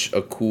such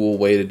a cool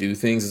way to do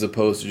things as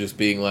opposed to just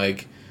being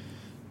like,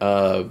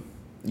 walking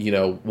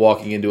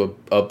into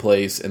a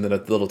place and then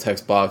a little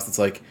text box that's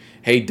like,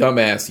 hey,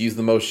 dumbass, use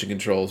the motion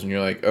controls. And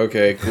you're like,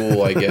 okay,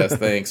 cool, I guess,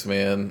 thanks,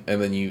 man.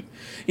 And then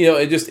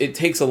it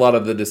takes a lot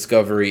of the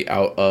discovery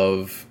out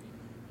of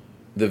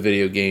the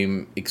video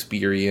game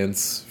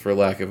experience, for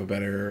lack of a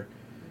better...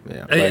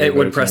 Yeah.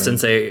 Would Preston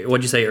say,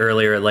 what'd you say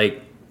earlier,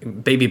 like,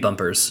 baby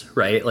bumpers,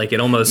 right? Like,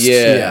 it almost...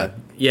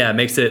 Yeah,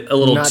 makes it a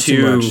little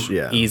too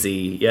much,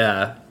 easy.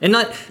 Yeah. And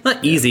not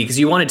easy, because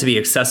you want it to be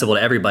accessible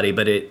to everybody,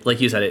 but it,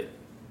 like you said,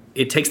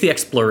 it takes the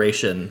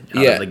exploration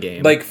out of the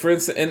game. Like, for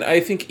instance, and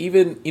I think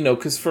even,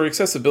 because for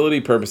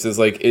accessibility purposes,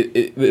 like,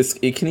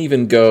 it can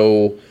even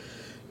go,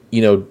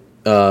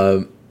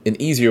 an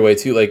easier way,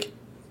 too. Like,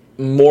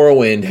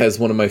 Morrowind has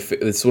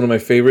it's one of my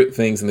favorite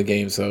things in the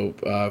game. So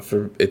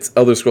it's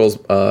Elder Scrolls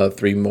 3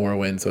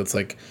 Morrowind. So it's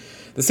like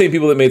the same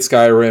people that made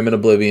Skyrim and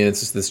Oblivion.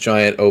 It's just this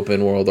giant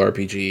open world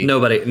RPG.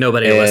 Nobody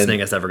listening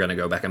is ever going to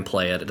go back and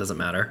play it. It doesn't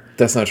matter.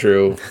 That's not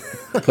true.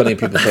 Plenty of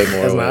people play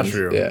Morrowind. That's not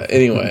true. Yeah.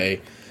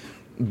 Anyway,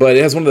 but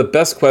it has one of the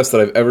best quests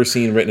that I've ever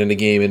seen written in a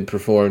game and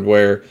performed,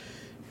 where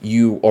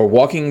you are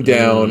walking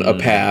down a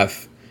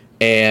path,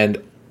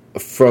 and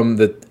from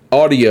the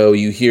audio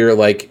you hear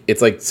like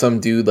it's like some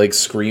dude like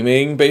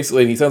screaming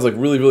basically, and he sounds like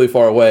really, really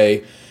far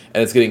away,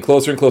 and it's getting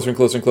closer and closer and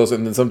closer and closer,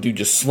 and then some dude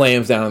just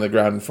slams down on the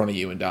ground in front of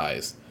you and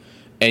dies,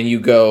 and you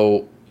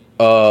go,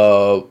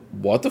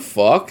 what the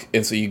fuck?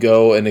 And so you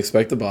go and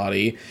inspect the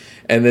body,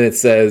 and then it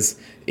says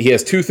he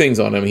has 2 things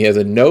on him. He has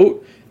a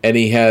note and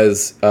he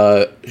has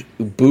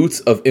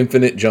boots of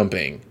infinite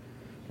jumping,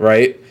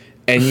 right?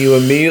 And you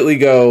immediately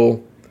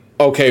go,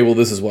 okay, well,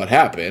 this is what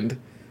happened.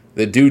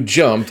 The dude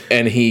jumped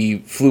and he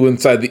flew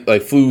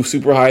flew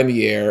super high in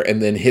the air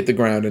and then hit the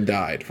ground and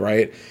died,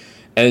 right?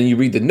 And then you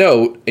read the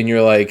note and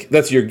you're like,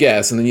 that's your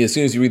guess. And then as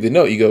soon as you read the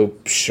note, you go,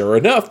 sure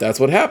enough, that's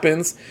what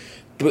happens.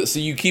 But so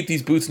you keep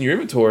these boots in your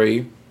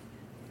inventory,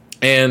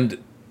 and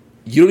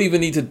you don't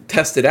even need to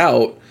test it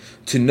out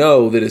to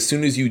know that as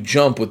soon as you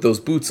jump with those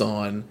boots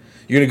on,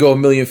 you're gonna go a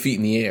million feet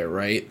in the air,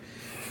 right?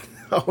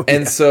 Oh,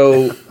 and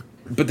so,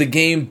 but the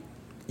game,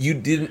 you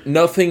didn't,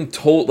 nothing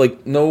told,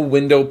 like no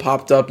window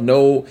popped up,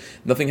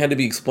 nothing had to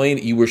be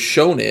explained. You were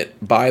shown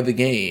it by the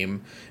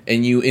game,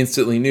 and you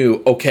instantly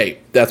knew, okay,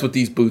 that's what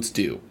these boots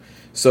do.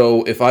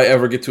 So if I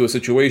ever get to a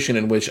situation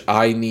in which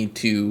I need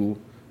to,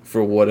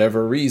 for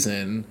whatever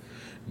reason,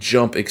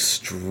 jump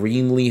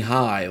extremely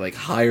high, like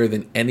higher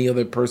than any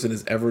other person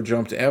has ever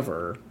jumped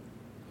ever,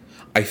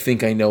 I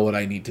think I know what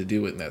I need to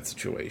do in that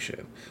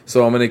situation.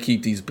 So I'm going to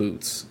keep these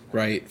boots,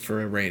 right,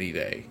 for a rainy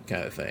day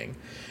kind of thing.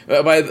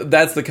 But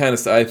that's the kind of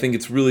stuff. I think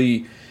it's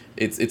really,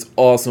 it's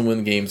awesome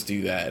when games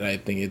do that, and I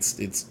think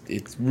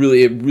it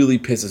really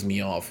pisses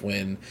me off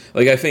when,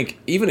 like, I think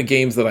even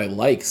games that I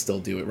like still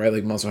do it, right?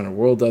 Like Monster Hunter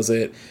World does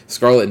it.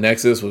 Scarlet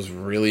Nexus was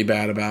really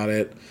bad about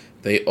it.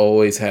 They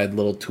always had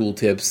little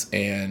tooltips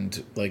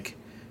and like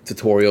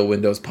tutorial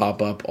windows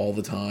pop up all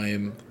the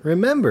time.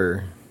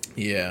 Remember.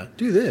 Yeah.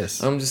 Do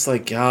this. I'm just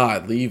like,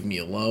 God, leave me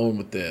alone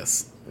with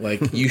this.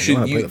 Like, you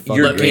should,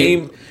 your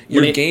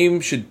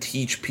game should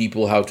teach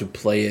people how to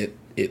play it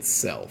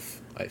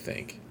itself, I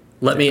think.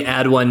 Let me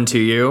add one to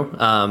you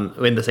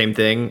in the same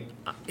thing.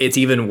 It's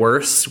even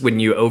worse when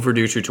you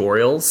overdo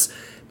tutorials,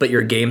 but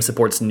your game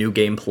supports New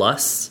Game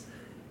Plus,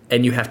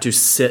 and you have to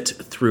sit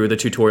through the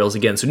tutorials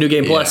again. So New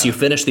Game Plus, you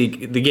finish the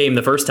game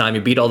the first time,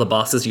 you beat all the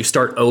bosses, you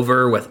start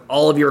over with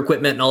all of your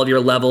equipment and all of your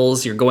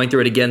levels, you're going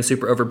through it again,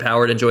 super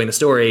overpowered, enjoying the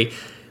story,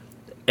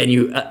 and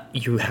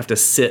you have to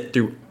sit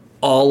through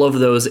all of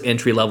those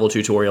entry-level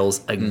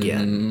tutorials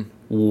again.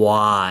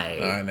 Why?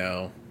 I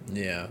know.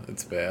 Yeah,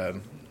 it's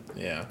bad.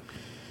 Yeah.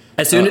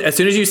 As soon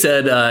as you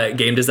said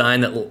game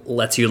design that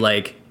lets you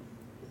like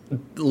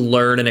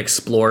learn and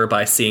explore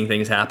by seeing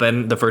things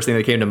happen, the first thing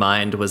that came to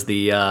mind was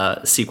the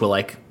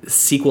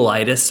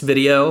sequelitis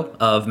video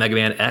of Mega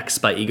Man X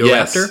by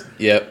Egoraptor.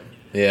 Yep.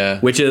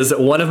 Yeah. Which is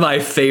one of my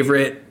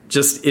favorite,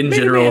 just in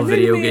general,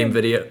 video game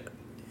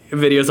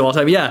videos of all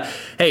time. Yeah.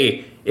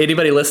 Hey,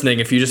 anybody listening,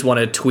 if you just want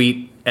to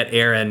tweet at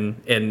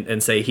Aaron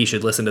and say he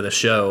should listen to the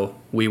show,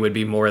 we would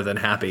be more than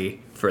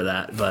happy for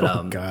that. But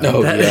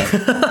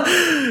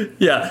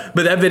yeah,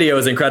 but that video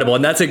is incredible,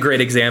 and that's a great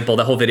example.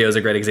 The whole video is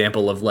a great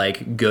example of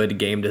like good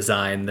game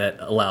design that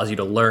allows you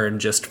to learn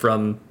just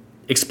from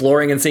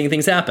exploring and seeing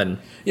things happen.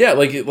 Yeah,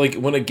 like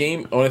when a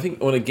game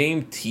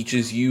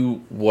teaches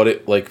you what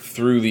it like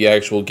through the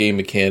actual game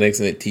mechanics,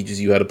 and it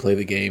teaches you how to play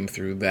the game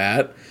through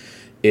that,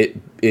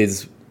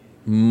 it's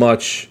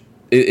much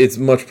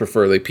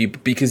preferred, like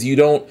people, because you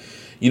don't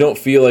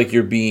feel like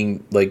you're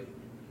being like,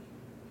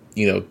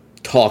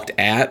 talked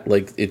at,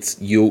 like it's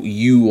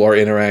you are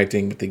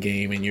interacting with the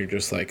game and you're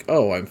just like,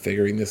 oh, I'm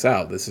figuring this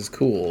out, this is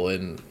cool,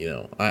 and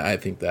I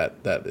think that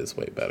is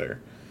way better.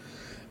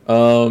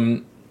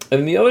 And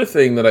the other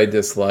thing that I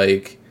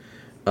dislike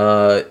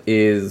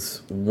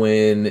is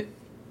when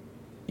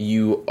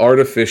you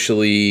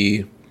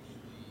artificially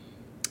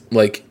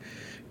like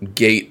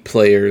gate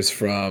players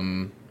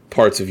from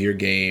parts of your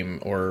game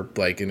or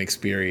like an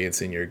experience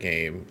in your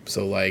game.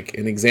 So like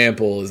an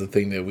example is a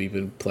thing that we've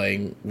been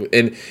playing,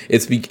 and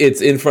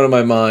it's in front of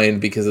my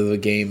mind because of the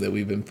game that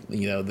we've been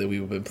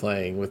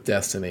playing with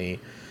Destiny,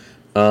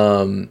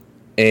 and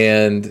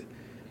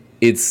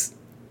it's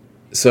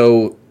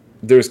so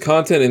there's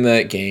content in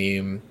that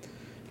game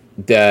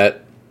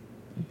that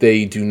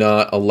they do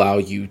not allow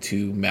you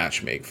to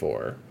matchmake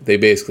for. They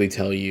basically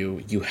tell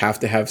you have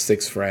to have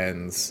 6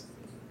 friends,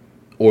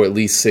 or at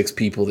least 6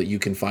 people that you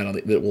can find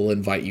that will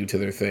invite you to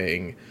their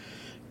thing,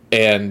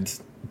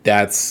 and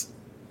that's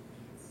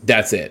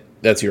it.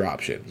 That's your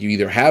option. You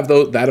either have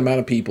that amount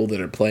of people that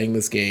are playing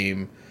this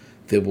game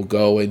that will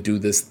go and do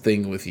this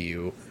thing with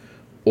you,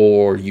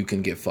 or you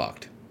can get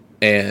fucked.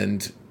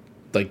 And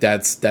like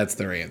that's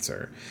their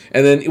answer.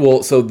 And then,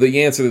 so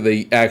the answer that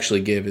they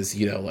actually give is,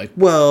 we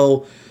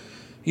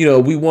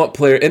want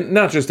player, and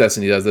not just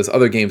Destiny does this,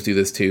 other games do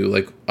this too.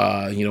 Like,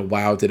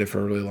 WoW did it for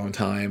a really long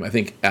time. I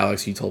think,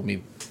 Alex, you told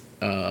me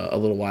a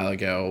little while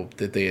ago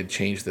that they had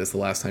changed this the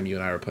last time you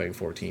and I were playing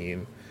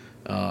 14.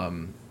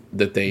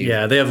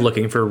 They have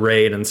looking for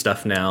raid and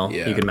stuff now.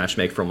 Yeah. You can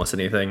matchmake for almost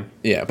anything.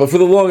 Yeah, but for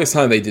the longest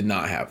time they did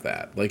not have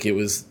that. Like, it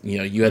was,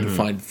 you had to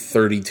find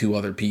 32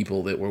 other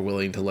people that were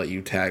willing to let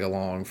you tag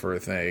along for a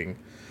thing,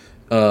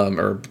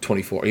 or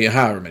 24,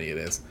 however many it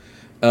is.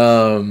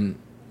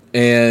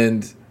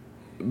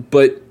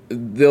 But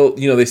they'll,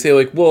 they say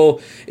like,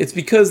 well, it's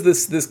because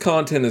this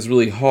content is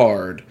really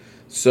hard,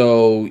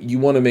 so you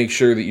want to make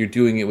sure that you're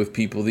doing it with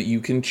people that you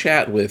can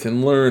chat with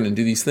and learn and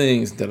do these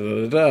things, da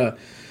da da da.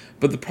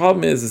 But the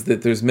problem is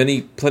that there's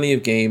plenty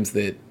of games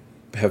that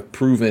have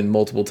proven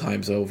multiple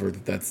times over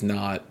that that's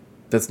not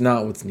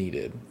what's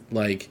needed.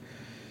 Like,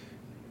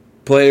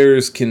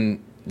 players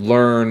can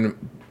learn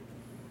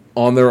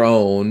on their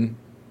own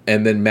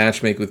and then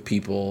matchmake with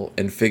people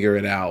and figure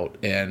it out,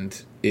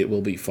 and it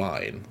will be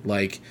fine.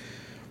 Like,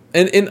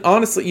 and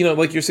honestly,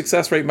 like, your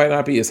success rate might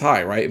not be as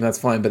high, right? And that's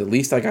fine, but at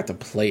least I got to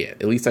play it.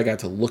 At least I got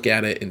to look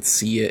at it and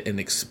see it and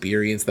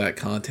experience that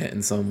content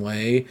in some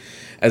way,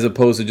 as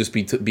opposed to just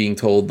being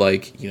told,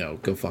 like,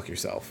 go fuck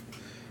yourself.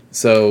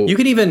 So you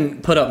could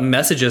even put up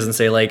messages and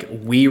say like,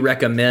 we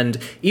recommend,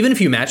 even if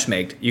you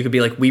matchmaked, you could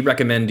be like, we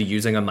recommend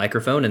using a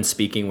microphone and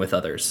speaking with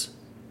others,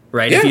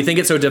 right? Yeah. If you think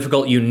it's so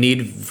difficult, you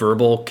need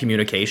verbal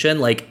communication,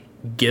 like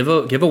give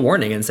a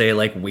warning and say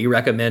like, we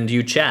recommend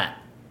you chat.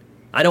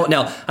 I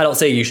don't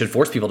say you should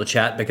force people to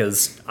chat,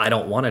 because I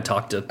don't want to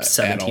talk to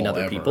 17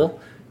 other people,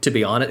 to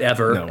be honest,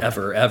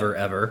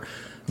 ever.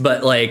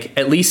 But like,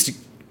 at least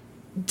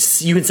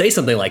you can say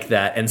something like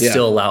that and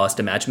still allow us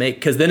to matchmake,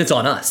 because then it's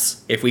on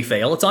us. If we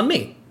fail, it's on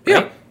me.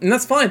 Right? Yeah, and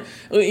that's fine.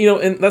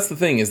 And that's the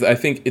thing, is that I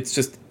think it's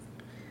just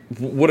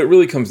what it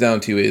really comes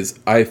down to is,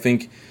 I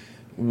think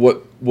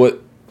what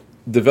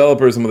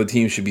developers and what the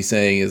team should be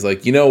saying is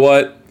like, you know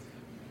what,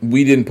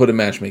 we didn't put a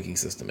matchmaking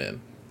system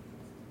in.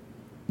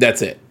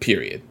 That's it.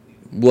 Period.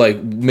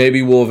 Like,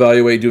 maybe we'll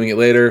evaluate doing it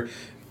later.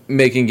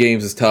 Making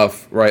games is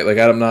tough, right? Like,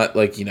 I'm not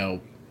like,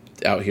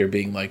 out here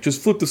being like, just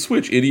flip the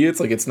switch, idiots.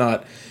 Like, it's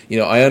not,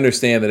 I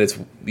understand that it's,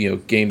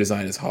 game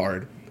design is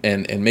hard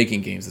and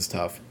making games is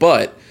tough.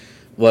 But,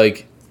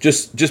 like,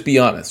 just be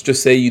honest.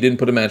 Just say you didn't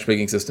put a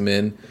matchmaking system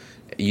in,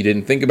 you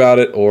didn't think about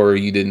it, or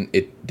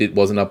it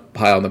wasn't up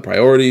high on the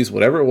priorities,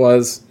 whatever it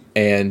was,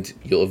 and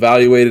you'll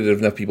evaluate it. If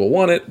enough people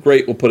want it,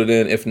 great, we'll put it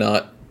in. If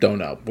not, don't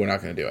know. We're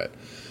not going to do it.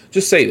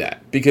 Just say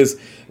that, because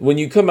when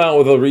you come out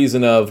with a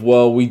reason of,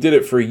 well, we did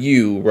it for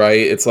you, right?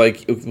 It's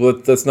like, well,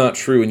 that's not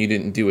true, and you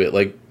didn't do it.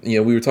 Like, we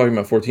were talking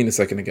about 14 a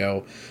second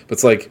ago, but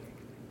it's like,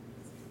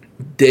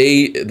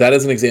 that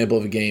is an example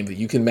of a game that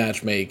you can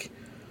matchmake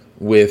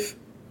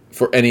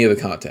for any of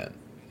the content.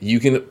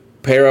 You can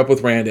pair up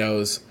with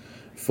randos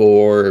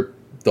for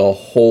the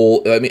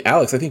whole. I mean,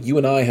 Alex, I think you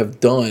and I have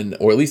done,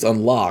 or at least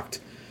unlocked,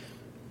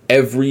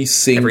 every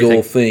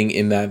single thing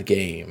in that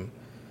game,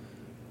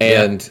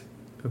 and. Yeah.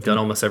 We've done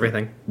almost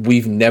everything.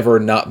 We've never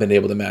not been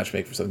able to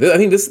matchmake for something. I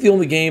think this is the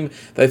only game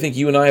that I think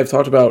you and I have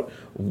talked about.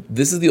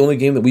 This is the only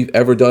game that we've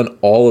ever done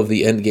all of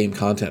the end game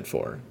content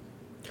for.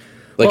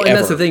 Like, well, and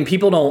that's the thing.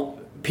 People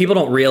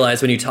don't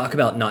realize when you talk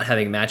about not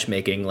having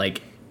matchmaking,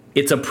 like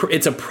it's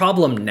a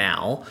problem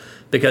now,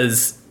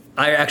 because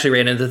I actually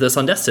ran into this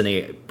on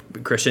Destiny.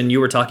 Christian, you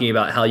were talking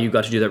about how you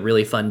got to do that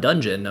really fun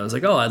dungeon. And I was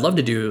like, oh, I'd love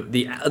to do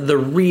the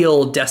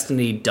real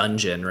Destiny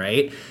dungeon,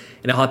 right?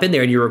 And I hop in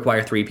there and you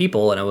require 3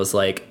 people, and I was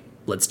like,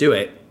 let's do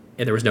it.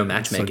 And there was no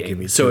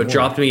matchmaking. So it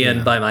dropped me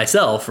in by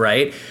myself,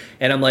 right?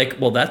 And I'm like,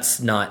 well,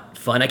 that's not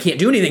fun. I can't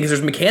do anything because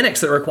there's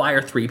mechanics that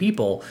require 3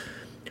 people.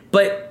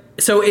 But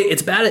so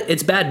it's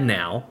bad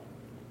now.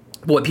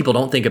 But what people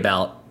don't think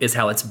about is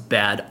how it's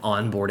bad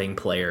onboarding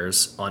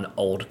players on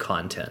old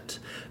content.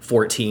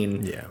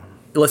 14. Yeah.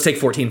 Let's take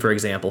 14 for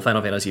example.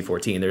 Final Fantasy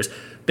 14. There's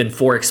been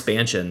 4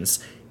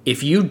 expansions.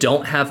 If you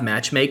don't have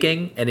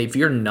matchmaking, and if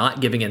you're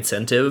not giving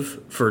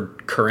incentive for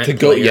current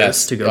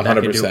players to go 100%. Back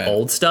and do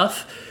old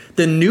stuff,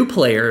 then new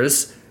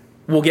players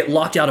will get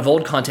locked out of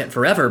old content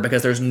forever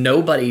because there's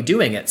nobody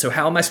doing it. So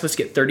how am I supposed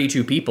to get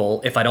 32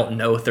 people if I don't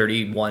know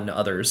 31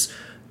 others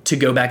to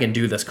go back and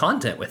do this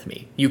content with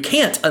me? You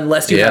can't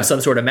unless you have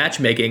some sort of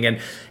matchmaking.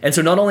 And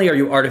so not only are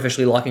you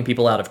artificially locking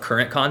people out of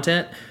current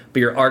content, but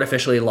you're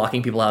artificially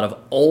locking people out of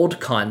old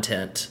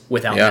content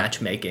without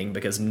matchmaking,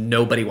 because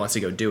nobody wants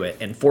to go do it.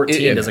 And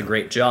 14 does a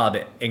great job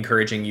at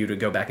encouraging you to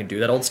go back and do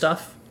that old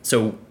stuff.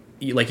 So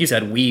like you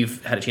said,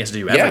 we've had a chance to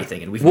do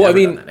everything, and we've never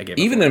done that in a game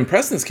even before. In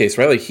Preston's case,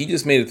 right? Like, he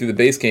just made it through the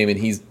base game, and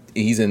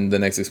he's in the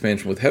next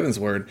expansion with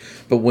Heavensward.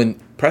 But when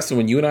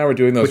you and I were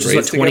doing those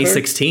raids together,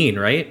 2016,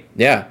 right?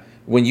 Yeah.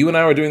 When you and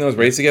I were doing those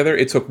raids together,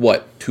 it took,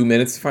 2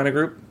 minutes to find a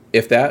group?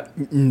 If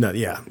that? No,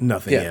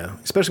 nothing. Yeah,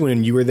 especially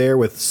when you were there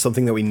with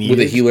something that we needed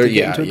with a healer, to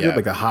get into a group,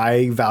 like a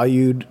high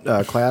valued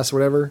class or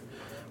whatever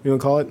you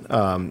want to call it.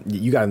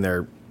 You got in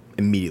there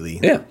immediately.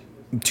 Yeah,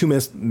 2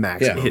 minutes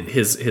max. Yeah.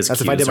 His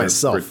that's if I did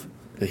myself.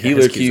 The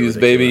healer queues,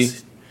 baby.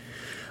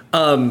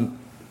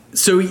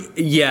 So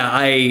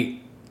yeah,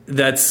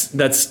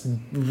 that's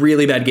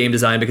really bad game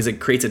design, because it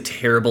creates a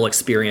terrible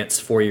experience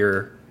for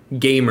your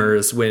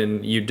gamers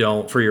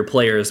for your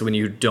players when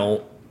you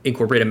don't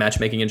incorporate a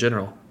matchmaking in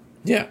general.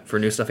 Yeah, for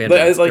new stuff and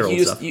but like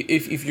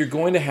if you're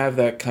going to have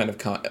that kind of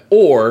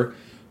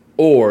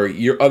or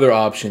your other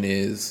option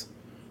is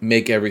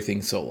make everything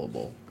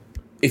soloable.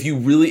 If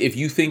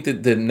you think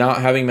that the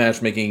not having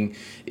matchmaking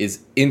is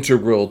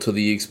integral to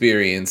the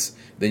experience,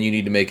 then you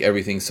need to make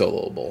everything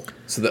soloable.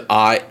 So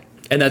that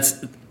and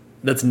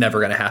that's never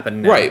going to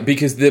happen now. Right,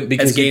 because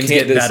as games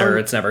get better,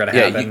 it's never going to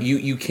happen.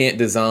 You can't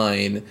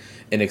design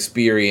an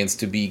experience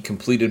to be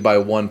completed by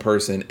one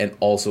person and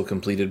also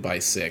completed by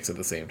 6 at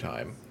the same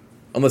time,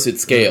 unless it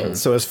scales. Mm-hmm.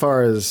 So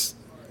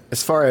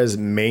as far as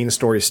main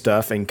story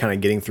stuff and kind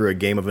of getting through a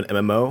game of an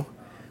MMO,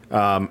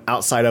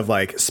 outside of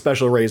like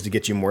special raids to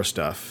get you more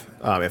stuff,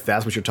 if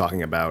that's what you're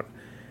talking about,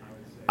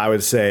 I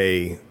would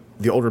say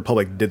the Old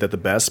Republic did that the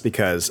best,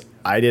 because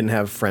I didn't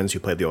have friends who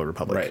played the Old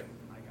Republic. Right.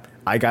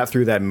 I got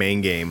through that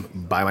main game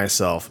by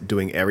myself,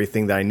 doing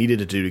everything that I needed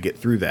to do to get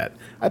through that.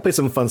 I played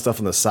some fun stuff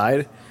on the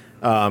side,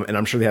 and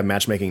I'm sure they have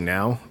matchmaking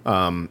now,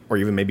 or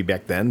even maybe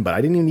back then, but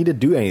I didn't even need to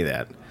do any of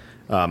that.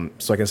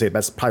 So I can say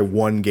that's probably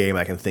one game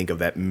I can think of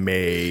that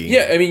may.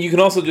 Yeah, I mean, you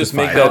can also just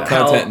make that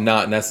content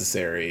not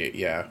necessary.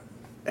 Yeah.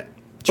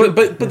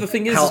 But the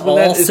thing is, how is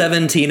when all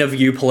 17 of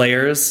you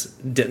players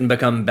didn't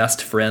become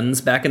best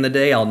friends back in the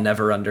day, I'll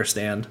never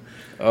understand.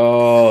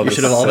 Oh, you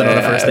should have all been on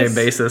a first name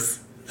basis.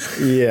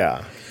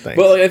 Yeah. Thanks.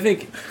 Well, like, I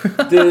think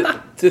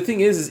the thing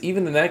is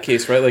even in that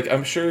case, right? Like,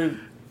 I'm sure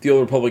the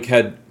Old Republic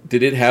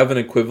did it have an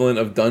equivalent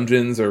of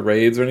dungeons or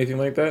raids or anything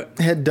like that?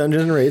 It had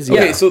dungeons and raids.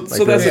 Okay, yeah. so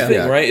that's the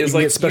thing, right? Is you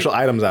like get special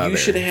items out of it. You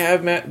should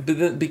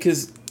have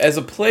because as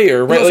a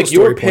player, right? Also Like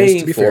you're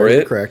paying points, for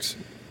it, correct?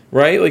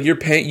 Right? Like you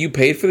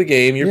paid for the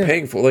game. You're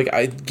paying for. Like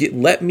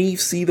let me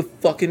see the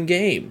fucking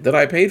game that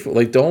I paid for.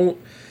 Like don't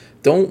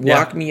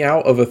lock me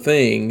out of a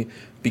thing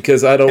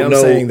because I don't know.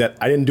 I'm saying that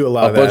I didn't do a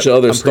lot of that. Bunch of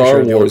other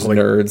Star Wars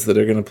nerds that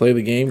are going to play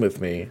the game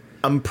with me.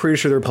 I'm pretty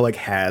sure the Republic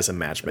has a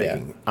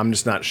matchmaking. Yeah. I'm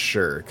just not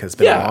sure because it's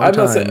been a long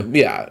time.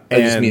 Saying, I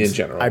just mean in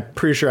general. I'm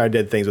pretty sure I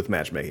did things with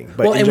matchmaking,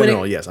 but in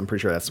general, yes, I'm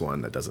pretty sure that's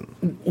one that doesn't.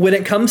 When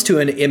it comes to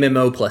an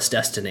MMO plus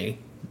Destiny,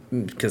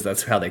 because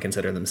that's how they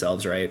consider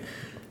themselves, right?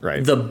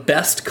 Right. The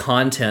best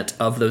content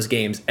of those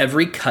games,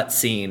 every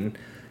cutscene,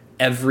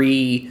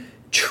 every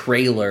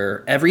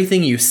trailer,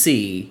 everything you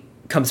see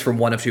comes from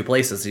one of two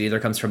places. It either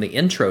comes from the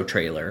intro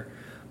trailer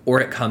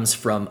or it comes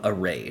from a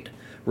raid.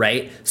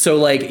 Right? So,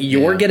 like,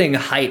 you're getting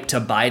hyped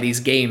to buy these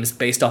games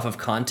based off of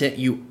content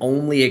you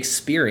only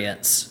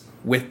experience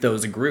with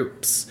those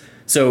groups.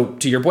 So,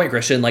 to your point,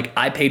 Christian, like,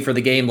 I paid for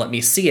the game, let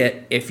me see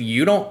it. If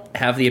you don't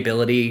have the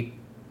ability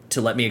to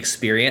let me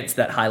experience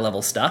that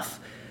high-level stuff,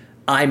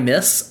 I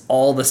miss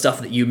all the stuff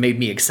that you made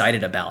me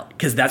excited about,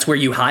 because that's where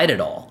you hide it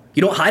all.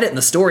 You don't hide it in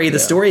the story. The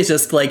story is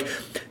just, like,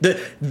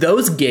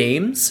 those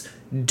games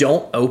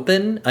don't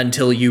open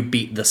until you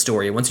beat the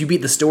story. Once you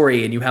beat the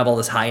story and you have all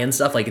this high-end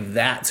stuff, like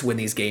that's when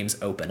these games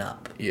open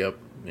up. Yep.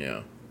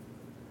 Yeah.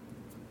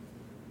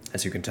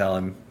 As you can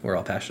tell, we're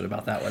all passionate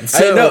about that one.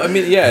 So, I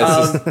mean,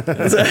 yeah.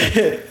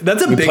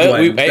 That's a big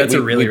one. That's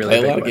a really, really big one. We play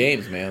a lot of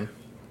games, man.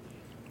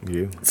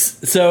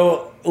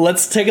 So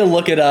let's take a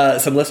look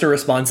at some listener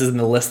responses in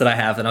the list that I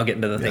have, and I'll get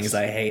into the things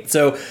I hate.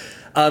 So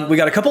we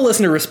got a couple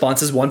listener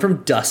responses, one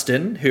from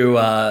Dustin, who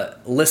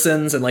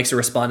listens and likes to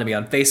respond to me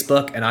on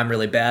Facebook, and I'm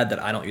really bad that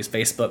I don't use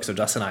Facebook, so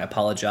Dustin, I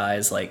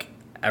apologize. Like,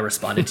 I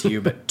responded to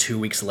you, but 2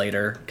 weeks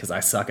later, because I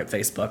suck at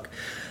Facebook.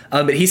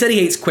 But he said he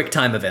hates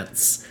QuickTime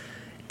events.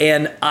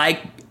 And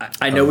I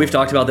know we've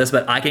talked about this,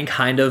 but I can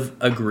kind of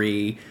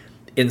agree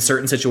in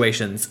certain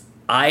situations.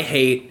 I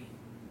hate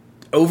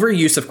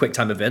overuse of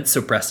QuickTime events,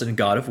 so Preston,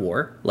 God of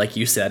War, like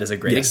you said, is a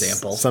great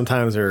example.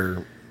 Sometimes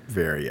they're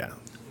very,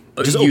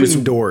 just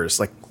opening doors.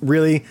 Like,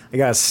 really? I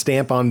got to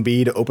stamp on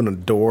B to open a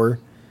door?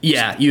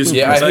 Yeah, use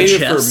I hate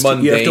chest. it for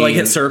mundane. You have to, like,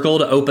 hit circle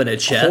to open a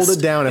chest. Hold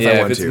it down if I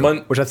want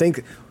to. Which I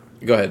think...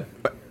 Go ahead.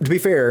 To be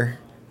fair,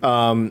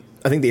 I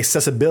think the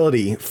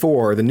accessibility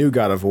for the new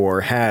God of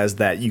War has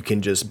that you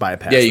can just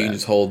bypass. Yeah, you can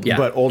just hold. Yeah.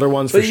 But older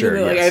ones for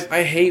sure. Like,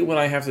 I hate when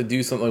I have to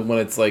do something when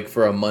it's like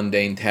for a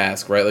mundane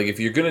task, right? Like if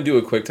you're gonna do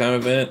a QuickTime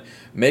event,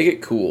 make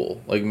it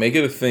cool. Like make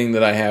it a thing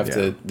that I have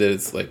to that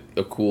it's like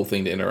a cool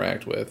thing to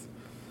interact with.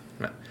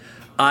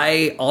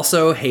 I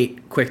also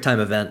hate QuickTime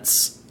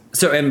events.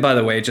 So, and by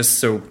the way, just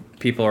so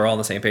people are all on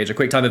the same page, a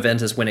QuickTime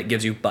event is when it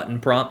gives you button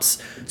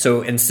prompts.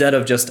 So instead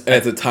of just... And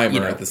it's a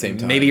timer at the same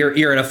time. Maybe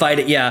you're in a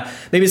fight... Yeah,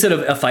 maybe instead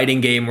of a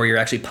fighting game where you're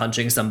actually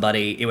punching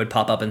somebody, it would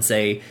pop up and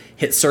say,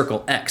 hit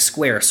circle, X,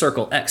 square,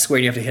 circle, X, square,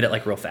 and you have to hit it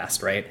like real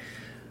fast, right?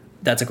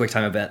 That's a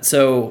QuickTime event.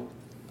 So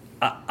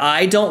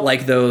I don't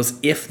like those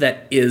if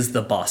that is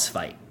the boss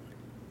fight.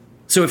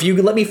 So if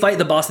you let me fight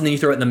the boss and then you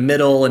throw it in the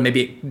middle and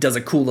maybe it does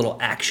a cool little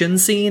action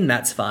scene,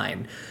 that's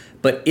fine.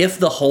 But if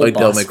the whole like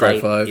boss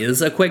fight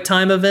is a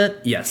QuickTime event,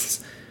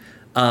 yes.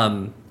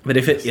 But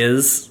if it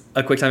is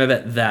a QuickTime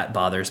event, that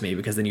bothers me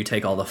because then you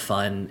take all the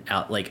fun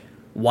out. Like,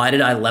 why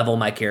did I level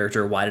my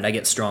character? Why did I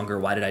get stronger?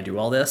 Why did I do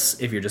all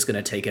this? If you're just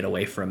going to take it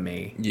away from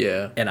me,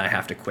 and I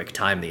have to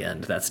QuickTime the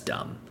end, that's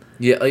dumb.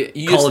 Yeah, like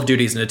Call of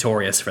Duty's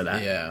notorious for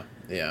that.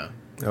 Yeah.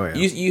 Oh yeah.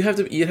 You have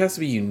to. It has to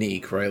be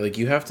unique, right? Like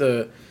you have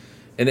to.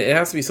 And it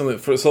has to be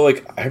something so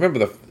like I remember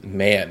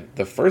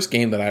the first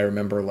game that I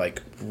remember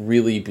like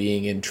really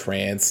being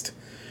entranced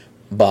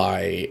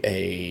by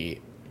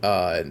a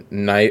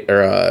night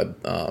or a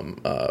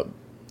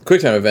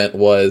QuickTime event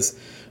was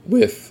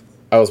with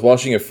I was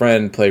watching a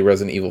friend play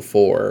Resident Evil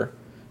 4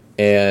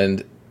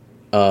 and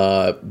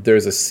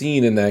there's a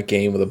scene in that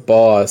game with a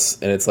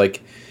boss and it's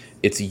like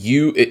it's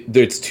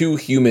two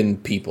human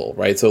people,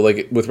 right? So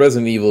like with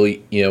Resident Evil,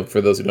 you know,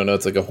 for those who don't know,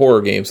 it's like a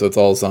horror game, so it's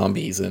all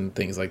zombies and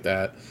things like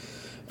that.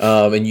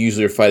 And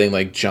usually you're fighting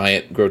like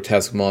giant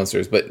grotesque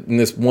monsters. But in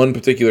this one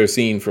particular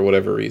scene, for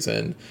whatever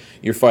reason,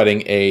 you're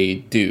fighting a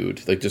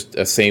dude, like just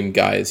a same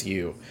guy as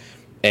you.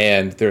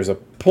 And there's a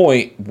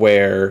point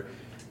where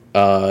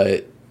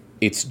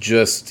it's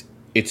just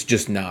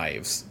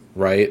knives,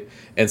 right?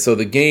 And so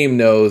the game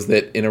knows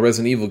that in a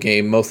Resident Evil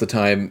game, most of the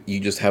time you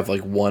just have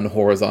like one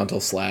horizontal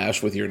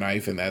slash with your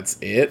knife and that's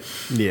it.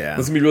 Yeah.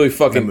 This would be really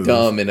fucking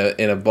dumb in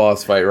a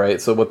boss fight, right?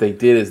 So what they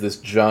did is this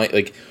giant,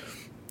 like,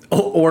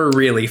 or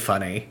really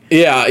funny.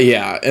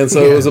 Yeah. And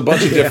so it was a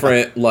bunch of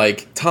different,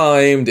 like,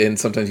 timed, and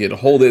sometimes you had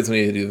to hold it, so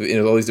you had to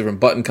do all these different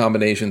button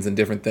combinations and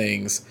different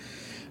things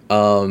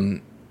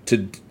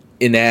to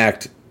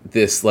enact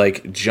this,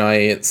 like,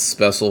 giant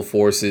special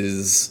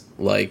forces,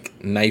 like,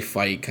 knife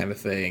fight kind of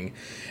thing.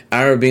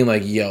 I remember being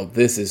like, yo,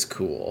 this is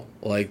cool.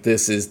 Like,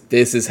 this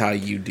is how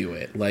you do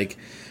it. Like,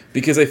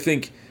 because I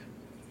think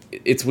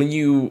it's when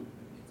you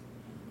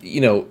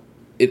know,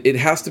 it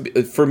has to be,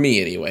 for me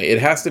anyway, it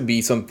has to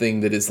be something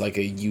that is like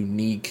a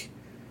unique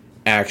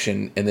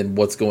action, and then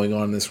what's going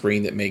on the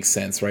screen that makes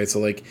sense, right? So,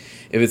 like,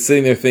 if it's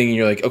sitting there thinking,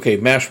 you're like, okay,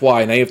 mash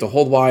Y, now you have to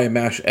hold Y and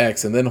mash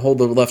X, and then hold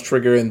the left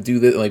trigger and do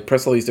that, like,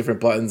 press all these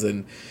different buttons,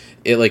 and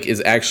it, like,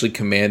 is actually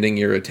commanding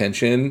your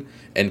attention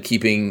and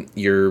keeping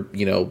your,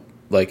 you know,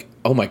 like,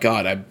 oh my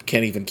god, I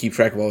can't even keep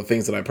track of all the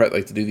things that I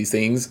like to do these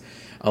things.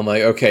 I'm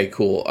like, okay,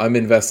 cool, I'm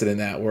invested in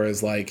that.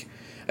 Whereas, like,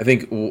 I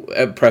think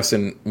at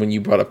Preston, when you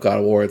brought up God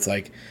of War, it's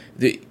like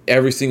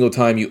every single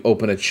time you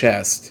open a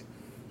chest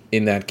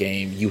in that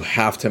game, you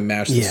have to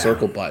mash the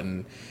circle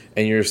button,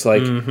 and you're just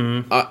like,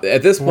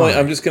 at this point,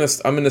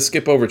 I'm gonna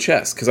skip over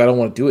chests because I don't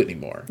want to do it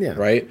anymore,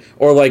 right?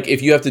 Or, like,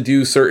 if you have to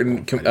do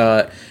certain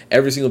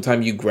every single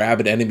time you grab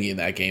an enemy in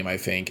that game, I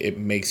think it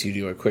makes you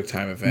do a quick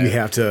time event. You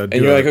have to, and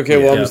you're like, okay,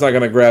 well, I'm just not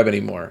gonna grab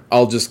anymore.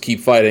 I'll just keep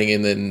fighting,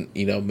 and then,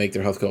 you know, make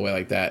their health go away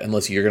like that,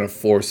 unless you're gonna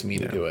force me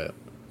to do it.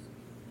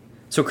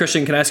 So,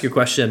 Christian, can I ask you a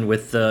question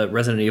with the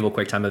Resident Evil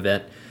QuickTime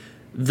event?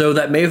 Though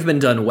that may have been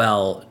done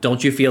well,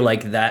 don't you feel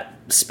like that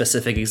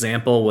specific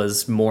example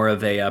was more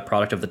of a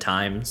product of the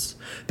times?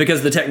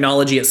 Because the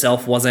technology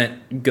itself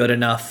wasn't good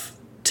enough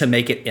to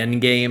make it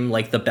in-game.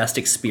 Like, the best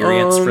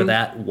experience for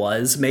that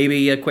was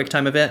maybe a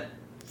QuickTime event?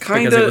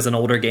 Kinda. Because it was an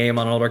older game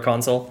on an older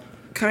console?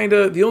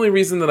 Kinda. The only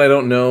reason that I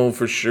don't know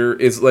for sure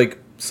is, like,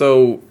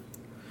 so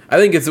I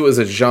think it was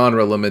a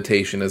genre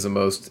limitation as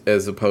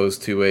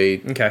opposed to a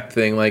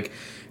thing. Like,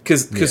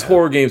 because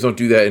horror games don't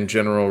do that in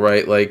general,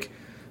 right? Like,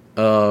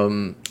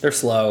 they're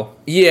slow.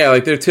 Yeah,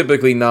 like, they're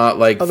typically not,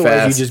 like, otherwise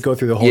fast. You just go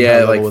through the whole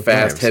like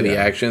fast, heavy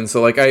action.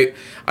 So, like,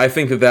 I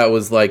think that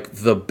was, like,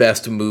 the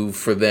best move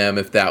for them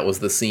if that was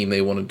the scene they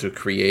wanted to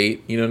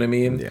create. You know what I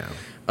mean? Yeah.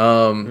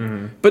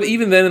 But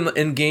even then,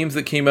 in games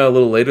that came out a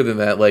little later than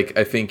that, like,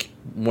 I think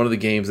one of the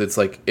games that's,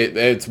 like,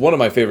 it's one of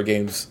my favorite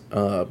games,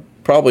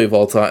 probably of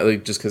all time,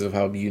 like, just because of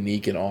how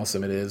unique and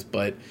awesome it is.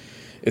 But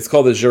it's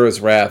called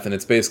Azura's Wrath, and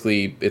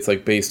it's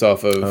like based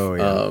off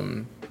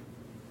of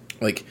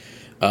like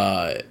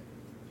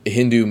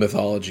Hindu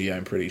mythology,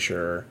 I'm pretty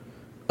sure,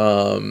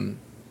 and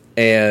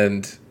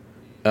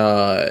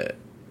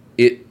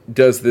it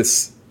does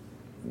this.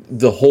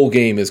 The whole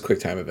game is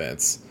QuickTime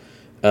events,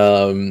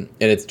 and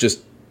it's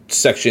just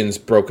sections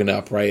broken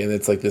up, right? And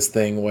it's like this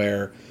thing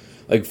where,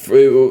 like,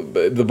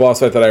 the boss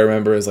fight that I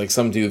remember is, like,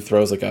 some dude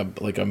throws like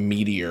a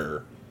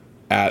meteor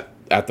at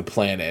the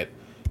planet.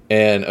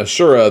 And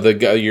Ashura, the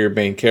guy, your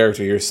main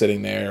character, you're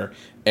sitting there,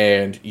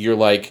 and you're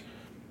like,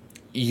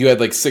 you had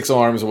like 6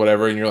 arms or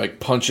whatever, and you're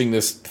like punching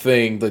this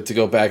thing to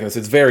go back, and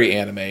it's very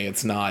anime.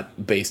 It's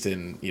not based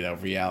in, you know,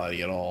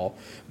 reality at all.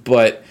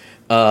 But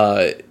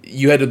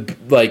you had to,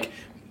 like,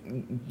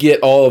 get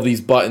all of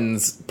these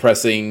buttons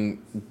pressing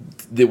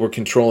that were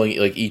controlling,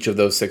 like, each of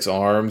those 6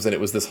 arms, and it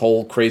was this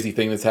whole crazy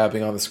thing that's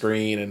happening on the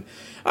screen. And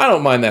I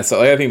don't mind that stuff.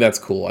 Like, I think that's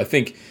cool. I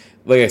think,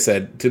 like I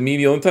said, to me,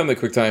 the only time that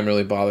QuickTime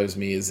really bothers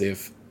me is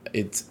if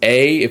it's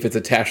if it's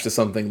attached to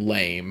something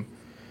lame,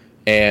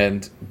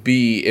 and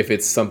B, if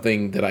it's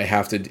something that I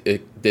have to,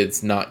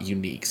 that's not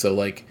unique. So,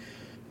 like,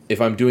 if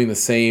I'm doing the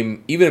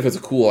same, even if it's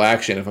a cool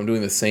action, if I'm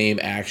doing the same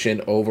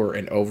action over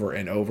and over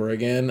and over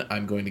again,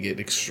 I'm going to get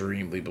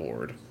extremely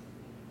bored.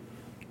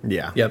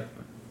 Yeah. Yep.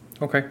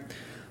 Okay.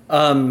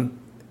 And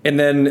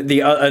then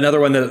the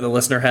another one that the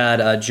listener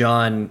had,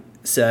 John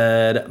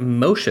said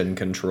motion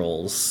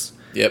controls.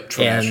 Yep.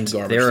 Trash. And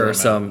garbage. there are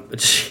some.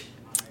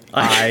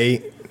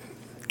 I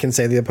can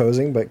say the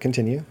opposing, but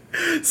continue.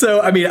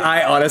 So, I mean,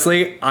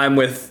 I'm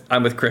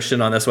with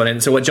Christian on this one.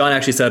 And so what John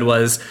actually said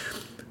was,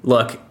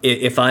 look,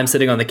 if I'm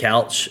sitting on the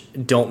couch,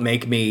 don't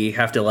make me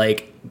have to,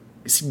 like,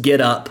 get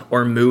up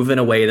or move in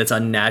a way that's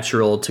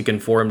unnatural to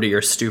conform to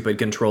your stupid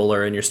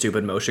controller and your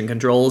stupid motion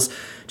controls.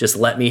 Just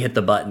let me hit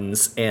the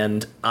buttons.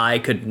 And I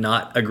could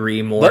not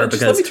agree more.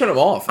 Just let me turn them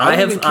off. I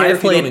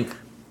have played.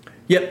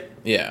 Yep.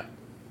 Yeah.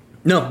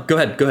 No, go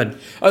ahead. I was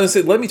gonna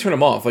say, let me turn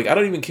them off. Like, I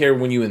don't even care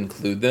when you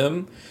include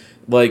them.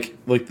 Like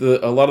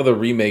a lot of the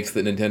remakes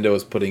that Nintendo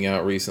is putting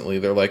out recently,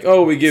 they're like,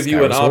 oh, we give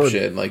you an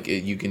option. Like,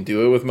 you can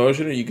do it with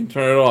motion or you can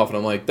turn it off. And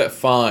I'm like, that's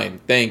fine.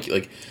 Thank you.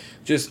 Like,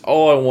 just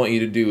all I want you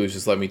to do is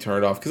just let me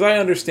turn it off. Because I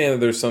understand that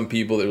there's some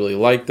people that really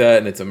like that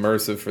and it's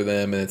immersive for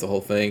them and it's a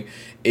whole thing.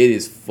 It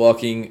is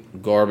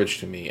fucking garbage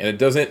to me. And it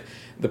doesn't...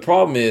 The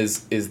problem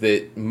is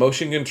that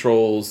motion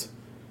controls...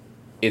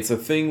 It's a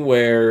thing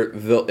where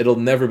it'll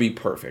never be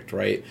perfect,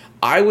 right?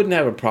 I wouldn't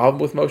have a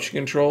problem with motion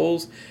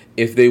controls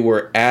if they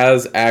were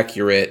as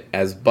accurate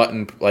as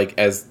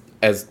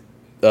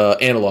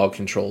analog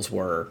controls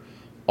were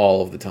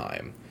all of the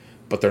time,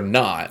 but they're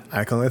not.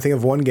 I can only think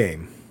of one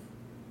game.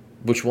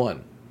 Which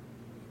one?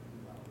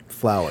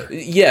 Flower.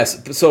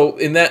 Yes. So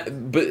in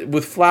that, but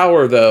with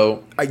Flower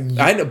though, I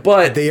know,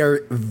 but they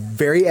are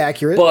very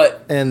accurate.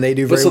 And they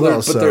do very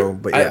well.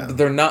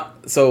 They're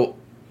not. So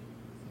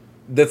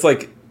that's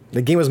like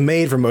the game was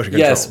made for motion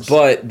controls. Yes,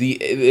 but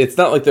it's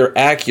not like they're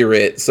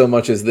accurate so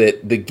much as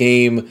that the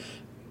game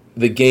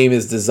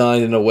is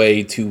designed in a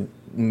way to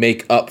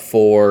make up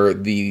for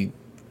the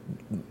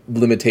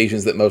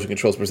limitations that motion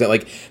controls present.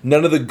 Like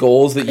none of the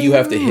goals that you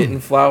have to hit in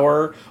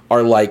Flower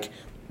are like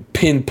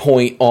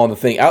pinpoint on the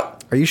thing.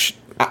 Are you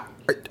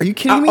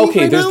kidding me?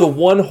 Okay, there's the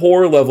one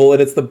horror level,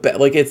 and it's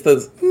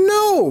the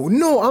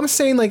No, I'm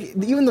saying like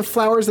even the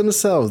flowers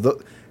themselves.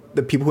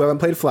 The people who haven't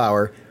played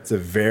Flower, it's a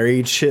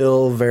very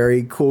chill,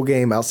 very cool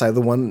game outside of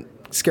the one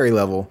scary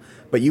level.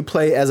 But you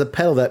play as a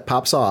petal that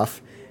pops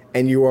off,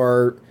 and you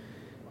are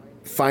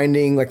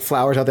finding like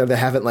flowers out there that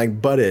haven't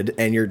like budded,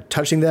 and you're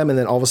touching them, and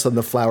then all of a sudden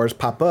the flowers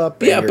pop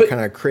up, and you're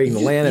kind of creating the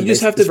land. You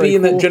just have to be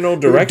in that general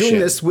direction.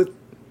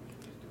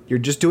 You're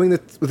just doing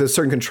this with a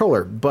certain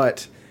controller,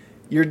 but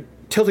you're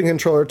tilting the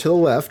controller to the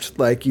left,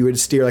 like you would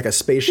steer like a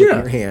spaceship in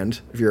your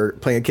hand if you're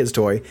playing a kid's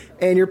toy,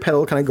 and your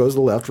pedal kind of goes to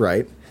the left,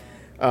 right.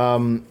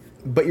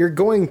 But you're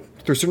going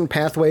through certain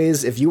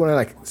pathways. If you want to,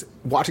 like,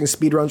 watching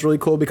speedruns really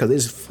cool because they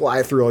just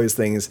fly through all these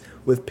things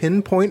with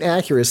pinpoint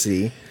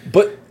accuracy.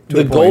 But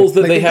the goals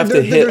that they have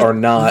to hit are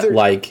not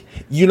like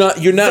you're not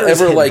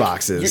ever like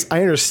boxes.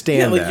 I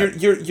understand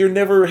that. You're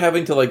never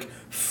having to like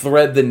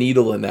thread the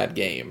needle in that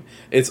game.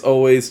 It's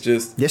always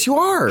just yes, you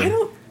are.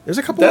 There's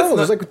a couple levels.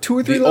 There's like 2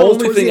 or 3 levels.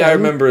 The only thing I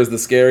remember is the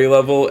scary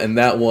level, and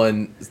that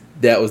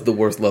was the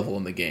worst level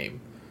in the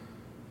game.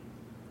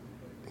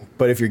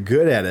 But if you're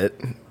good at it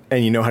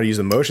and you know how to use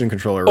the motion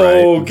controller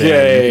right,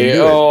 okay,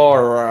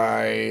 all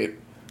right.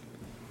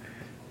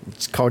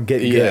 It's called Get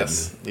Good.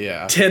 Yes,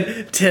 yeah.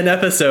 10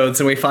 episodes,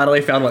 and we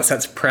finally found what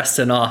sets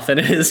Preston off, and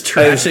it is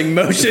trashing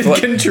motion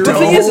control. The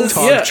thing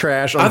is,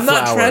 trash on I'm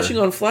not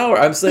trashing on Flower.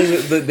 I'm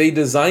saying that they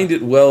designed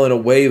it well in a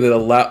way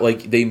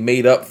that they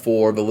made up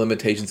for the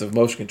limitations of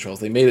motion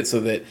controls. They made it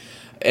so that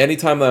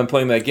anytime that I'm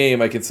playing that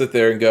game, I can sit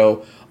there and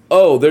go,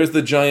 oh, there's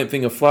the giant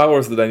thing of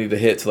flowers that I need to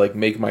hit to like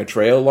make my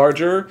trail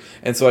larger.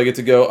 And so I get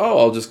to go,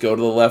 I'll just go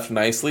to the left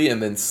nicely and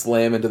then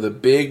slam into the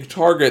big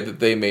target that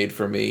they made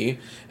for me.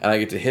 And I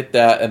get to hit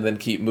that and then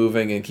keep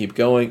moving and keep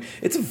going.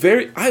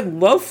 I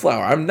love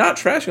Flower. I'm not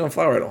trashing on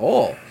Flower at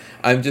all.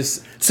 I'm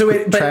just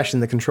trashing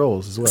the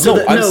controls as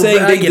well. I'm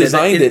saying they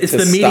designed it it's to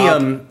the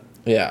medium. Stop.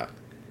 Yeah.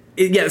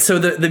 So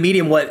the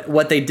medium,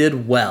 what they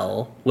did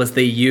well was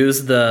they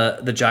used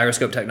the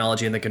gyroscope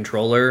technology in the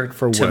controller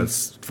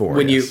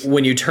when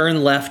you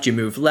turn left, you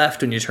move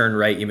left. When you turn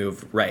right, you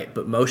move right.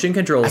 But motion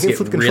controls get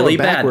really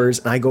bad. Backwards,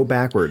 and I go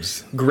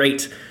backwards.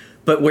 Great,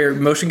 but where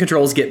motion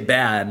controls get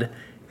bad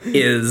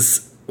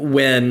is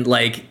when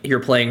like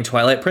you're playing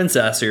Twilight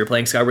Princess or you're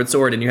playing Skyward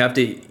Sword, and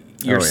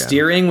you're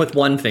steering with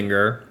one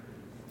finger,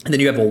 and then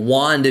you have a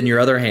wand in your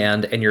other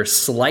hand, and you're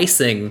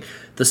slicing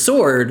the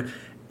sword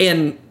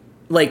and.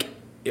 Like,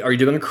 are you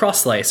doing a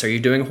cross slice? Are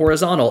you doing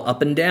horizontal,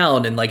 up and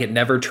down? And, like, it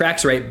never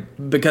tracks right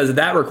because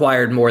that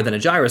required more than a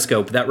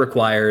gyroscope. That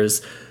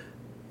requires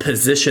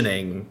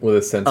positioning with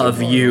a sensor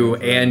of you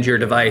and your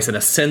device and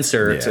a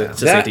sensor to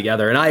stick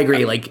together. And I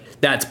agree,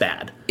 that's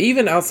bad.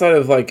 Even outside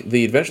of, like,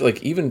 the adventure,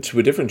 like, even to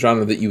a different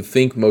genre that you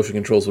think motion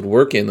controls would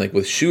work in, like,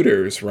 with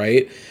shooters,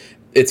 right?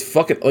 It's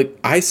fucking, like,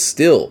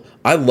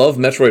 I love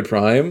Metroid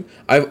Prime.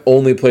 I've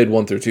only played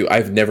 1 through 2.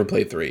 I've never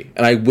played 3.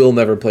 And I will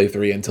never play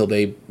 3 until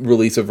they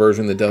release a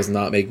version that does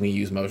not make me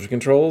use motion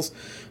controls.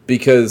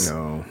 Because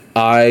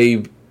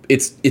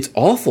it's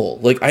awful.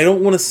 Like, I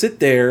don't want to sit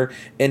there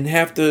and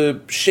have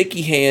to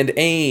shaky hand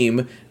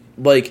aim.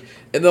 Like,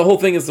 and the whole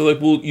thing is they're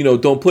like, well,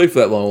 don't play for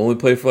that long. Only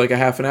play for like a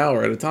half an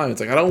hour at a time. It's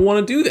like, I don't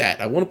want to do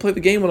that. I want to play the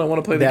game when I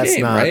want to play the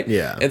game, right?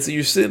 Yeah. And so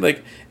you're sitting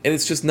like, and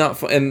it's just not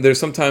fun. And there's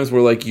some times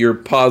where like you're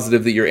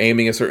positive that you're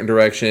aiming a certain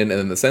direction and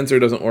then the sensor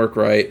doesn't work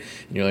right.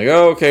 And you're like,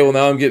 oh, okay, well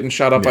now I'm getting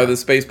shot up by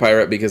this space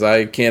pirate because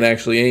I can't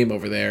actually aim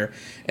over there.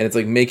 And it's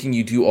like making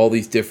you do all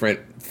these different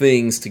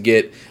things to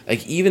get,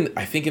 like, even,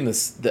 I think in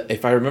this,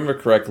 if I remember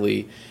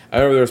correctly, I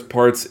remember there's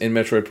parts in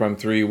Metroid Prime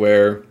 3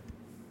 where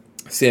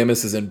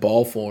Samus is in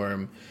ball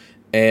form,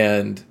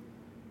 and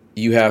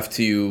you have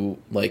to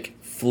like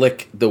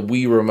flick the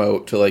Wii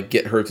remote to like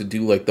get her to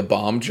do like the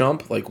bomb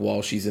jump like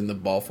while she's in the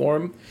ball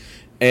form,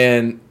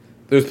 and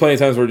there's plenty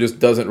of times where it just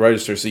doesn't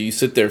register, so you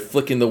sit there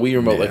flicking the Wii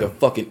remote like a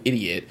fucking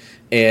idiot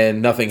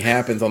and nothing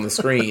happens on the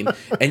screen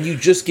and you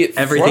just get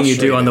everything you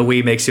do on the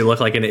Wii makes you look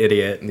like an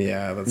idiot.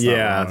 Yeah, that's not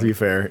wrong. To be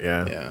fair,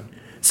 yeah.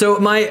 So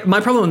my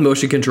problem with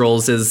motion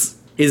controls is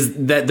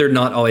that they're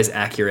not always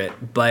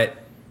accurate, but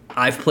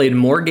I've played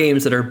more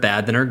games that are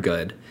bad than are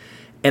good,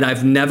 and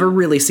I've never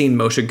really seen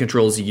motion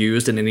controls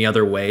used in any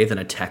other way than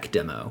a tech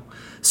demo.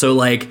 So,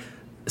 like,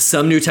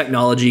 some new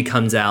technology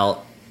comes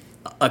out,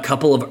 a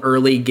couple of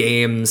early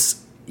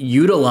games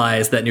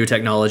utilize that new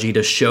technology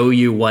to show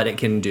you what it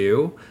can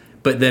do,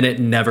 but then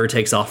it never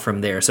takes off from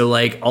there. So,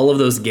 like, all of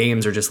those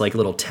games are just like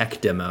little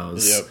tech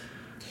demos. Yep.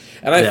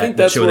 And I think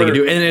that's what they can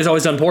do, and it's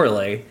always done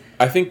poorly.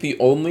 I think the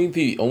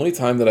only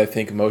time that I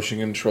think motion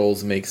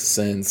controls make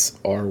sense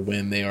are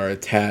when they are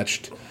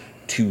attached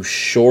to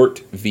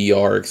short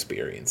VR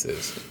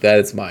experiences. That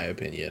is my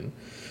opinion.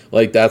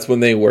 Like, that's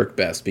when they work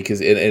best,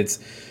 because it's,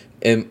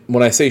 and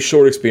when I say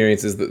short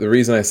experiences, the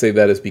reason I say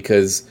that is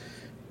because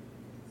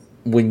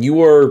when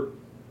you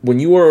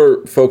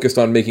are focused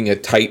on making a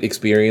tight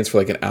experience for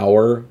like an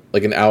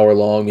hour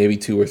long, maybe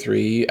 2 or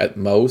 3 at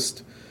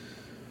most,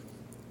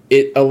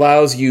 it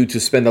allows you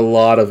to spend a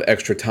lot of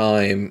extra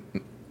time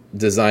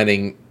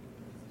designing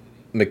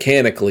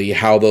mechanically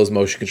how those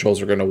motion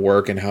controls are going to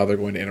work and how they're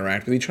going to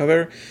interact with each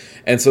other.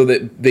 And so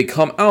that they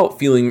come out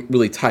feeling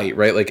really tight,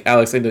 right? Like,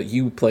 Alex, I know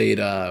you played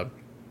when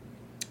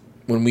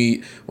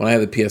I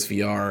had the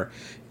PSVR,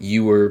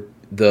 you were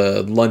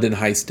the London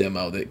Heist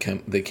demo that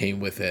came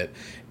with it,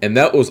 and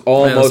that was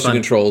all motion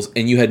controls,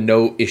 and you had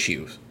no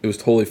issues. It was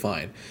totally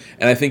fine.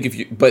 And I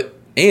think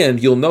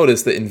and you'll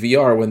notice that in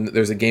VR, when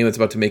there's a game that's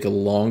about to make a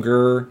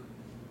longer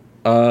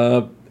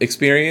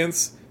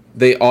experience,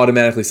 they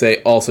automatically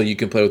say, also, you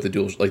can play with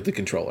the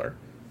controller,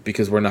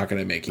 because we're not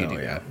going to make you do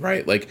that,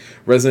 right? Like,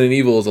 Resident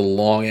Evil is a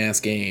long-ass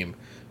game,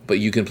 but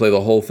you can play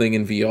the whole thing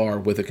in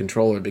VR with a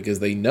controller, because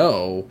they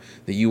know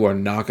that you are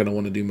not going to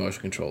want to do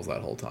motion controls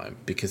that whole time,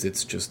 because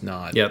it's just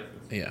not... Yep.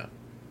 Yeah.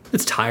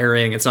 It's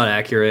tiring. It's not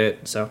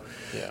accurate. So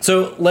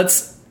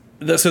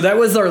that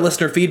was our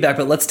listener feedback,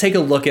 but let's take a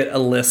look at a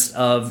list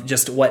of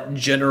just what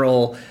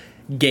general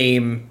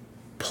game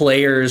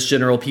players,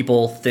 general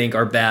people think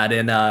are bad.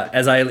 And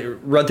as I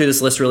run through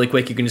this list really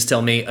quick, you can just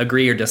tell me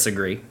agree or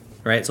disagree.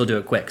 Right, so we'll do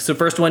it quick. So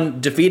first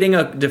one, defeating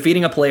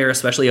a player,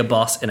 especially a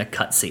boss, in a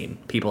cutscene,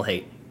 people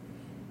hate.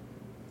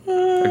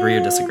 Agree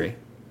or disagree?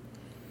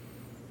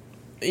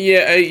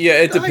 Yeah,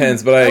 it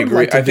depends, but I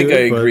agree. I think I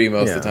agree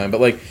most of the time. But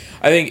like,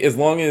 I think as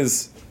long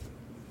as,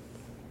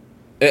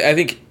 I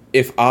think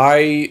if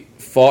I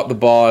fought the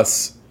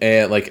boss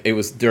and like it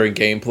was during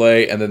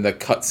gameplay, and then the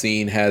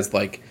cutscene has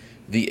like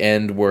the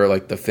end where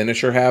like the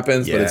finisher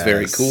happens, but it's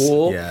very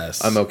cool.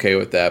 Yes. I'm okay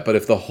with that. But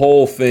if the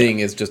whole thing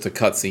is just a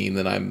cutscene,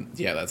 then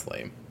that's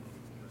lame.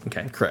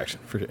 Okay, correct.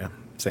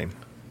 Same.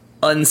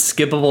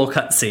 Unskippable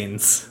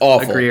cutscenes.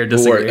 Awful. Agree or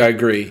disagree? I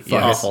agree.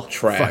 Awful.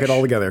 Trash. Fuck it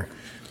all together.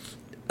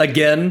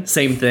 Again,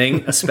 same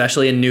thing.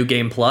 Especially in New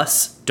Game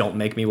Plus. Don't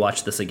make me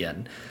watch this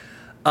again.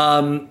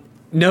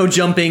 No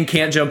jumping.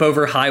 Can't jump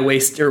over high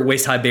waist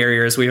high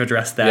barriers. We've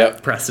addressed that.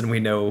 Yep. Preston,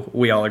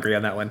 we all agree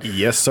on that one.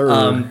 Yes,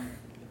 sir.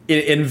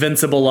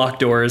 Invincible locked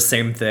doors,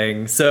 same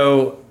thing.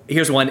 So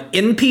here's one.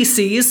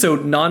 NPCs, so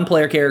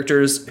non-player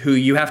characters who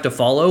you have to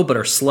follow but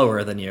are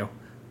slower than you.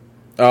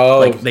 Oh,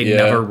 like they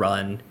never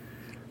run.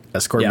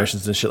 Escort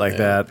missions and shit like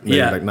that.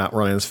 Maybe like not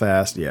running as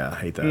fast. Yeah, I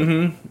hate that.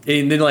 Mm-hmm.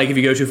 And then like if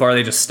you go too far,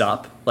 they just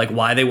stop. Like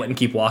why they wouldn't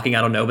keep walking,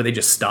 I don't know, but they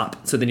just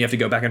stop. So then you have to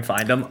go back and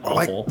find them.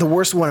 Awful. Like the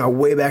worst one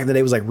way back in the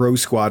day was like Rogue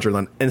Squadron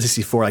on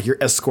N64. Like you're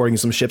escorting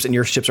some ships, and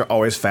your ships are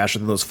always faster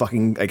than those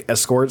fucking like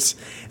escorts.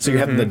 So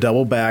you're having to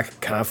double back,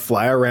 kind of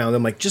fly around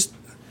them. Like just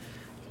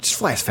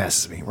fly as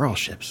fast as me. We're all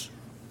ships.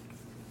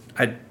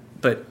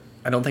 But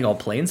I don't think all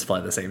planes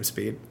fly the same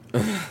speed.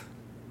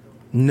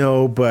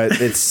 No, but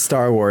it's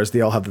Star Wars.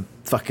 They all have the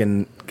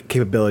fucking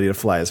capability to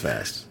fly as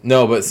fast.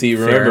 No, but see,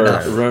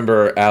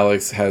 remember,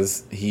 Alex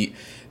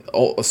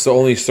so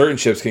only certain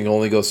ships can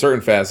only go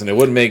certain fast, and it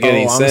wouldn't make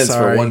any sense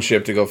for one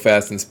ship to go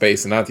fast in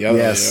space and not the other.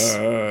 Yes,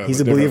 he's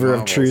a believer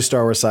of true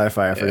Star Wars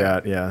sci-fi. I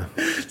forgot. Yeah.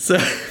 So,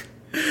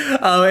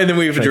 and then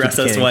we've addressed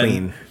this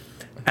one.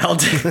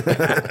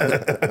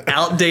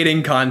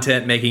 Outdating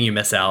content, making you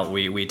miss out.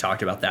 We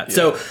talked about that. Yeah.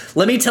 So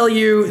let me tell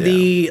you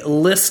the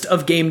list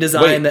of game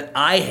design that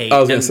I hate. I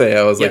was going to say,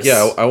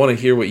 I want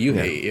to hear what you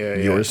hate. Yeah,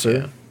 yours,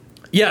 sir.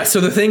 Yeah,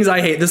 so the things I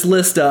hate, this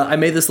list, I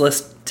made this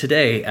list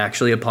today,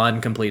 actually,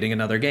 upon completing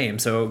another game.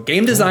 So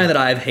game design that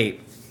I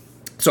hate.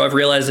 So I've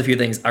realized a few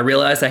things. I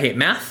realized I hate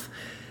math.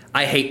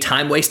 I hate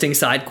time-wasting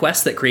side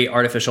quests that create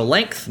artificial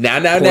length.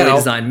 Poorly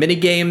designed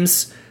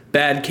mini-games.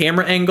 Bad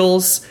camera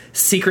angles,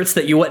 secrets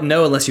that you wouldn't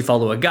know unless you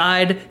follow a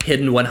guide,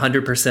 hidden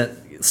 100%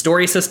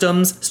 story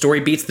systems, story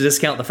beats the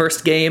discount the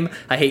first game.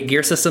 I hate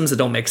gear systems that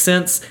don't make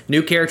sense,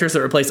 new characters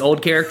that replace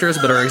old characters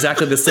but are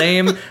exactly the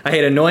same. I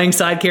hate annoying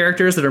side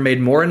characters that are made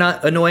more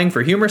annoying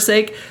for humor's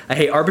sake. I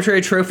hate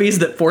arbitrary trophies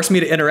that force me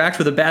to interact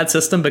with a bad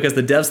system because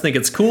the devs think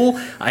it's cool.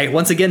 I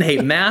once again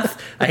hate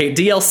math. I hate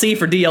DLC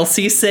for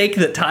DLC's sake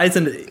that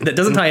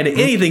doesn't tie into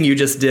anything you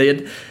just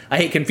did. I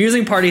hate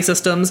confusing party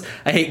systems.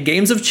 I hate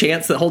games of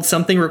chance that hold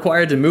something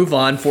required to move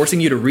on, forcing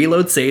you to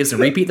reload saves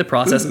and repeat the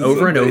process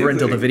over and over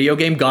until the video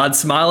game gods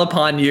smile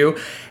upon you.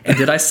 And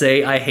did I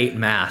say I hate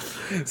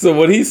math? So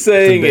what he's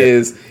saying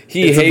is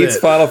he hates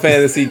Final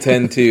Fantasy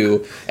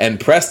X-2. And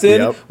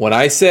Preston, when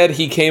I said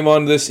he came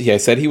on this, I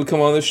said he would come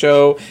on the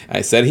show.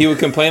 I said he would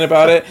complain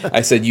about it.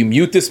 I said, you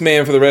mute this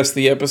man for the rest of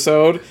the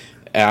episode.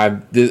 I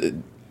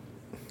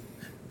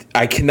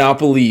cannot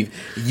believe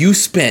you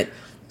spent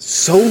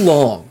so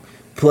long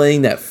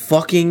playing that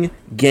fucking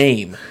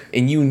game,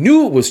 and you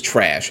knew it was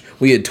trash.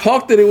 We had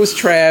talked that it was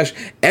trash.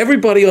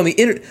 Everybody on the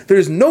internet,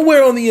 there's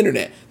nowhere on the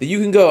internet that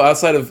you can go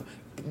outside of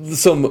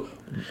some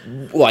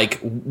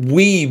like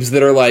weebs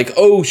that are like,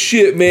 oh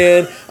shit,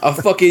 man, a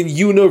fucking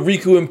Yuna,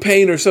 Riku, and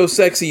Pain are so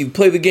sexy.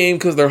 Play the game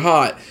because they're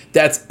hot.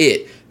 That's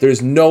it.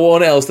 There's no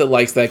one else that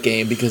likes that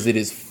game because it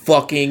is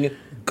fucking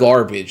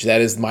garbage.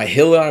 That is my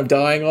hill that I'm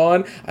dying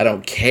on. I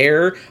don't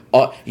care.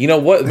 You know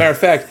what? Matter of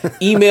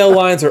fact, email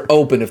lines are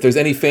open. If there's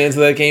any fans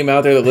of that game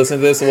out there that listen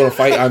to this and want to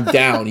fight, I'm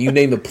down. You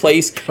name the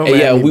place,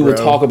 and we will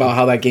talk about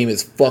how that game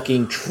is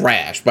fucking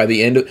trash by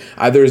the end of.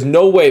 There's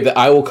no way that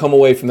I will come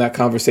away from that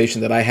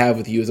conversation that I have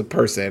with you as a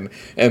person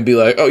and be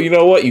like, oh, you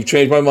know what? You've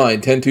changed my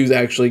mind. 10-2 is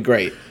actually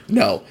great.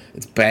 No,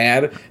 it's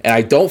bad, and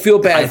I don't feel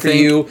bad for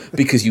you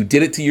because you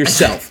did it to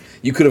yourself.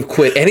 You could have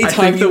quit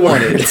anytime you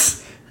wanted.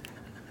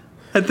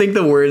 I think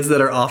the words that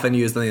are often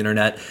used on the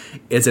internet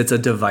is it's a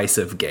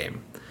divisive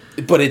game.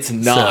 But it's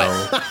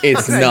not. So,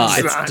 it's not.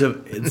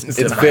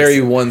 It's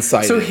very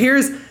one-sided. So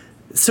here's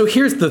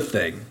the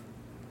thing.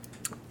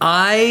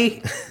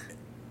 I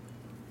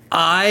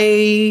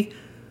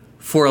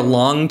for a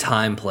long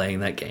time playing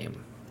that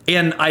game.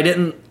 And I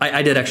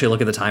did actually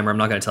look at the timer. I'm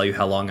not going to tell you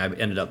how long I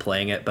ended up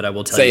playing it, but I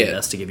will tell you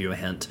this to give you a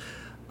hint.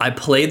 I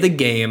played the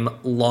game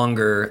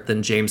longer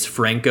than James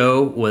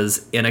Franco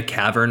was in a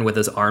cavern with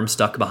his arm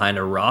stuck behind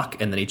a rock,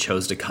 and then he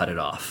chose to cut it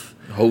off.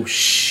 Oh,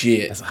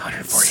 shit. That's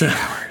 140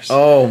 hours.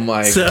 Oh,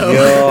 my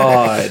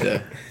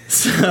God.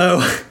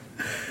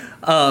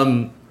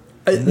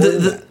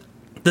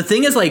 The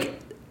thing is, like,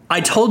 I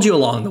told you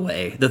along the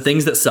way, the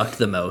things that sucked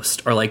the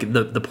most are, like,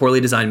 the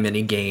poorly designed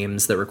mini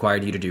games that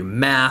required you to do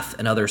math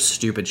and other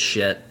stupid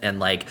shit, and,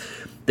 like,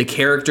 the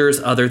characters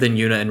other than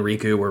Yuna and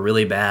Riku were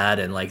really bad,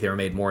 and like they were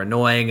made more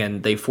annoying,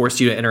 and they forced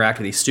you to interact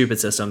with these stupid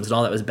systems, and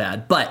all that was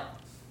bad. But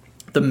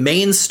the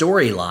main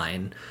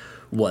storyline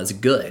was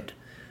good,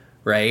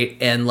 right?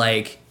 And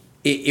like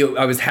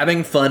I was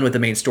having fun with the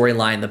main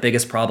storyline. The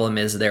biggest problem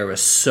is there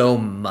was so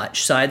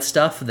much side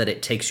stuff that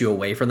it takes you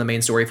away from the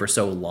main story for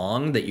so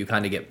long that you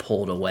kind of get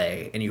pulled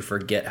away and you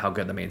forget how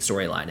good the main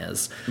storyline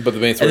is. But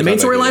the main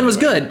storyline was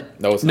good.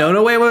 No, it's not.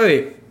 No,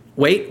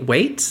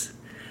 wait.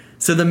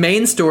 So the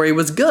main story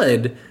was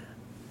good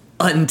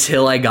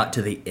until I got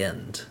to the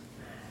end.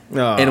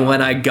 Oh. And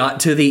when I got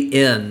to the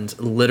end,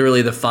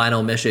 literally the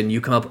final mission, you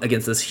come up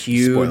against this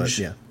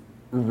huge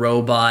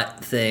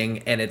robot thing,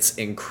 and it's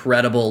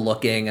incredible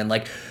looking. And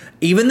like,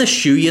 even the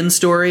Shuyin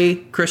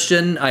story,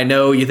 Christian, I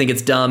know you think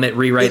it's dumb. It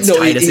rewrites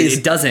Titus.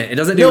 It doesn't. It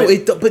doesn't do it.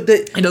 It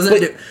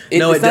doesn't.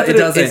 It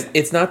doesn't.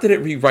 It's not that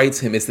it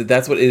rewrites him. It's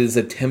that's what it is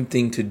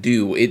attempting to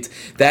do. It's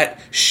that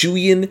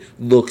Shuyin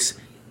looks.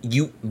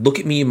 You look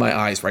at me in my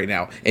eyes right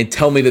now and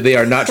tell me that they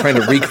are not trying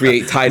to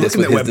recreate Titus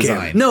with his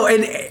design. No,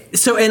 and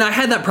I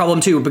had that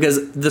problem too,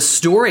 because the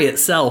story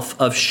itself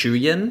of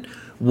Shuyin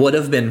would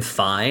have been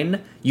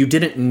fine. You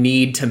didn't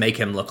need to make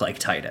him look like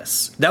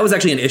Titus. That was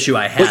actually an issue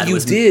I had. But you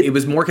did. It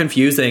was more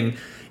confusing.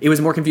 It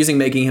was more confusing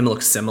making him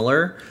look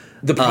similar.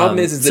 The problem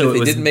is that if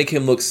they didn't make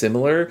him look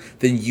similar,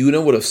 then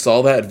Yuna would have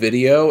saw that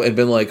video and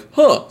been like,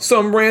 huh,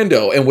 some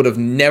rando, and would have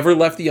never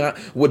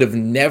would have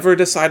never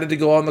decided to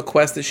go on the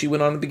quest that she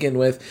went on to begin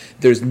with.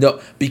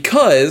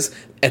 Because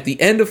at the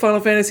end of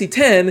Final Fantasy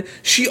X,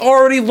 she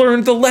already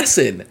learned the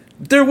lesson.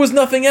 There was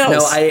nothing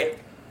else. No,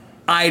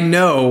 I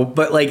know,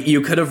 but like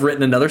you could have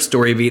written another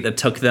story beat that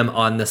took them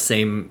on the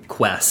same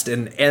quest,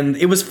 and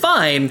it was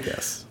fine.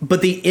 Yes.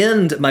 But the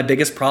end, my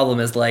biggest problem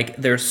is like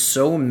there's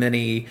so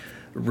many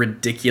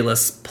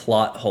ridiculous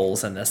plot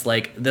holes in this.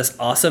 Like this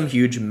awesome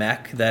huge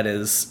mech that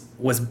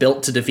was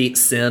built to defeat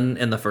Sin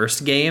in the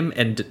first game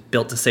and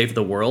built to save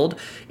the world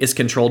is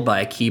controlled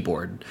by a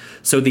keyboard.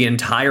 So the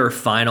entire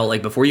final,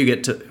 like before you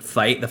get to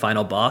fight the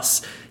final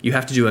boss, you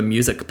have to do a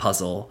music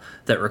puzzle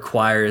that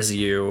requires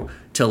you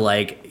to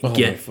like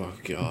get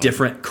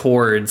different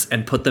chords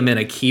and put them in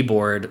a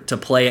keyboard to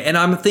play it. And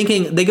I'm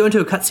thinking, they go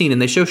into a cutscene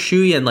and they show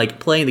Shuyin like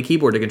playing the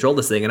keyboard to control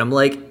this thing, and I'm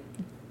like,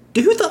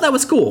 dude, who thought that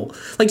was cool?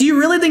 Like, do you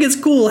really think it's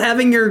cool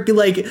having your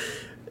like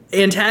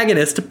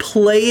antagonist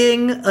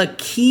playing a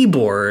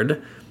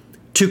keyboard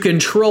to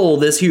control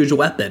this huge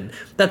weapon?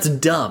 That's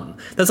dumb.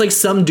 That's like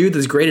some dude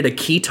that's great at a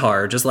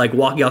keytar just like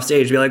walking off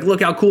stage and be like,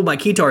 look how cool my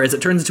keytar is.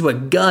 It turns into a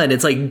gun.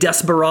 It's like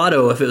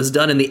Desperado if it was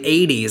done in the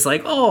 80s.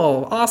 Like,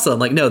 oh, awesome.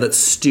 Like, no, that's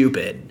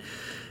stupid.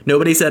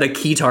 Nobody said a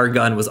keytar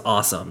gun was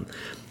awesome.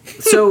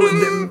 So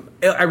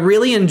I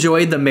really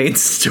enjoyed the main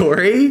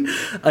story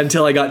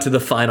until I got to the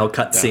final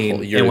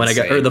cutscene and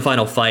when the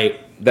final fight.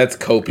 That's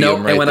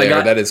copium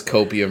there. That is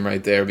copium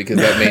right there, because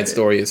that main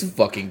story is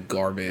fucking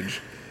garbage.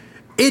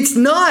 It's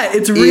not.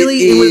 It's really.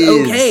 It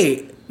was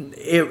okay.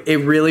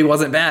 It really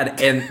wasn't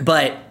bad,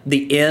 but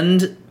the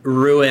end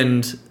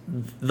ruined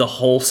the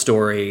whole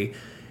story.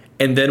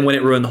 And then when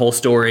it ruined the whole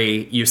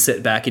story, you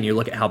sit back and you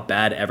look at how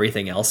bad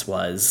everything else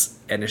was,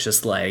 and it's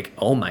just like,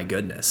 oh my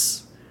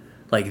goodness.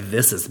 Like,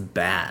 this is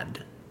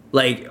bad.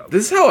 Like,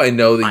 this is how I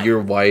know that your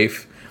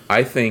wife,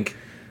 I think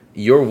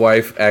your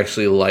wife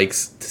actually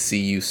likes to see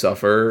you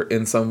suffer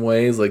in some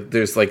ways. Like,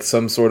 there's like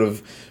some sort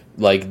of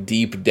like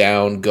deep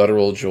down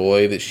guttural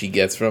joy that she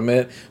gets from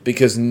it,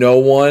 because no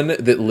one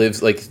that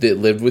lived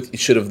with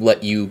should have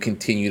let you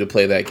continue to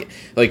play that game.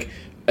 Like,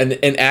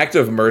 an act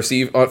of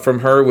mercy from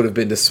her would have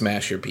been to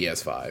smash your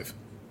PS5.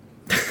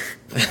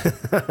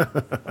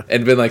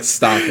 And been like,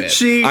 stop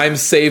it. I'm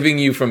saving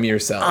you from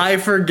yourself. I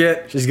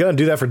forget. She's going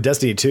to do that for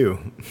Destiny 2.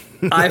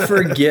 I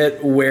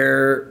forget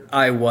where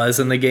I was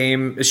in the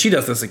game. She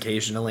does this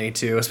occasionally,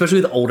 too,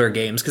 especially with older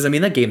games, because, I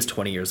mean, that game's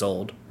 20 years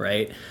old,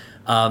 right?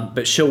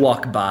 But she'll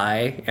walk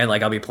by, and,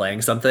 like, I'll be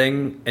playing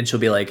something, and she'll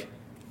be like,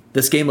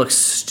 this game looks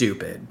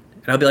stupid.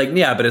 And I'll be like,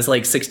 yeah, but it's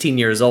like 16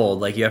 years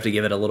old. Like, you have to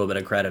give it a little bit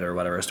of credit or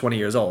whatever. It's 20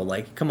 years old.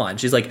 Like, come on.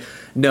 She's like,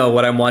 no,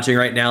 what I'm watching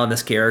right now in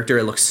this character,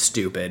 it looks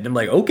stupid. And I'm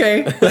like,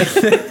 okay.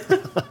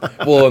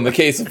 Well, in the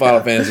case of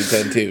Final Fantasy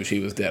X too, she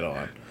was dead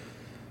on.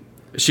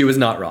 She was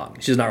not wrong.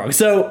 She was not wrong.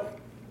 So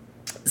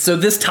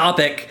this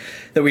topic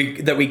that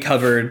we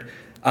covered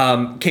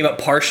came up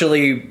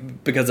partially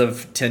because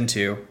of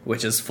 10-2,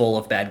 which is full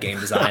of bad game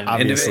design.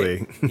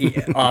 Obviously.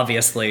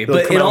 Obviously.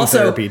 But it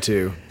also therapy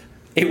too.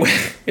 It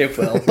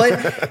will.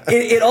 But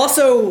it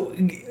also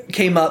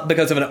came up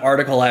because of an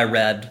article I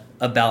read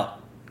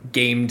about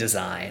game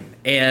design.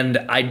 And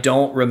I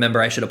don't remember.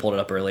 I should have pulled it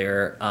up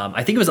earlier.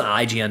 I think it was on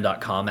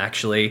IGN.com,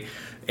 actually.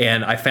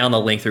 And I found the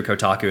link through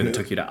Kotaku and it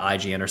took you to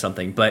IGN or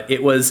something. But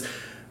it was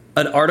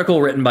an article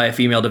written by a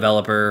female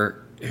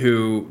developer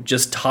who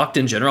just talked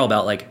in general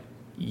about, like,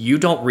 you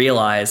don't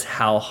realize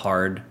how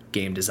hard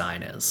game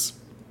design is.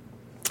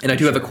 And I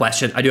do have a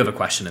question. I do have a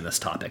question in this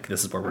topic.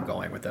 This is where we're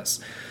going with this.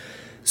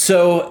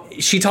 So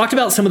she talked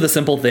about some of the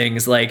simple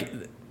things, like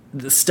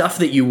the stuff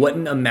that you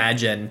wouldn't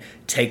imagine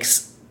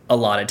takes a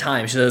lot of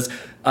time. She says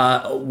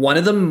one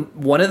of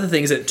the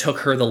things that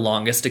took her the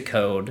longest to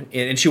code,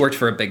 and she worked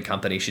for a big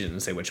company, she didn't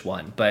say which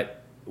one,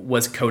 but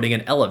was coding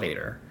an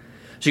elevator.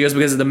 She goes,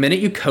 because the minute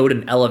you code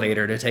an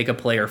elevator to take a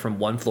player from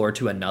one floor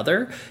to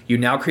another, you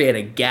now create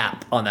a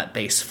gap on that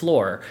base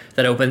floor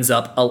that opens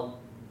up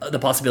the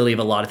possibility of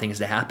a lot of things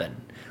to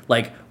happen.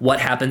 Like, what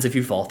happens if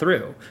you fall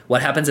through?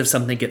 What happens if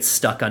something gets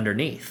stuck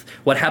underneath?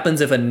 What happens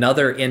if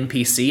another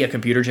NPC, a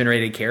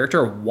computer-generated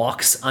character,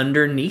 walks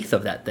underneath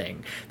of that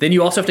thing? Then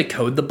you also have to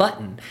code the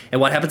button.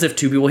 And what happens if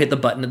two people hit the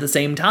button at the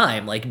same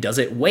time? Like, does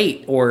it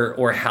wait?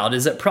 Or how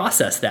does it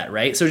process that,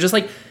 right? So just,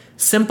 like,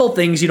 simple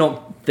things you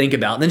don't think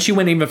about. And then she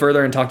went even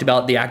further and talked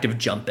about the act of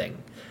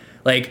jumping.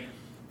 Like,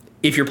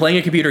 if you're playing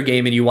a computer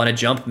game and you want to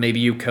jump, maybe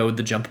you code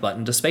the jump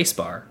button to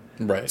spacebar.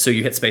 Right. So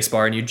you hit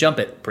spacebar and you jump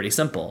it. Pretty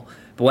simple.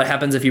 But what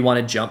happens if you want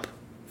to jump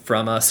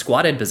from a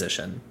squatted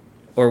position?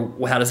 Or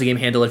how does the game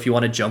handle it if you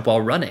want to jump while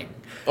running?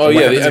 Oh,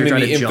 yeah.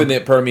 The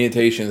infinite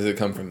permutations that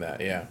come from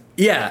that, yeah.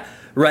 Yeah,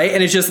 right?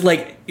 And it's just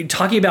like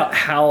talking about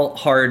how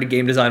hard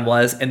game design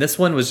was. And this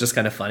one was just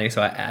kind of funny,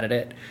 so I added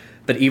it.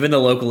 But even the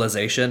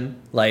localization,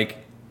 like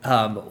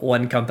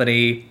one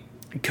company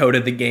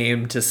coded the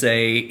game to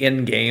say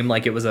in-game,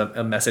 like it was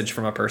a message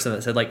from a person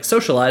that said, like,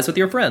 socialize with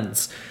your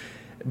friends.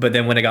 But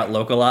then when it got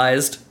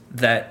localized,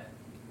 that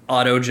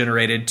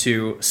auto-generated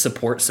to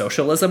support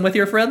socialism with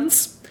your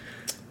friends,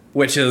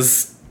 which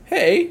is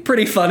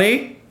pretty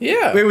funny.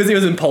 Yeah, it was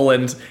in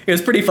Poland. It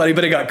was pretty funny,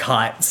 but it got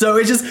caught. So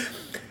it's just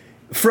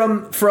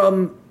from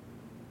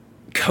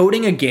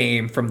coding a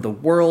game, from the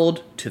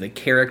world to the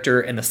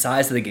character and the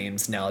size of the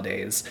games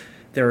nowadays,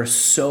 there are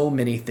so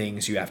many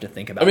things you have to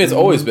think about. I mean, it's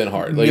always been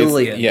hard. Like,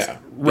 millions,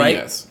 right?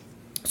 Yes.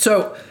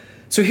 So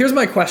here's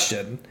my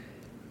question.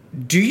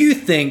 Do you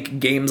think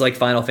games like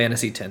Final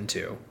Fantasy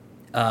X-2,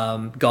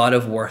 God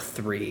of War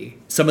 3,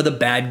 some of the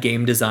bad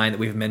game design that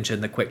we've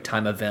mentioned, the quick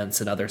time events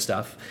and other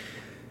stuff,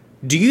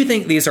 do you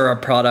think these are a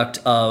product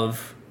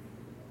of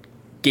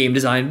game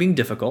design being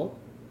difficult?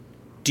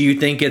 Do you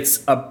think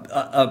it's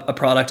a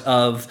product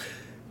of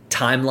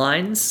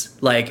timelines?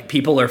 Like,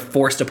 people are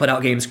forced to put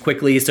out games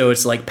quickly, so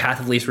it's like path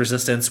of least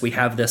resistance. We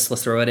have this,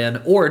 let's throw it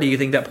in. Or do you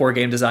think that poor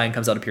game design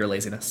comes out of pure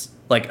laziness?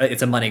 Like,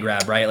 it's a money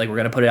grab, right? Like, we're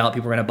going to put it out,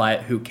 people are going to buy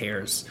it, who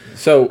cares?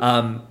 So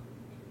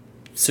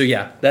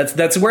yeah,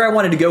 that's where I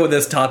wanted to go with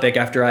this topic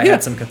after I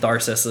had some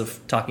catharsis of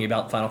talking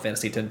about Final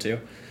Fantasy X-2.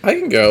 I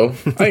can go.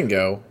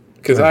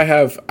 Because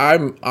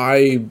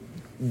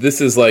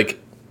this is like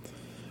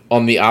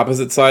on the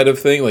opposite side of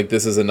thing. Like,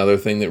 this is another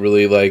thing that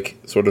really, like,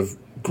 sort of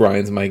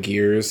grinds my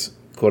gears,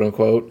 quote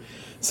unquote.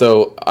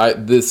 So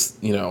this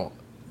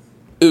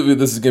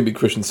is going to be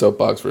Christian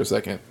soapbox for a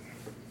second.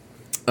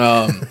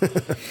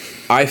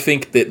 I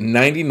think that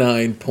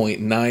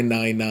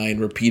 99.999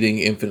 repeating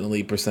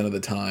infinitely % of the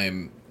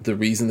time, the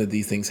reason that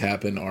these things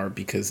happen are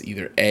because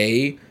either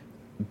A,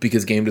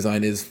 because game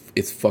design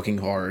it's fucking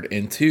hard,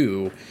 and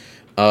two,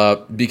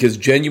 because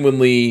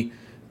genuinely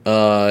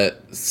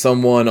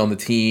someone on the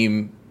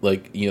team,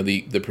 like, you know,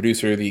 the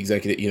producer, the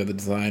executive, you know, the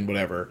design,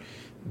 whatever,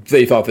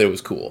 they thought that it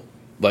was cool.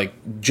 Like,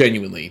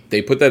 genuinely,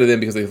 they put that in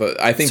because they thought.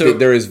 I think that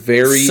there is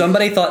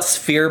somebody thought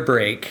Sphere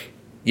Break.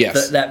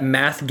 Yes, that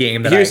math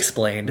game that I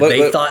explained.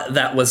 They thought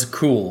that was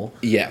cool.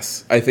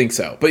 Yes, I think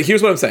so. But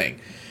here's what I'm saying.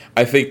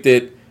 I think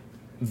that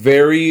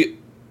very,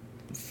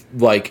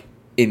 like,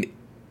 an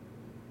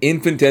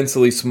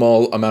infinitesimally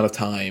small amount of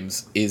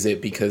times is it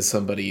because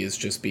somebody is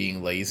just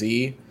being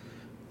lazy.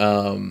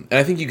 And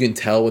I think you can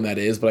tell when that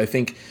is. But I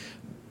think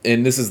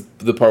and this is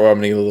the part where I'm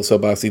getting a little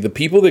soapboxy, the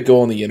people that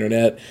go on the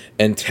internet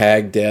and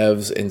tag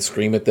devs and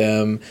scream at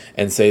them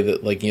and say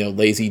that, like, you know,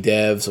 lazy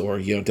devs or,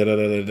 you know,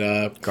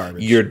 da-da-da-da-da.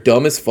 Garbage. You're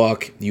dumb as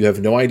fuck. You have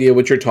no idea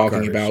what you're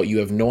talking about. You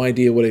have no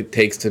idea what it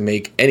takes to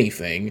make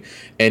anything.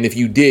 And if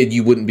you did,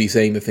 you wouldn't be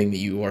saying the thing that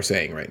you are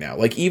saying right now.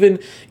 Like, even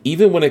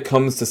when it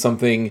comes to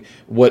something,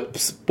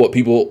 what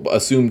people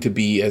assume to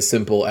be as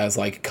simple as,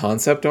 like,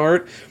 concept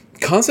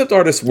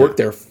artists work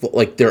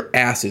their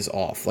asses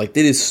off. Like,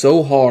 it is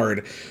so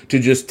hard to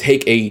just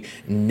take a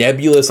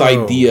nebulous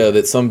idea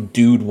that some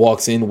dude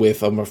walks in with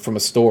from a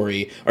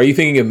story. Are you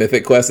thinking of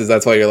Mythic Quest? Is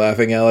that why you're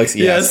laughing, Alex?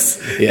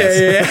 Yes.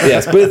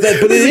 Yes. But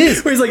it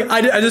is. Where he's like,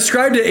 I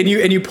described it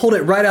and you pulled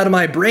it right out of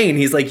my brain.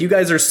 He's like, you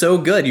guys are so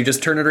good. You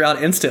just turn it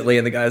around instantly.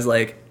 And the guy's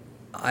like,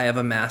 I have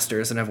a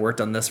master's and I've worked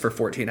on this for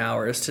 14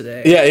 hours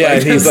today. Yeah.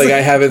 And he's like,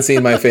 I haven't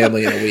seen my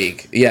family in a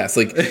week. Yes.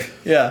 Like,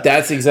 yeah,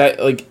 that's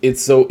exactly, like,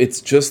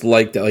 it's just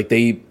like that. Like,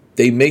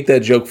 they make that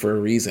joke for a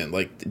reason.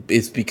 Like,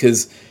 it's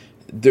because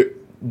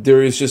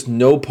there is just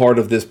no part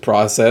of this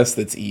process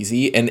that's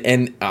easy.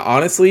 And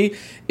honestly,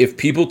 if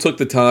people took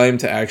the time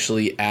to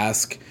actually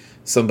ask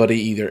somebody,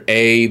 either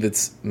A,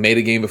 that's made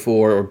a game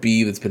before, or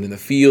B, that's been in the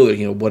field, or,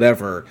 you know,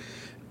 whatever,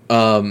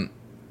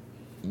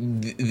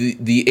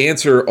 the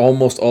answer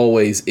almost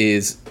always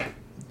is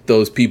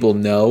those people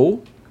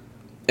know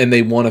and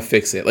they want to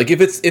fix it. Like,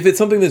 if it's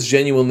something that's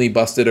genuinely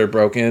busted or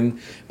broken,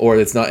 or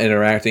it's not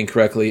interacting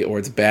correctly, or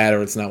it's bad,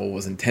 or it's not what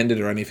was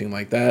intended, or anything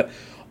like that,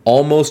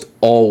 almost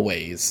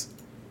always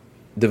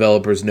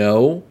developers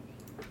know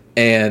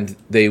and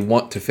they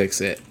want to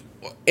fix it.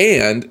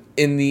 And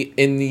in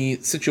the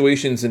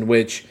situations in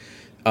which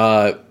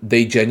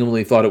they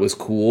genuinely thought it was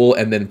cool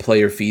and then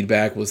player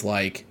feedback was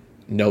like,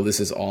 no, this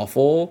is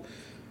awful,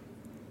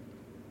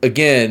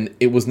 again,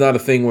 it was not a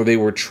thing where they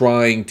were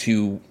trying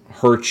to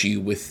hurt you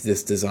with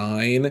this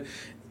design.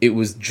 It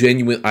was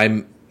genuine.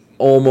 I'm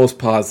almost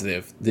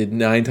positive that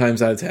 9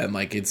 times out of 10,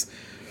 like, it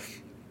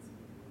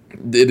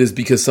is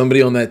because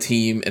somebody on that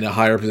team in a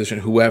higher position,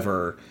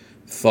 whoever,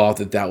 thought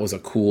that was a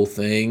cool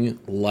thing,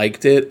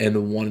 liked it,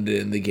 and wanted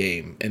it in the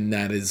game. And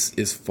that is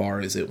as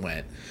far as it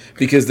went.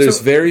 Because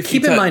there's very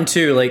few keep in mind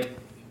too, like,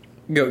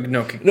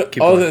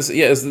 keep all this,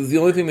 yeah, it's the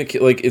only thing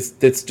that, like,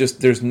 it's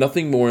just, there's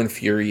nothing more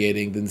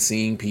infuriating than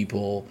seeing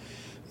people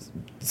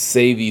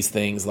say these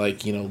things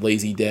like, you know,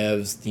 lazy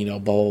devs, you know,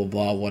 blah blah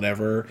blah,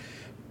 whatever,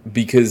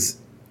 because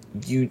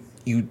you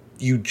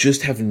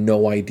just have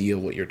no idea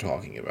what you're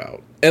talking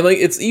about. And, like,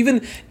 it's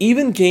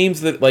even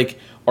games that, like,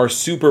 are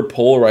super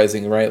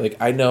polarizing, right? Like,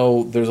 I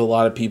know there's a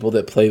lot of people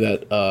that play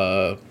that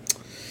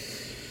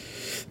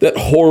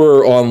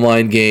horror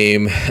online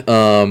game,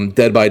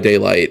 Dead by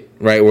Daylight,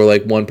 right? Where,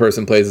 like, one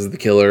person plays as the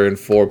killer and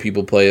 4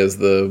 people play as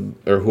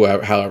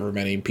however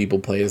many people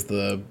play as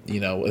the, you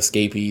know,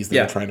 escapees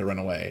that are trying to run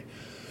away.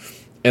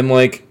 And,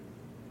 like,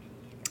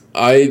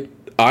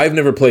 I've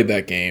never played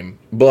that game,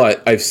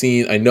 but I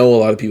know a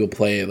lot of people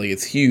play it. Like,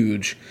 it's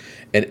huge,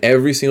 and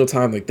every single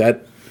time, like,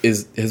 that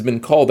has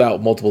been called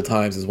out multiple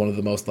times as one of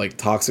the most, like,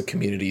 toxic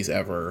communities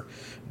ever,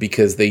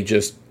 because they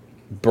just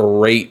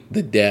berate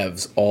the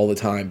devs all the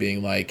time,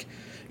 being like,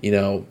 you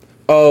know,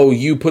 oh,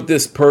 you put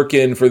this perk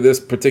in for this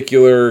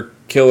particular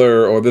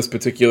killer or this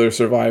particular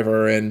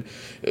survivor, and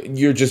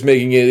you're just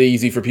making it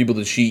easy for people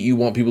to cheat. You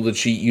want people to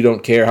cheat. You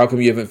don't care. How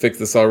come you haven't fixed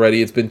this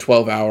already? It's been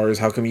 12 hours.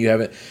 How come you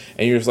haven't?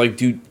 And you're just like,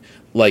 dude,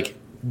 like,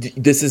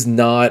 this is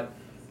not,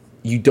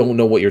 you don't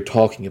know what you're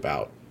talking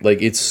about.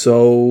 Like, it's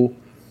so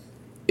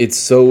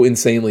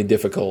insanely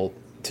difficult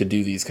to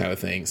do these kind of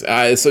things.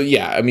 So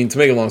yeah, I mean, to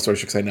make a long story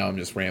short, because I know I'm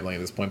just rambling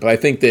at this point, but I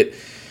think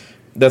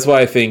that's why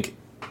I think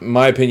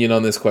my opinion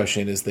on this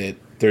question is that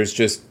there's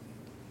just,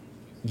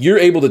 you're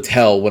able to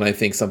tell when I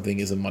think something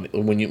is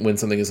when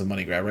something is a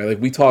money grab, right? Like,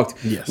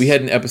 we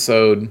had an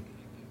episode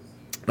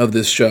of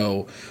this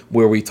show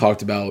where we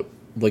talked about,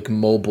 like,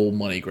 mobile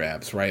money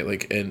grabs, right?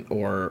 Like,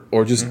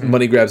 or just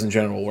money grabs in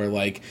general, where,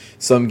 like,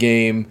 some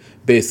game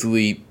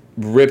basically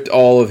ripped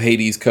all of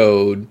Hades'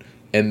 code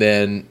and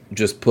then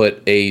just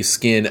put a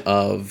skin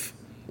of,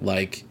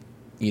 like,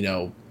 you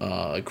know,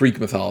 Greek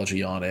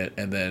mythology on it,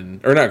 and then,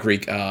 or not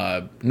Greek,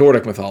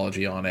 Nordic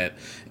mythology on it,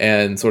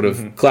 and sort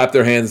of clap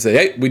their hands and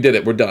say, hey, we did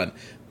it, we're done.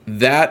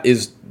 That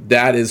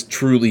is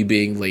truly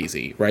being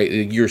lazy, right?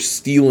 You're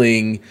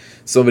stealing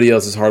somebody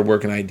else's hard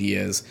work and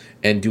ideas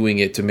and doing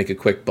it to make a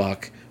quick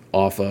buck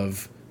off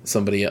of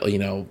somebody, you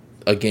know,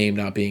 a game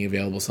not being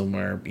available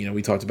somewhere. You know,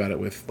 we talked about it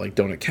with, like,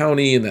 Donut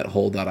County and that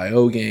whole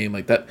 .io game,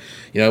 like that.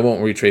 You know, I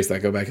won't retrace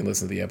that. Go back and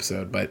listen to the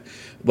episode. But,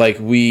 like,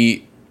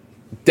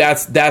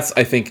 that's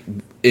I think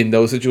in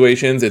those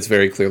situations it's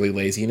very clearly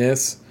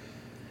laziness.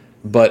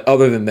 But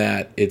other than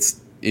that,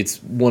 it's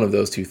one of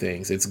those two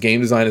things. It's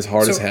game design is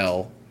hard as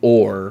hell,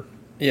 or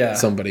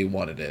somebody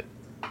wanted it.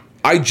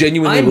 I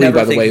genuinely believe,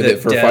 by the way, that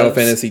for Final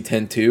Fantasy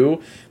X-2,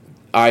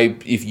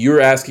 if you're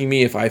asking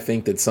me if I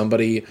think that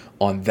somebody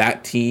on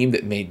that team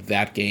that made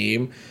that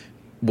game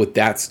with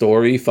that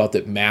story felt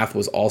that math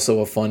was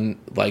also a fun,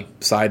 like,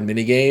 side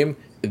minigame,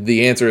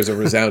 the answer is a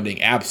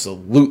resounding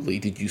absolutely.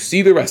 Did you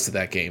see the rest of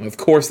that game? Of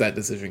course that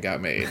decision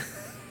got made.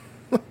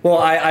 Well,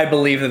 I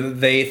believe that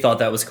they thought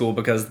that was cool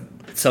because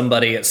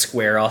somebody at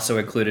Square also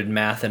included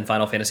math in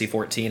Final Fantasy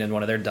XIV in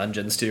one of their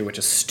dungeons too, which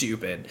is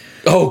stupid.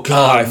 Oh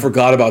God, I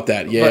forgot about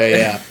that.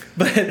 Yeah.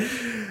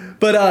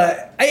 But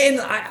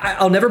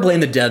I'll never blame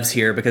the devs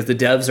here because the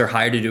devs are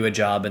hired to do a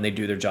job and they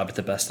do their job to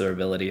the best of their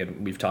ability,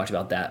 and we've talked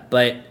about that.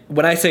 But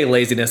when I say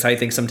laziness, I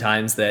think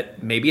sometimes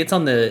that maybe it's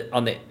on the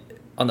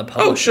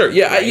publisher. Oh sure,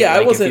 yeah, right? yeah.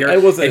 Like I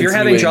wasn't. If you're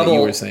having trouble,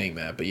 you were saying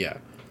that, but yeah.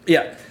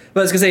 Yeah, but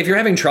I was gonna say if you're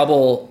having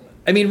trouble,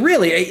 I mean,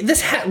 really,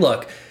 this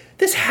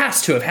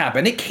has to have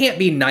happened. It can't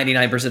be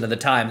 99% of the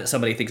time that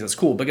somebody thinks it's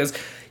cool because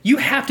you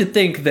have to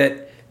think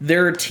that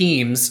there are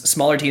teams,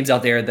 smaller teams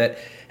out there that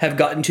have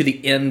gotten to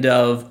the end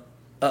of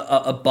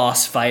a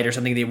boss fight or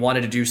something. They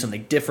wanted to do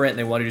something different and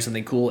they want to do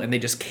something cool and they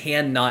just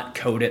cannot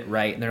code it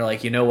right. And they're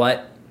like, you know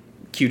what?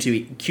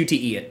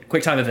 QTE it.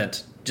 QuickTime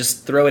event.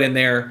 Just throw it in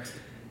there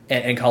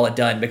and call it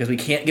done because we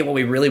can't get what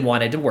we really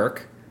wanted to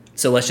work.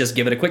 So let's just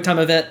give it a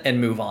QuickTime event and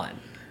move on.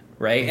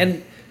 Right?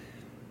 And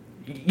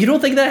you don't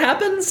think that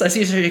happens? I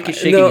see you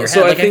shaking your head.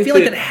 So I feel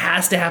like that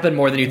has to happen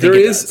more than you think.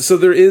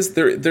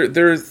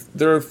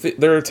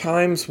 There are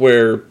times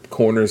where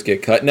corners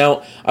get cut.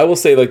 Now, I will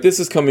say, like, this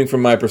is coming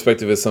from my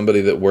perspective as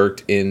somebody that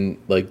worked in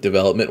like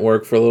development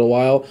work for a little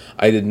while.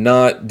 I did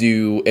not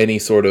do any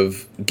sort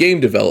of game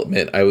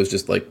development. I was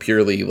just like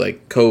purely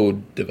like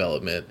code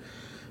development.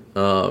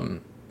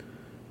 But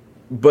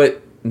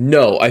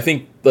no, I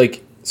think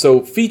like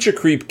so feature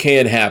creep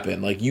can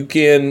happen. Like you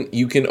can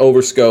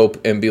overscope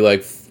and be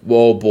like,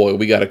 oh boy,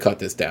 we got to cut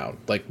this down.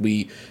 Like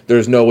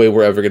there's no way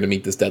we're ever going to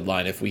meet this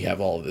deadline if we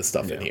have all of this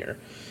stuff in here.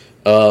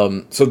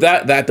 So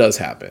that does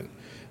happen.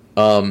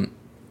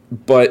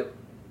 But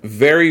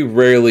very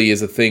rarely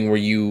is a thing where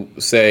you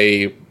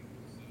say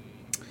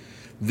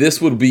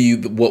this would be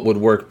what would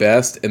work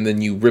best, and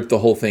then you rip the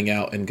whole thing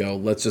out and go,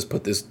 let's just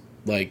put this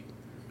like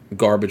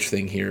garbage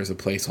thing here as a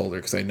placeholder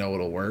because I know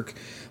it'll work.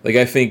 Like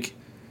I think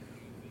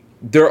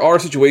there are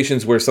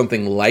situations where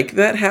something like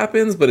that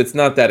happens, but it's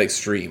not that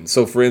extreme.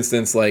 So, for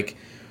instance, like,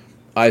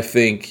 I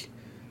think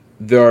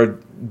there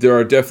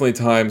are definitely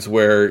times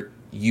where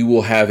you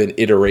will have an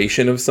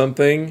iteration of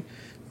something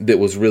that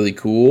was really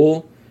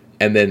cool,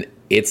 and then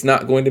it's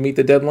not going to meet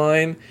the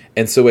deadline,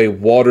 and so a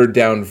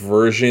watered-down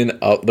version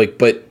of, like,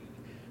 but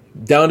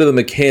down to the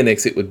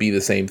mechanics, it would be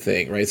the same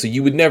thing, right? So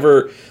you would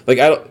never, like,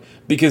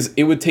 because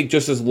it would take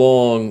just as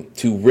long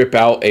to rip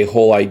out a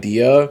whole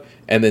idea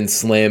and then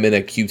slam in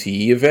a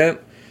QTE event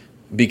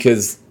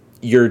because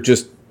you're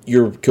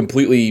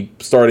completely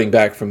starting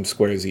back from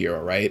square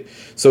zero, right?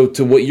 So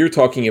to what you're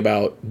talking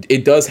about,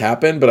 it does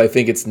happen, but I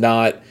think it's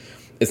not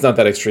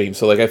that extreme.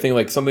 So like I think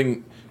like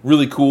something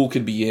really cool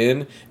could be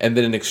in, and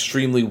then an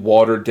extremely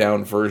watered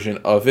down version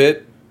of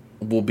it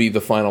will be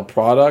the final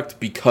product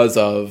because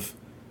of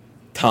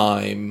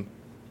time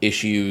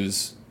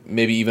issues,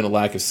 maybe even a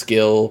lack of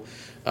skill.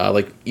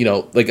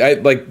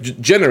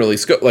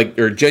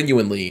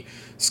 Genuinely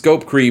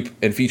scope creep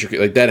and feature creep,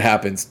 like that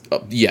happens.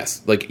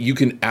 Yes, like you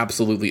can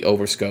absolutely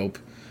overscope,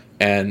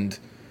 and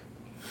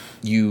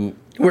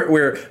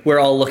we're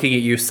all looking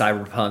at you,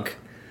 Cyberpunk.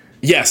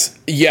 Yes.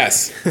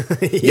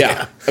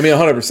 Yeah. I mean,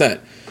 100%.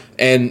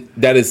 And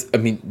that is, I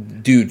mean,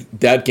 dude,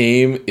 that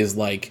game is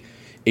like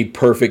a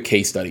perfect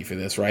case study for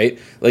this, right?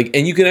 Like,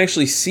 and you can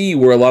actually see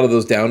where a lot of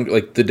those the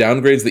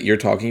downgrades that you're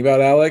talking about,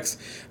 Alex,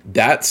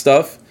 that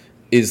stuff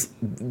is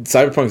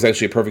Cyberpunk is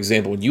actually a perfect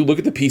example. When you look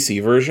at the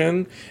PC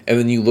version and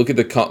then you look at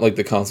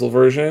the console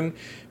version,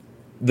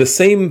 the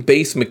same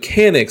base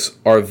mechanics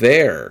are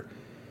there,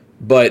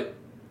 but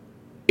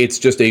it's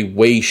just a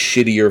way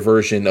shittier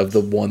version of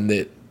the one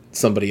that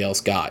somebody else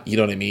got. You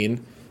know what I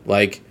mean?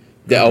 Like,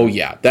 oh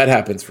yeah, that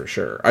happens for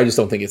sure. I just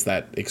don't think it's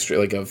that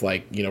extreme, like of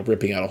like, you know,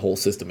 ripping out a whole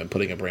system and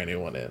putting a brand new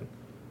one in.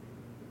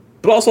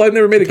 But also, I've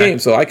never made a game,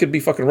 so I could be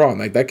fucking wrong.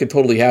 Like that could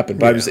totally happen.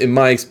 But yeah. In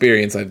my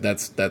experience,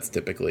 that's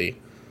typically.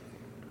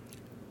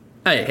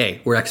 Hey,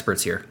 we're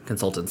experts here,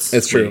 consultants.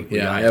 It's true.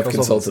 I have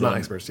consulted on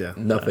experts. Yeah,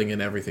 nothing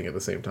and everything at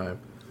the same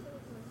time.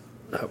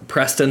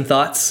 Preston,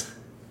 thoughts?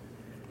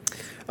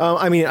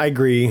 I mean, I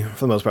agree for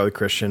the most part with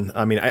Christian.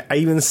 I mean, I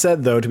even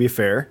said, though, to be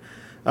fair,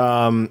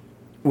 when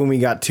we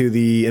got to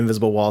the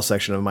invisible wall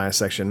section of my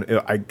section,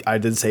 I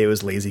did say it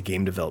was lazy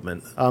game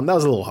development. That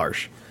was a little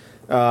harsh,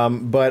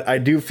 but I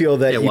do feel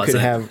that could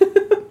have.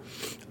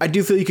 I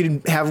do feel you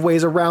could have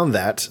ways around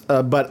that,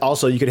 but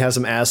also you could have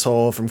some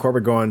asshole from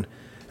corporate going,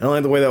 I don't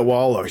like the way that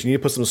wall looks. You need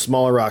to put some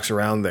smaller rocks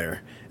around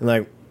there. And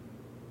like,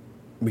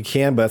 we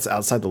can, but it's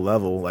outside the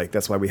level. Like,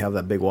 that's why we have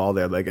that big wall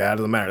there. Like, it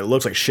doesn't matter. It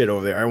looks like shit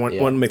over there. I want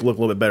to make it look a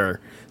little bit better.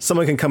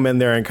 Someone can come in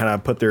there and kind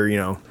of put their,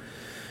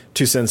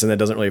 2 cents in. It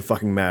doesn't really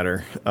fucking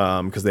matter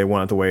because they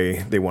want it the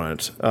way they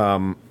want it.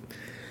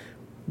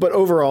 But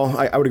overall,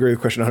 I would agree with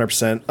Christian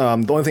 100%.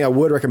 The only thing I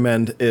would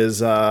recommend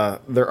is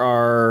I've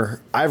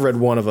read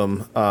one of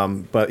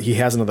them, but he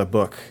has another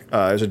book.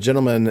 There's a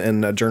gentleman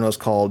and a journalist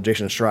called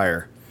Jason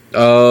Schreier.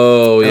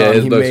 Oh, yeah,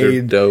 his books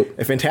are dope.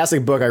 A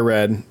fantastic book I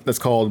read that's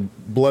called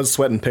Blood,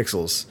 Sweat, and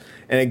Pixels.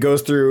 And it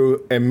goes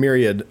through a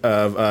myriad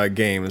of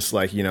games.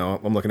 Like,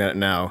 I'm looking at it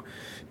now.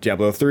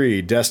 Diablo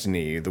 3,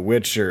 Destiny, The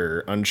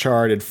Witcher,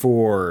 Uncharted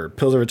 4,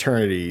 Pillars of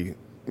Eternity,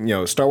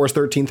 Star Wars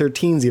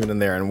 1313's even in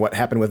there, and what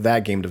happened with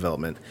that game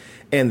development.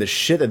 And the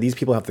shit that these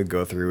people have to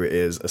go through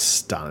is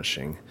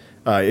astonishing.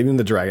 Even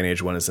the Dragon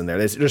Age one is in there.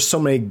 There's so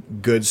many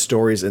good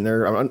stories in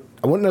there. I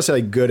wouldn't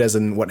necessarily good as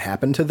in what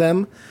happened to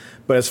them,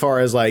 but as far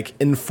as like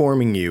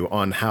informing you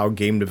on how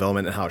game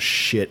development and how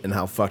shit and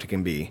how fucked it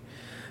can be.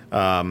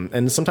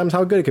 And sometimes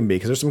how good it can be,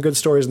 because there's some good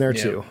stories in there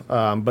too.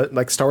 But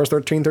like Star Wars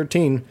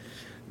 1313,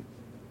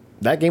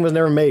 that game was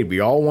never made. We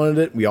all wanted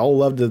it. We all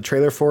loved the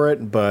trailer for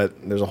it, but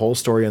there's a whole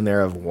story in there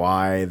of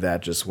why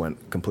that just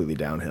went completely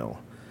downhill.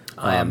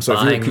 I am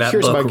buying that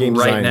book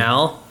right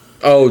now.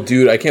 Oh,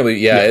 dude, I can't believe.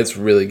 Yeah, it's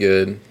really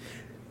good.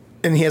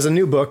 And he has a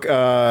new book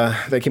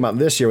that came out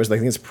this year. I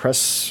think it's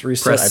Press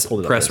Reset. I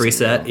pulled it up. Press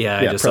Reset. Yeah,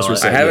 I just Press saw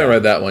Reset. I haven't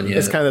read that one yet.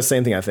 It's kind of the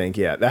same thing, I think.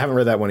 Yeah, I haven't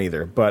read that one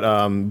either. But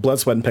Blood,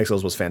 Sweat, and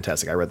Pixels was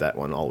fantastic. I read that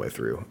one all the way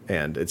through,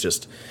 and it's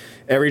just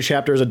every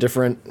chapter is a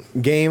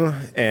different game,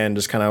 and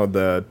just kind of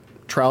the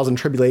trials and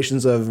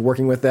tribulations of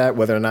working with that.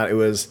 Whether or not it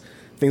was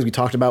things we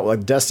talked about,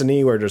 like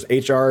Destiny, where there's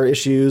HR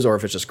issues, or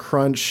if it's just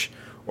crunch,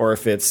 or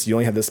if it's you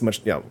only have this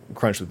much,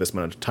 crunch with this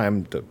amount of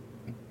time to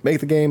make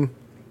the game.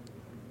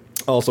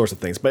 All sorts of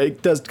things, but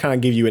it does kind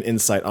of give you an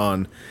insight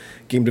on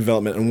game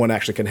development and what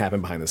actually can happen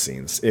behind the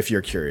scenes if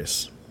you're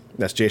curious.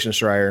 That's Jason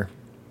Schreier.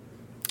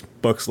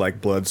 Books like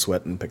Blood,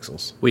 Sweat, and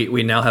Pixels.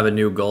 We now have a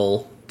new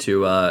goal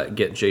to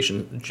get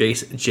Jason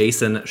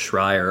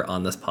Schreier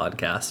on this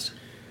podcast.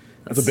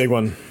 That's a big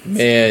one.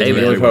 Man, you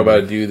want to talk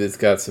about a dude that's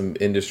got some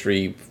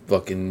industry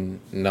fucking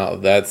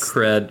that's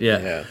cred.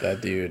 Yeah,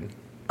 that dude.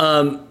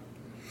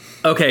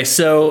 Okay,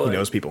 so he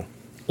knows people.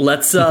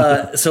 Let's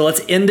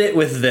end it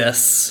with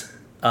this.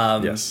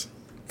 Yes.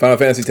 Final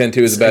Fantasy X-2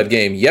 is a bad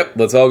game. Yep,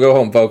 let's all go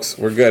home, folks.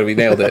 We're good. We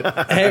nailed it.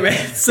 Hey,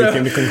 man. So we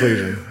came to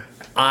conclusion.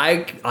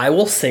 I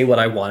will say what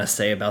I want to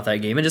say about that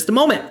game in just a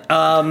moment.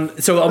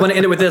 So I'm going to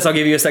end it with this. I'll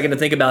give you a second to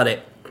think about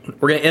it.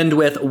 We're going to end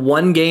with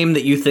one game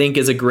that you think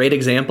is a great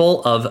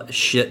example of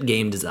shit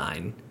game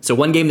design. So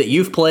one game that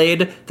you've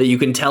played that you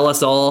can tell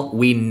us all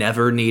we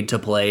never need to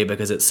play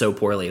because it's so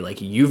poorly. Like,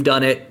 you've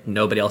done it.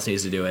 Nobody else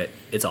needs to do it.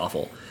 It's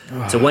awful.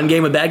 So one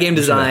game with bad game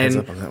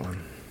design.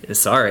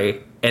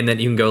 Sorry. And then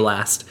you can go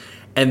last.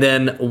 And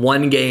then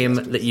one game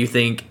that you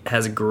think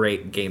has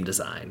great game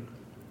design.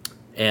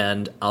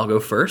 And I'll go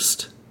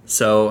first.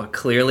 So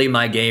clearly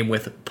my game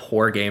with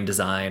poor game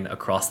design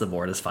across the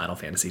board is Final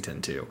Fantasy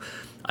X-2.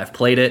 I've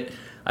played it.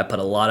 I put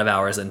a lot of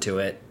hours into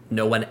it.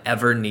 No one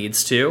ever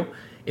needs to.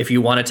 If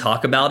you want to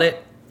talk about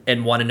it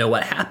and want to know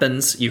what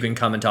happens, you can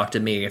come and talk to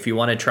me. If you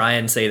want to try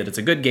and say that it's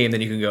a good game, then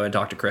you can go and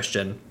talk to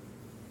Christian,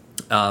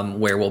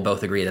 where we'll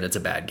both agree that it's a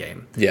bad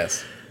game.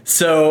 Yes.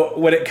 So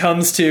when it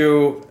comes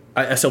to...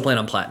 I still plan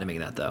on platinuming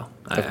that, though.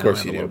 Of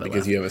course you do,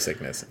 because you have a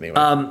sickness.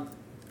 Anyway.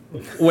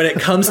 When it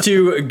comes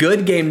to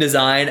good game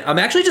design, I'm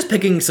actually just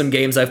picking some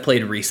games I've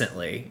played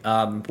recently.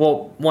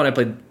 One I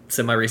played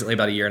semi-recently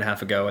about a year and a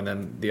half ago, and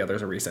then the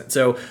others are recent.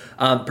 So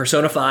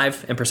Persona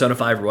 5 and Persona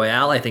 5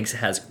 Royale, I think,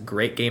 has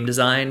great game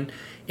design.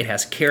 It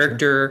has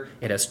character.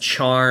 It has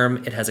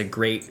charm. It has a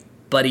great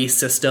buddy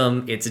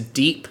system. It's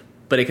deep,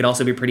 but it can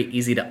also be pretty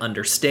easy to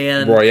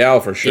understand. Royale,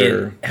 for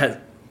sure.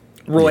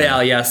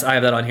 Royale, yes, I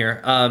have that on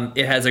here.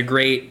 It has a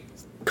great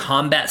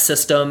combat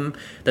system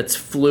that's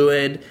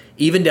fluid,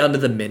 even down to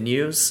the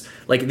menus.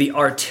 Like, the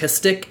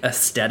artistic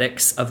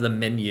aesthetics of the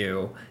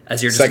menu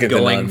as you're just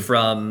going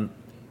from,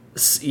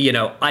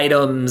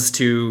 items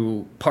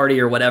to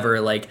party or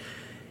whatever, like,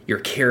 your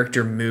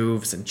character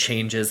moves and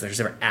changes. There's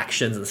different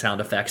actions and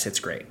sound effects. It's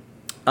great.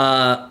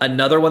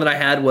 Another one that I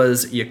had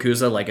was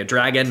Yakuza Like a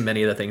Dragon.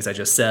 Many of the things I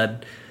just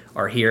said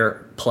are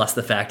here, plus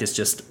the fact it's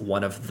just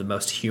one of the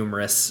most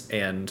humorous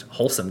and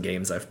wholesome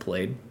games I've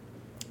played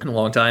in a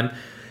long time.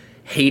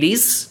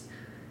 Hades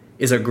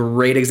is a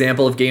great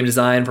example of game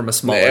design from a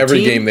smaller team.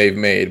 Every game they've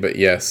made, but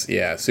yes,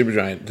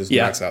 Supergiant just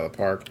knocks out of the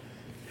park.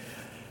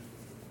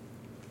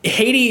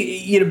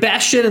 Hades,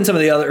 Bastion and some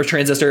of the other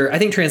Transistor. I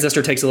think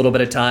Transistor takes a little bit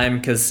of time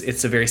because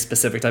it's a very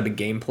specific type of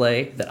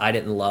gameplay that I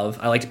didn't love.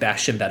 I liked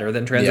Bastion better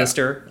than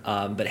Transistor,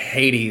 but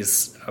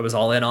Hades I was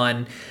all in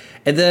on.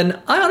 And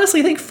then I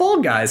honestly think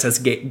Fall Guys has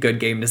good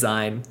game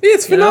design.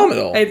 It's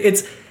phenomenal.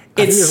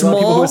 It's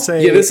small.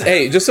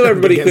 Just so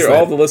everybody clear,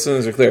 all the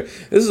listeners are clear.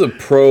 This is a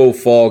pro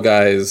Fall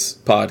Guys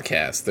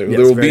podcast. There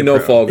will be no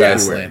Fall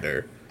Guys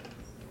slander.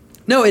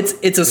 No,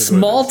 it's a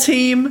small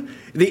team.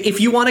 If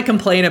you want to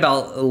complain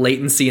about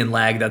latency and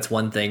lag, that's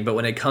one thing. But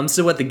when it comes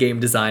to what the game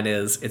design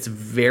is, it's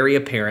very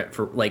apparent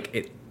for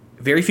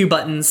very few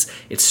buttons.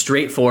 It's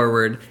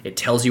straightforward. It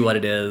tells you what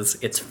it is.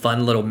 It's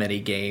fun little mini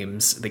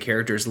games. The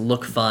characters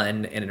look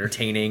fun and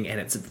entertaining,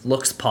 and it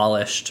looks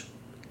polished.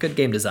 Good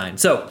game design.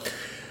 So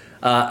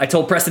I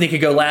told Preston he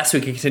could go last, so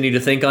we could continue to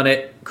think on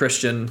it.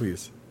 Christian,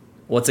 please.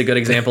 What's a good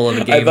example of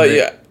a game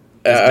is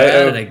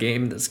bad and a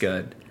game that's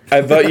good?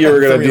 I thought you were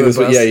going to do this.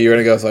 Yeah, you were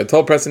going to go. So I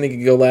told Preston he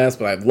could go last,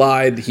 but I've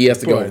lied. He has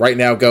to go right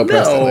now. Go,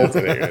 Preston.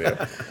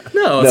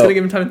 No, it's going to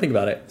give him time to think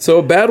about it. So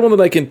a bad one that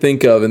I can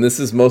think of, and this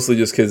is mostly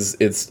just because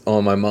it's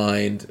on my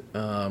mind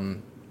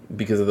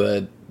because of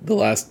the the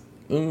last,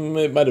 it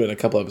might have been a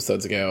couple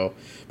episodes ago,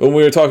 but when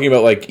we were talking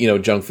about like, you know,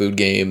 junk food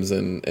games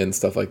and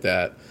stuff like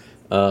that.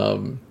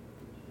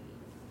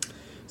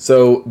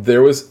 So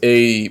there was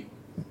and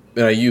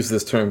I use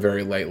this term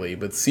very lightly,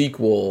 but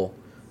sequel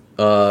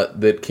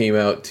that came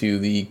out to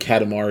the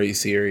Katamari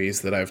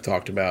series that I've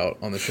talked about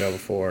on the show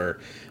before,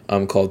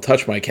 called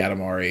Touch My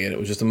Katamari, and it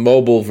was just a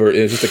mobile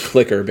it was just a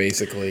clicker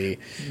basically.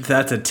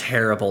 That's a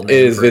terrible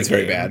name. It's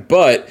very bad,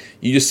 but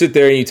you just sit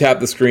there and you tap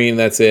the screen,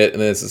 that's it,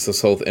 and then it's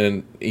this whole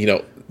and you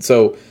know,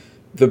 so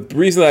the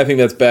reason that I think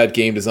that's bad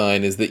game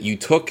design is that you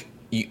took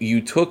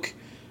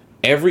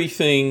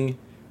everything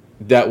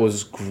that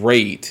was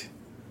great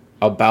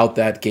about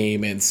that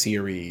game and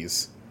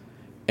series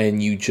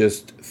and you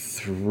just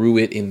threw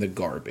it in the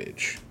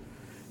garbage.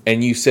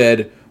 And you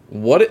said,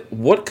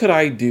 what could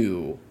I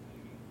do?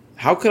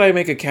 How could I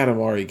make a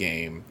Katamari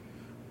game,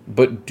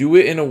 but do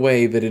it in a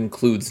way that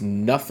includes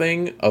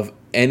nothing of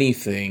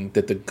anything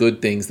that the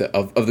good things that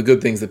of the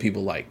good things that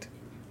people liked?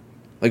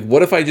 Like,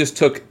 what if I just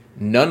took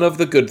none of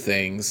the good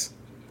things,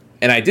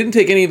 and I didn't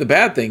take any of the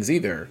bad things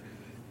either,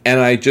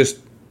 and I just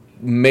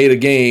made a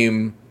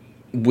game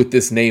with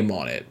this name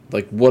on it?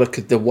 Like, what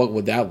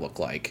would that look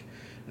like?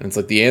 And it's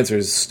like, the answer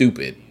is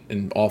stupid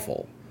and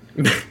awful.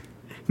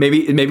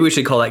 Maybe we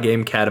should call that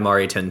game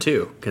Katamari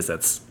 10-2, because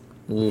that's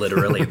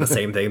literally the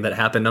same thing that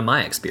happened in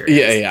my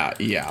experience.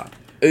 Yeah.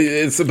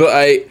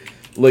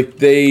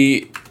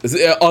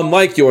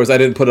 Unlike yours, I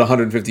didn't put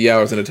 150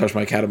 hours into Touch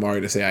My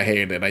Katamari to say I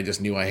hated it. I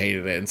just knew I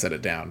hated it and set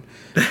it down.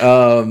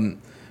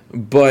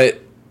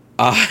 But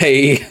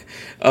I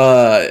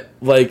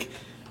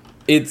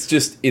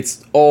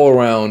it's all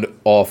around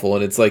awful,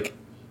 and it's like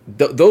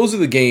those are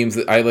the games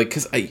that I like,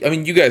 because I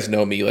mean, you guys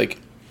know me, like,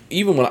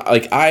 even when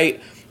I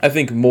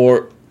think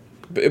more,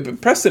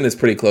 Preston is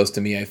pretty close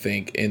to me, I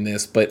think, in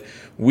this, but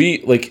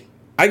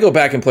I go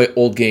back and play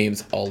old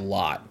games a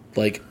lot,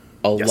 like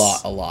a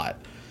lot,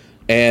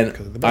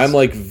 and I'm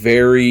like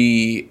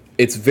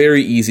it's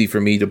very easy for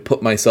me to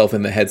put myself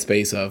in the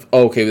headspace of,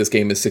 oh, okay, this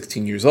game is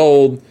 16 years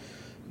old,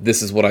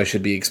 this is what I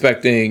should be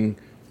expecting,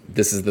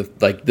 this is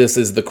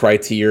the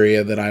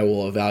criteria that I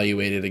will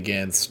evaluate it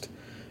against.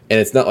 And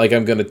it's not like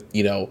I'm going to,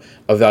 you know,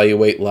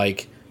 evaluate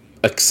like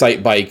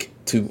Excite Bike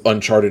to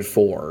Uncharted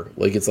 4.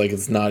 Like,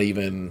 it's not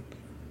even,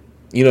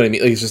 you know what I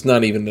mean? Like, it's just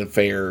not even a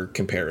fair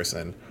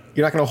comparison.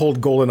 You're not going to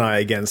hold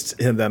GoldenEye against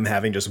them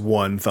having just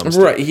one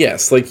thumbstick. Right,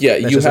 yes. Like, yeah,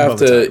 you have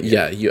to,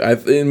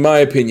 in my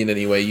opinion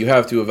anyway, you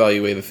have to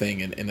evaluate a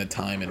thing in the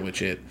time in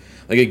which it,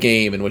 like a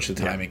game in which the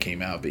time it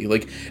came out. But,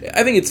 like,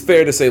 I think it's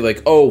fair to say,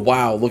 like, oh,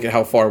 wow, look at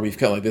how far we've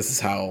come. Like, this is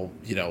how,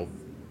 you know,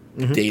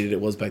 dated it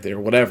was back there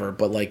or whatever,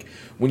 but like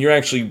when you're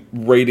actually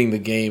rating the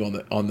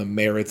game on the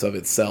merits of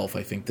itself,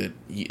 I think that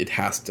it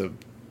has to,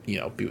 you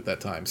know, be with that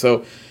time.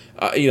 So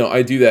you know,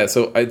 I do that,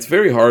 so it's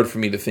very hard for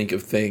me to think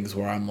of things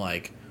where I'm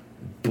like,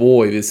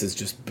 boy, this is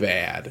just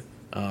bad,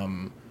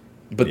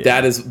 but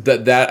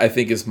that I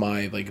think is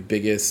my like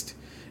biggest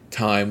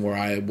time where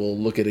I will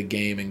look at a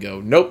game and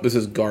go, nope, this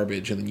is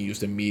garbage, and then you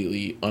just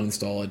immediately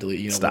uninstall it,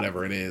 delete, you know,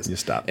 whatever it is. You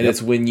stop. And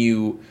it's when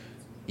you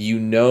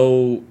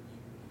know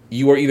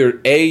you are either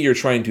you're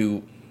trying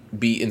to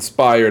be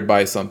inspired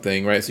by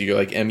something, right? So you're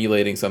like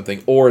emulating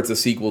something, or it's a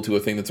sequel to a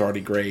thing that's already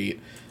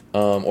great,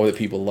 or that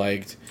people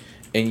liked,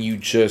 and you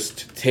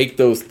just take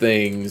those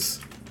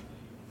things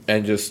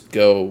and just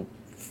go,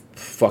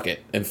 fuck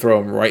it, and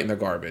throw them right in the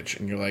garbage.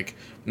 And you're like,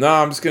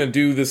 nah, I'm just gonna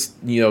do this,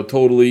 you know,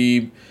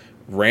 totally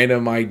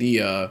random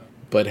idea,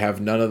 but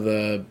have none of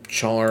the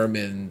charm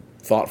and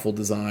thoughtful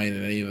design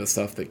and any of the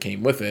stuff that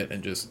came with it,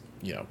 and just,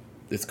 you know,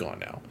 it's gone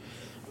now.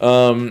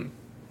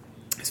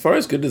 As far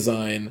as good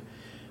design,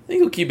 I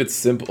think we'll keep it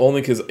simple,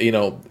 only because, you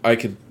know, I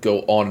could go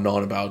on and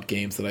on about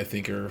games that I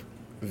think are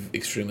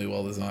extremely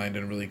well designed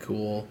and really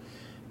cool.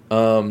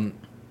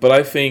 But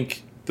I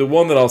think the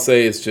one that I'll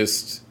say is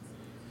just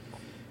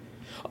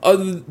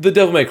the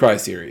Devil May Cry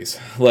series.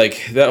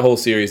 Like, that whole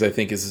series, I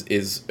think,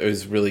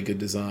 is really good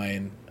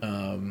design.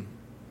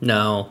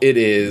 No. It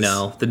is.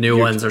 No, the new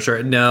ones are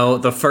sure. No,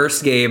 the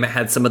first game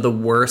had some of the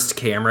worst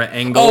camera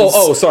angles.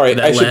 Oh, sorry.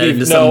 I should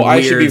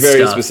be very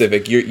stuff.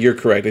 specific. You're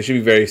correct. I should be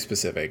very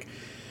specific.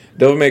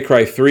 Devil May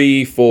Cry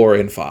 3, 4,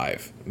 and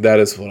 5. That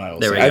is what I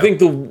will say. I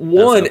think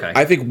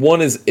I think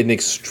one is an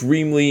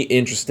extremely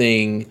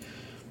interesting,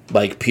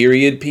 like,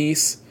 period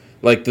piece.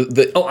 Like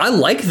I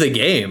like the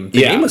game.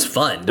 The game was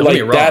fun. Don't get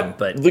me wrong,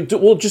 but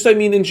I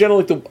mean, in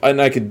general,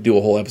 and I could do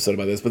a whole episode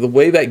about this, but the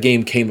way that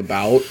game came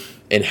about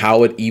and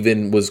how it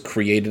even was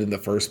created in the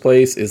first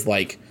place is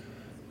like,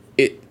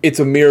 it's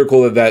a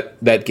miracle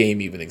that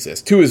game even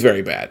exists. 2 is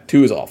very bad.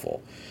 2 is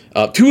awful.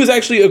 2 is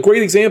actually a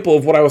great example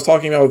of what I was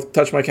talking about with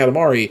Touch My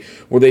Katamari,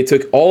 where they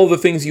took all of the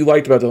things you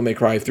liked about Devil May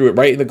Cry, threw it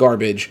right in the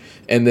garbage,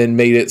 and then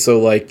made it so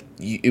like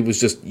it was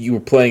just you were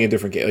playing a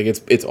different game.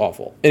 Like, it's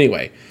awful.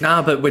 Anyway,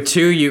 but with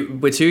 2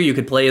 you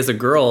could play as a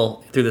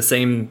girl through the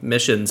same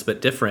missions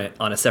but different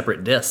on a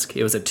separate disc.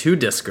 It was a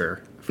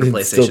 2-discer for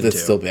PlayStation 2.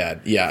 It's still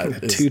bad. Yeah,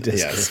 2-disc.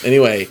 Yes.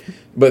 Anyway,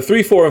 but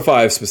 3, 4, and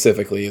 5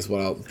 specifically is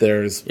what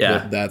that's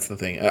the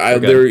thing.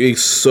 They're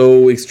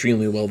so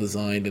extremely well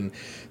designed, and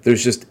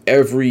there's just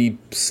every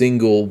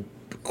single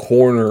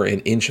corner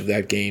and inch of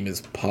that game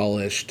is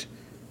polished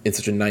in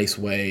such a nice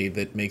way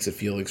that makes it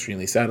feel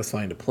extremely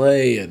satisfying to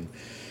play. And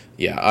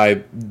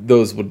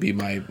those would be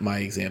my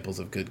examples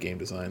of good game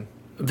design.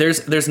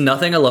 There's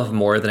nothing I love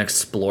more than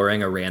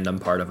exploring a random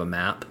part of a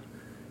map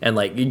and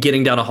like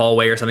getting down a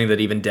hallway or something that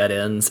even dead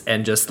ends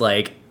and just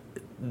like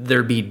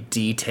there be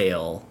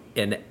detail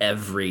in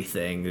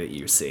everything that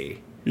you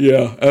see.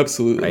 Yeah,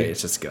 absolutely. Right,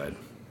 it's just good.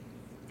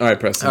 All right,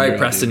 Preston. All right,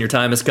 Preston, your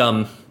time has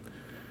come.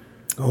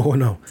 Oh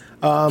no.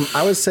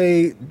 I would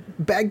say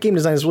bad game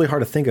design is really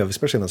hard to think of,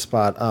 especially on the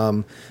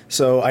spot.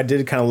 So I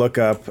did kind of look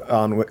up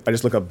I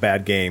just look up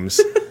bad games.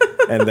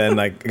 And then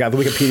like I got the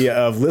Wikipedia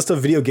of list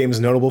of video games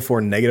notable for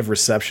negative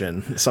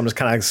reception. So I'm just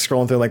kind of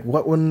scrolling through like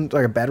what one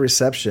like a bad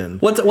reception.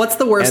 What's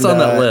the worst on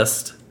that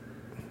list?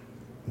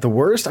 The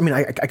worst? I mean,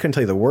 I couldn't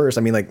tell you the worst.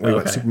 I mean, like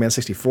Superman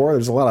 64.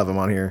 There's a lot of them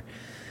on here.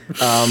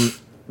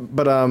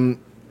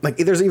 Like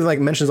there's even like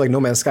mentions like No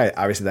Man's Sky.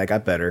 Obviously, that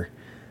got better.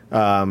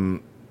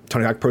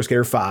 Tony Hawk Pro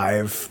Skater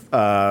 5.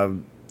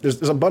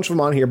 There's a bunch of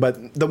them on here,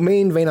 but the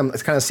main vein I'm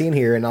kind of seeing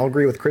here, and I'll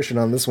agree with Christian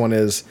on this one,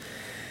 is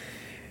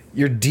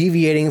you're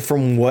deviating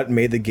from what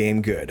made the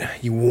game good.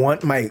 You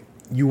want my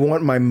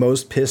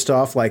most pissed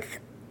off,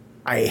 like,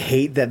 I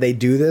hate that they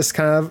do this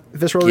kind of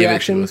visceral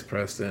reaction. Give it to us,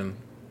 Preston.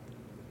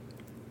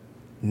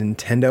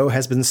 Nintendo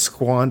has been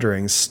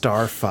squandering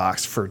Star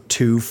Fox for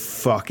too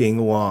fucking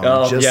long.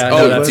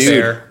 That's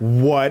fair.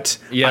 What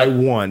I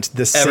want.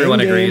 The same Everyone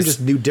game, agrees.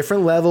 just do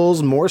different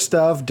levels, more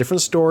stuff,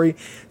 different story.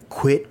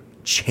 Quit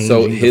changing.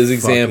 So his the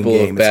example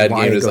game. of bad It's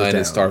why game it goes design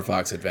down. is Star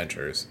Fox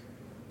Adventures.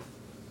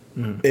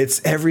 It's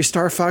every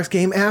Star Fox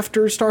game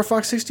after Star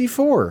Fox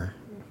 64.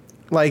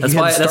 Like That's you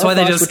had why. Star That's why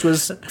they Fox, just. which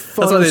was That's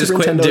fun why on they just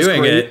Super quit Nintendo's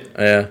doing great. it.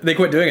 Yeah. They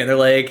quit doing it. They're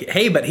like,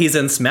 hey, but he's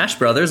in Smash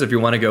Brothers. If you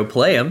want to go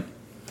play him.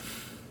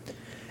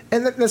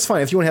 And that's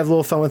fine. If you want to have a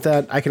little fun with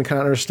that, I can kind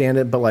of understand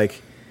it. But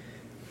like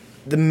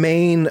the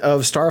main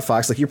of Star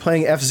Fox, like you're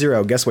playing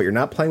F-Zero. Guess what? You're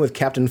not playing with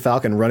Captain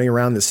Falcon running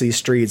around the city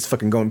streets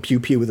fucking going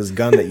pew-pew with his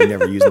gun that you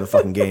never use in the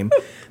fucking game.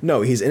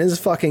 No, he's in his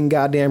fucking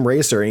goddamn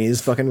racer and he's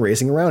fucking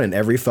racing around in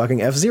every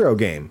fucking F-Zero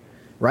game.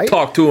 Right?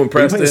 Talk to him,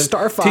 Preston. You're playing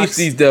Star Fox. Teach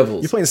these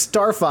devils. You're playing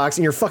Star Fox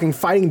and you're fucking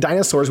fighting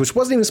dinosaurs, which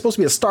wasn't even supposed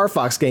to be a Star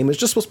Fox game. It was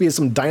just supposed to be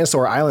some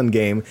dinosaur island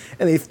game,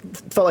 and they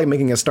felt like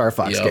making a Star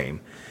Fox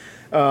game.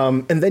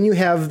 And then you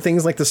have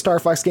things like the Star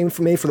Fox game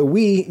made for the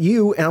Wii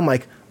U, and I'm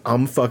like,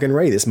 I'm fucking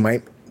ready. This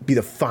might be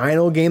the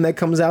final game that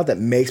comes out that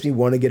makes me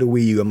want to get a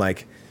Wii U. I'm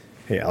like,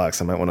 hey,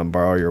 Alex, I might want to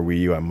borrow your Wii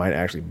U. I might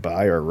actually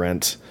buy or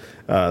rent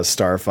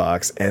Star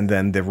Fox. And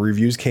then the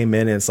reviews came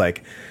in, and it's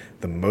like,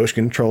 the motion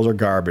controls are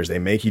garbage. They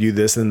make you do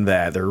this and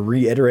that. They're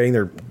reiterating.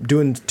 They're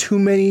doing too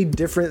many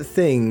different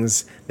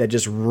things that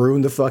just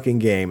ruin the fucking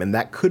game. And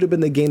that could have been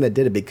the game that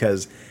did it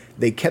because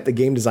they kept the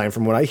game design,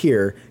 from what I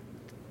hear,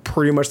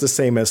 pretty much the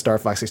same as Star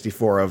Fox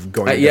 64 of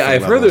going.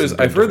 I've heard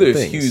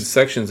there's huge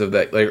sections of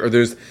that, like, or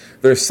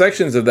there's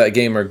sections of that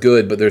game are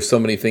good, but there's so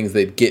many things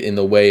that get in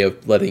the way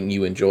of letting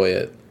you enjoy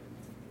it.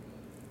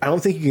 I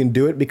don't think you can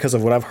do it because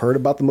of what I've heard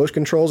about the motion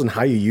controls and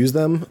how you use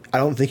them. I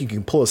don't think you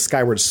can pull a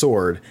Skyward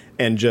Sword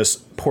and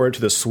just pour it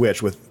to the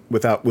Switch with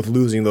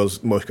losing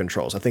those motion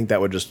controls. I think that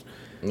would just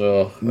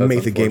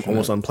make the game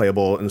almost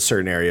unplayable in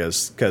certain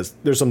areas because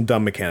there's some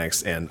dumb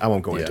mechanics, and I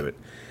won't go into it.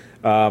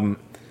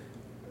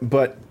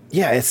 But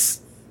yeah,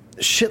 it's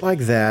shit like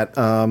that.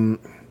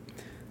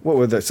 What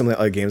were some of the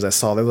other games I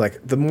saw? There was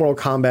like the Mortal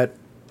Kombat.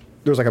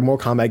 There was like a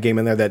Mortal Kombat game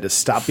in there that just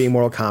stopped being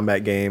Mortal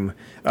Kombat game.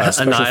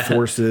 Special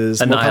Forces,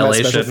 Mortal Kombat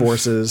Special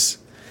Forces,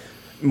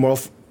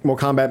 Mortal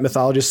Kombat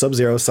Mythology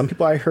Sub-Zero. Some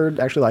people I heard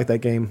actually like that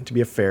game, to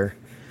be fair.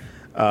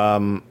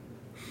 But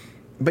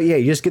yeah,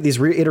 you just get these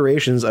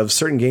reiterations of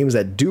certain games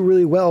that do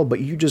really well, but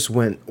you just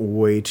went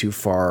way too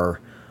far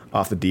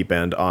off the deep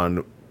end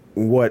on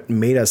what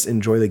made us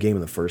enjoy the game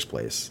in the first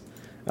place.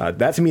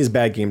 That to me is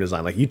bad game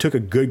design. Like you took a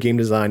good game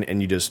design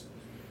and you just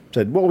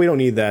said, well, we don't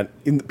need that.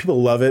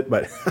 People love it,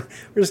 but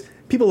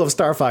people love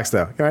Star Fox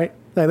though, right?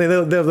 They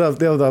love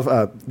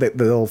the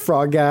little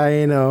frog guy,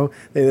 you know.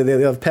 They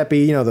love Peppy,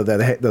 you know,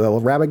 the little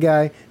rabbit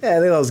guy. Yeah,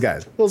 they love those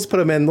guys. We'll just put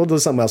them in. We'll do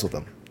something else with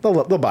them.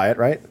 They'll buy it,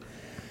 right?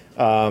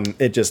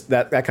 It just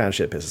that kind of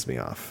shit pisses me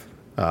off.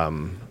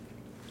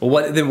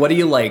 What do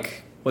you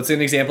like? What's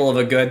an example of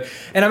a good?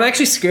 And I'm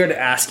actually scared to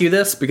ask you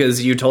this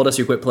because you told us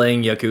you quit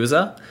playing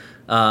Yakuza.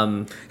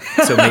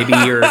 So maybe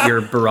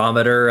your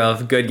barometer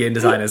of good game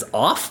design is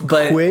off.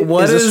 But quit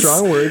is a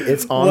strong word.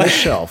 It's on the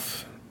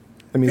shelf.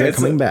 I mean, they're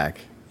coming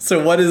back.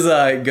 So what is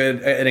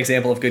an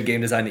example of good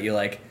game design that you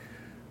like?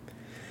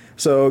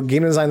 So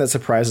game design that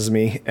surprises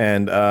me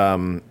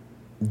and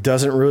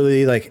doesn't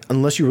really, like,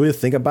 unless you really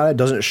think about it,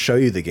 doesn't show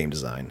you the game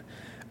design.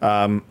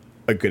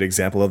 A good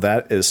example of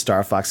that is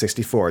Star Fox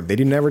 64. They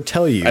do never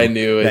tell you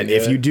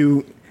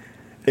that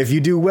if you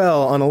do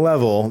well on a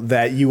level,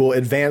 that you will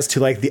advance to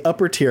like the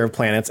upper tier of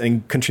planets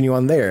and continue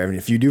on there. I mean,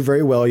 if you do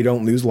very well, you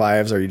don't lose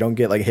lives or you don't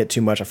get like hit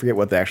too much. I forget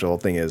what the actual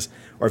thing is,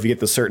 or if you get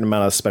the certain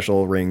amount of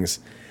special rings.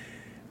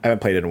 I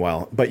haven't played it in a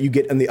while, but you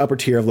get in the upper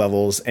tier of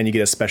levels and you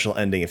get a special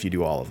ending if you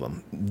do all of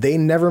them. They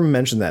never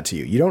mention that to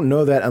you. You don't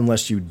know that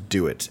unless you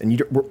do it.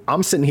 And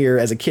I'm sitting here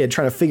as a kid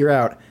trying to figure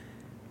out,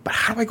 but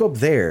how do I go up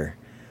there?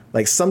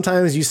 Like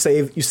sometimes you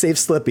save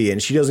Slippy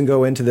and she doesn't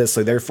go into this,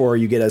 so therefore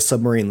you get a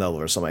submarine level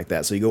or something like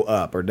that. So you go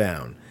up or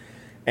down.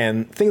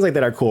 And things like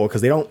that are cool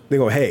because they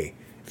go, hey,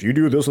 if you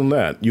do this and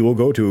that, you will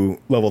go to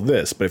level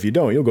this. But if you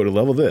don't, you'll go to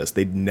level this.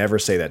 They never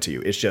say that to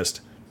you. It's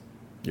just,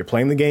 you're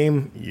playing the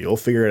game, you'll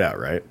figure it out,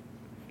 right?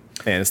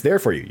 And it's there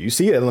for you. You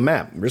see it on the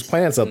map. There's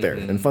planets out there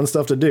and fun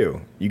stuff to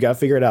do. You got to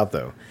figure it out,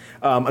 though.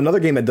 Another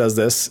game that does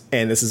this,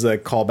 and this is a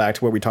callback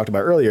to what we talked about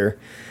earlier,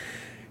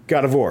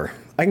 God of War.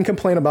 I can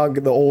complain about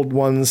the old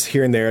ones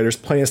here and there. There's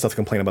plenty of stuff to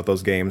complain about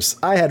those games.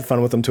 I had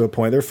fun with them to a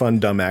point. They're fun,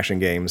 dumb action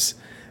games.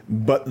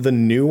 But the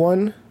new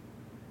one,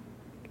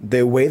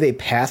 the way they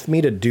pathed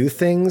me to do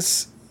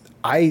things,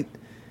 I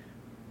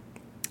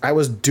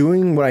was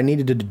doing what I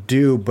needed to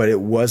do, but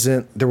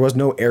there was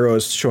no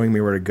arrows showing me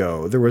where to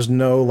go. There was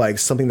no like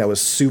something that was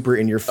super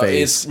in your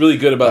face. It's really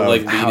good about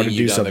like how to leading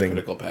do you down something. the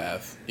critical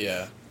path.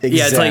 Yeah. Exactly.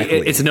 Yeah, it's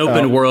like it's an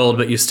open world,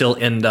 but you still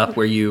end up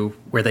where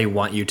they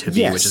want you to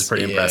be, Yes. which is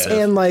pretty Yeah. impressive.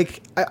 And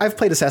like I've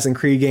played Assassin's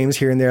Creed games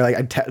here and there. Like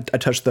I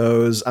touched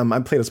those. I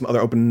played some other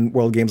open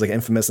world games like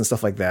Infamous and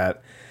stuff like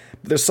that.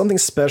 But there's something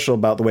special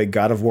about the way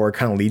God of War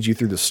kind of leads you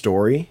through the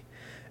story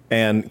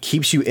and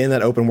keeps you in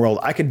that open world.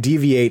 I could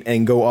deviate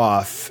and go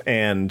off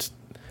and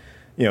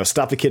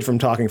stop the kid from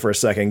talking for a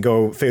second,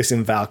 go face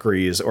some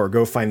Valkyries, or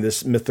go find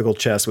this mythical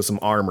chest with some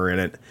armor in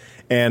it.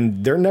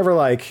 And they're never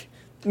like,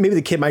 maybe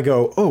the kid might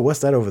go, oh, what's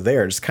that over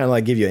there? Just kind of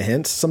like give you a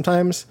hint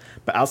sometimes.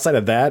 But outside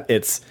of that,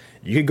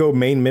 you could go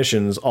main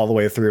missions all the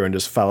way through and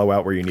just follow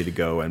out where you need to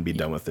go and be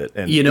done with it.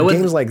 And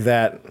games like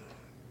that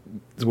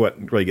is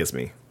what really gets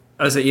me.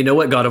 I was saying,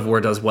 what God of War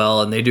does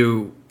well, and they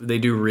do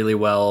really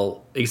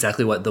well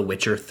exactly what the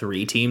Witcher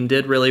 3 team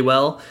did really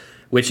well,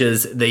 which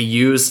is they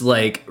use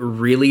like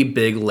really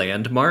big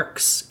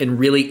landmarks and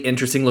really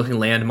interesting looking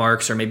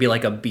landmarks, or maybe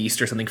like a beast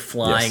or something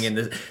flying. Yes.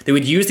 And they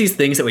would use these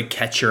things that would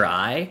catch your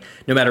eye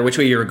no matter which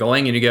way you were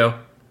going, and you go,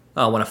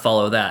 oh, I want to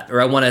follow that,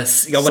 or I want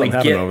to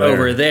get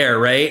over there,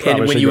 right? Probably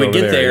and when should you go would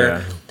get over there,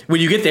 yeah. when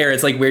you get there,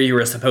 it's like where you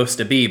were supposed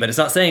to be, but it's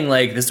not saying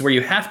like this is where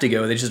you have to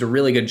go. They just did a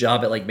really good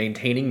job at like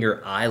maintaining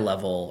your eye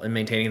level and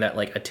maintaining that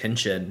like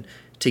attention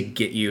to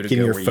get you to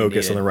Getting go your where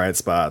focus you on the right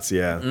spots,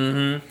 yeah.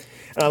 Mm-hmm.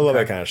 And I love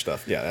that kind of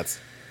stuff. Yeah,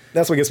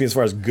 that's what gets me as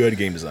far as good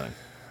game design.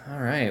 All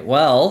right,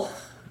 well,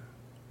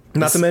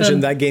 not to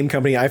mention that game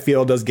company I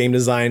feel does game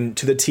design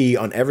to the T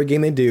on every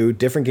game they do.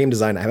 Different game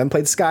design. I haven't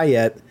played Sky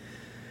yet,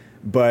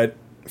 but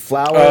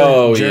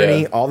Flower,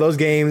 Journey, all those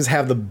games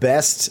have the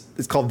best.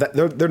 It's called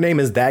their name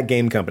is That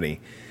Game Company,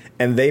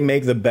 and they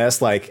make the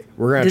best. Like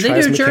we're gonna try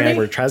this mechanic,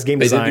 we're gonna try this game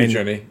design. They did do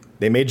Journey.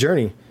 They made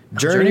Journey.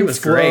 Journey was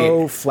Flow,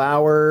 great.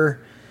 Flower.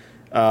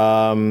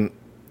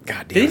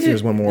 God damn,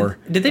 there's one more.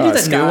 Did they do that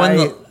Sky,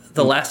 new one,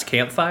 the Last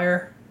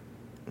Campfire?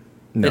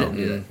 They No, didn't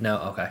do that. No,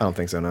 okay. I don't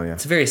think so. No, yeah,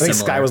 it's very I think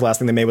similar. Sky was the last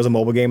thing they made was a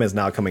mobile game. Is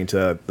now coming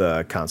to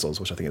the consoles,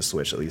 which I think is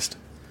Switch at least.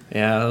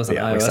 Yeah, that was an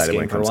I'm iOS excited game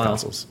when it for a comes to while.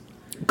 consoles.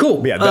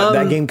 Cool. But yeah,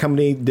 that game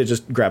company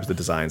just grabs the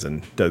designs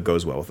and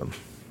goes well with them.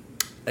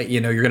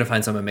 You're going to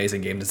find some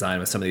amazing game design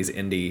with some of these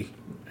indie,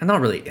 and not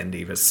really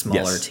indie, but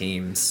smaller Yes.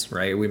 teams,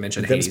 right? We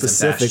mentioned Them Hades and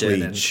specifically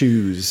Bastion. And,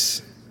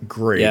 choose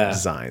great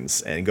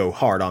designs and go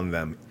hard on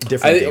them.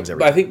 Different games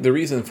every I think the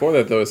reason for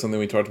that, though, is something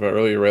we talked about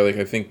earlier, right? Like,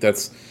 I think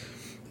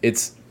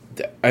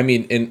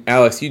and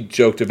Alex, you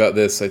joked about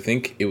this, I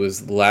think it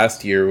was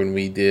last year when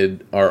we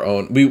did our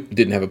own, we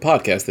didn't have a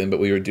podcast then, but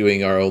we were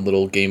doing our own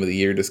little Game of the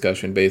Year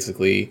discussion,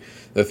 basically,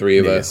 the three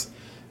of us,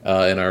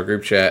 in our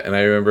group chat. And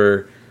I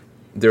remember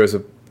there was a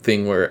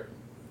thing where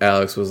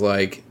Alex was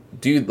like,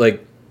 dude,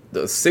 like,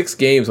 the 6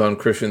 games on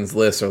Christian's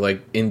list are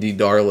like indie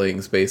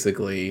darlings,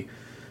 basically.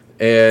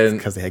 And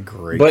because they had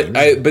great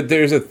games. But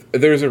there's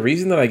a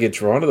reason that I get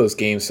drawn to those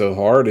games so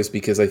hard is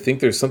because I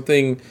think there's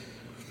something.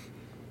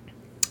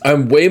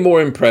 I'm way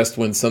more impressed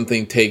when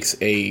something takes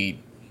it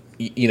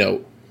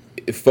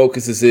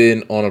focuses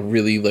in on a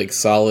really like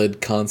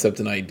solid concept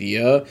and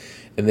idea,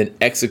 and then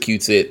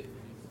executes it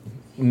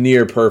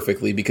near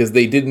perfectly, because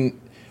they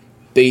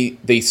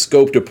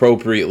scoped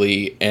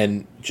appropriately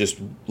and just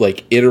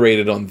like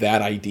iterated on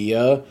that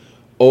idea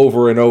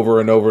over and over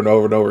and over and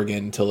over and over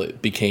again until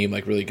it became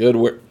like really good.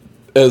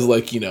 Whereas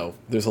like,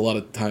 there's a lot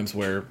of times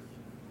where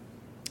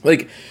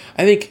like,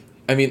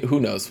 who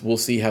knows? We'll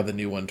see how the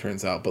new one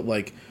turns out, but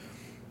like,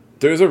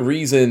 there's a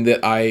reason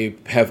that I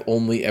have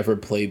only ever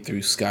played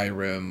through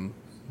Skyrim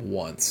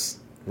once,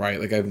 right?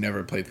 Like, I've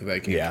never played through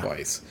that game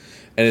twice.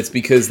 And it's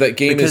because that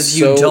game is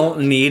so... Because you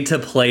don't need to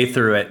play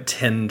through it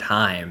 10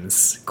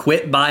 times.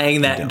 Quit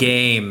buying that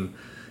game,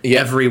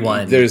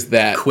 everyone. There's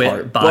that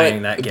Quit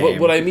buying that game. But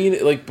what I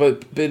mean, like,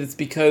 but it's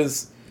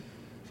because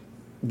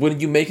when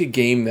you make a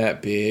game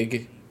that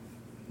big,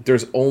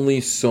 there's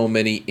only so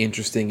many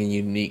interesting and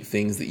unique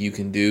things that you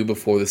can do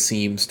before the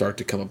seams start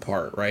to come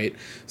apart, right?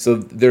 So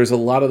there's a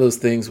lot of those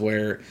things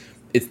where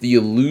it's the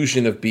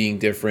illusion of being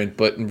different,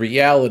 but in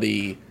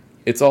reality,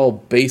 it's all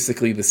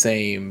basically the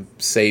same,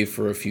 save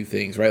for a few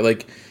things, right?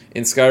 Like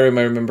in Skyrim,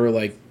 I remember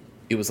like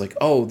it was like,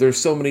 oh, there's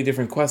so many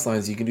different quest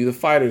lines. You can do the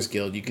Fighters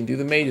Guild, you can do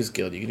the Mages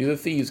Guild, you can do the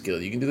Thieves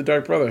Guild, you can do the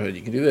Dark Brotherhood,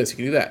 you can do this, you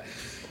can do that.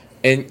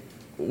 And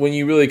when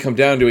you really come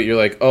down to it, you're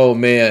like, oh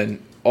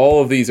man,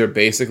 all of these are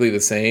basically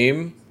the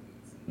same.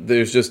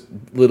 There's just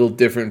little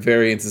different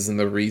variances in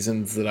the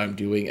reasons that I'm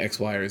doing X,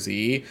 Y, or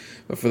Z.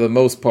 But for the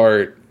most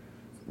part,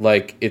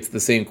 like, it's the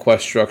same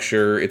quest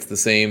structure. It's the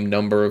same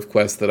number of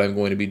quests that I'm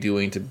going to be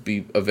doing to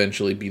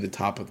eventually be the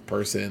top of the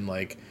person.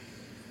 Like,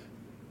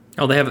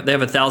 oh, they have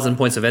 1,000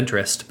 points of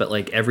interest, but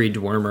like every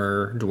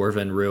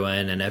dwarven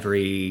ruin and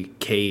every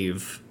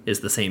cave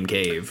is the same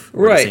cave,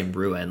 or the same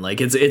ruin.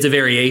 Like it's a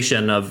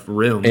variation of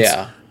rooms,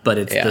 but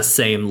it's the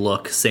same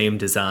look, same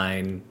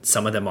design.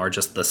 Some of them are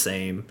just the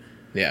same.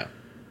 Yeah.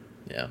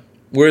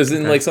 Whereas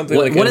in like something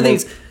like one of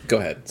these, go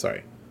ahead.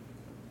 Sorry.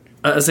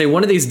 I say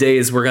one of these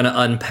days we're gonna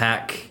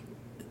unpack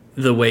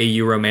the way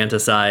you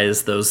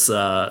romanticize those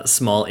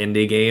small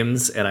indie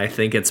games, and I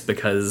think it's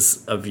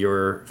because of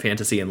your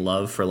fantasy and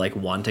love for like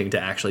wanting to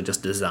actually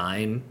just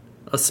design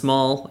a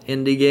small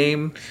indie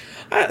game.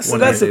 So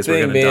that's the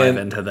thing, man. Dive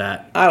into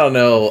that. I don't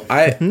know.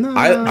 I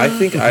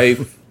think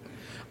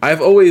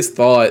I've always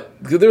thought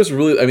there's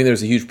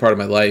a huge part of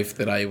my life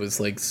that I was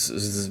like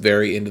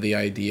very into the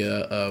idea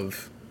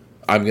of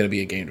I'm going to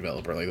be a game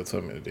developer. Like that's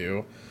what I'm going to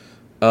do.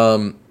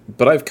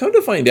 But I've come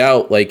to find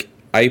out, like,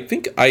 I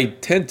think I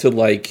tend to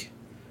like,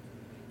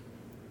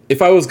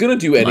 if I was going to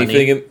do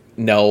anything,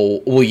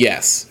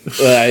 yes.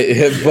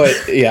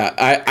 But yeah,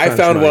 I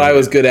found what I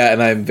was good at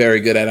and I'm very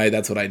good at it.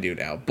 That's what I do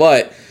now.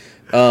 But,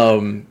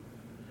 no,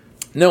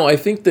 I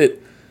think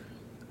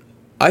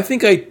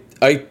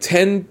I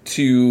tend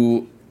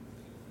to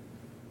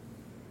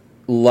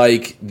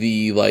like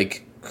the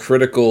like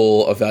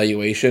critical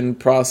evaluation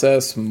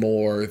process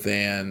more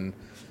than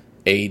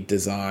a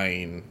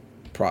design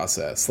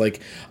process. Like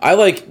I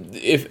like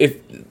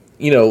if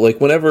you know, like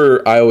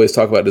whenever I always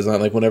talk about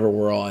design, like whenever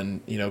we're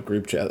on, you know,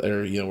 group chat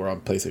or, you know, we're on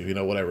PlayStation, you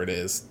know, whatever it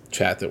is,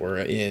 chat that we're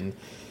in,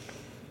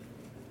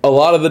 a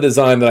lot of the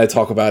design that I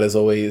talk about is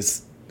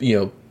always, you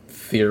know,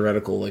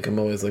 theoretical. Like I'm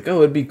always like,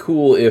 oh, it'd be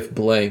cool if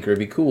blank, or it'd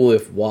be cool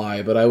if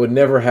Y, but I would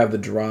never have the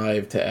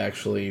drive to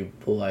actually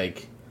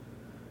like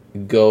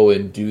go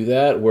and do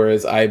that.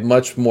 Whereas I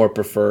much more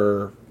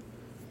prefer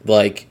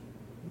like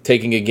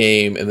taking a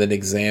game and then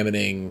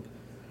examining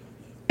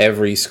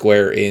every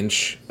square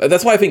inch.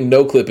 That's why I think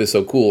NoClip is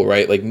so cool,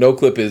 right? Like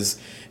NoClip is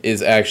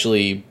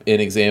actually an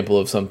example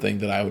of something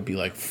that I would be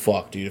like,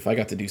 fuck, dude, if I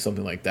got to do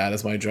something like that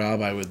as my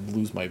job, I would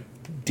lose my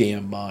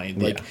damn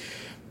mind. Like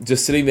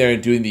just sitting there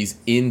and doing these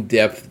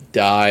in-depth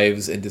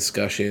dives and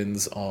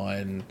discussions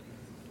on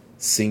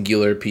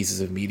singular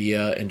pieces of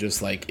media and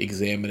just like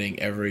examining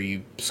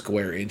every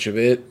square inch of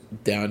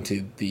it down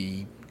to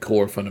the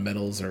core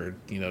fundamentals or,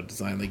 you know,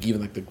 design, like even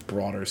like the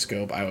broader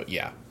scope.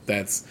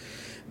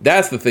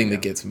 That's the thing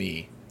that gets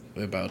me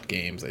about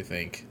games, I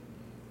think.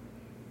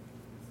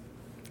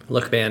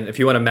 Look, man, if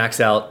you want to max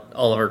out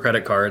all of our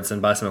credit cards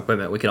and buy some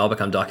equipment, we can all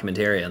become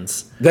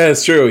documentarians.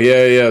 That's true.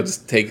 Yeah.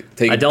 Just take.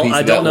 I don't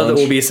know that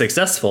we'll be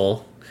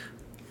successful,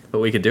 but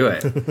we could do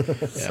it.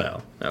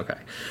 So okay.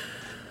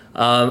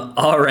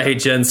 All right,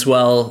 gents.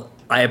 Well,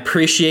 I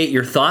appreciate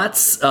your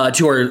thoughts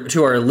to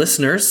our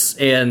listeners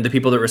and the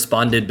people that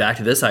responded back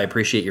to this. I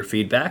appreciate your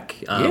feedback.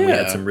 We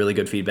had some really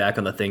good feedback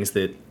on the things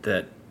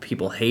that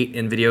people hate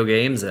in video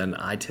games, and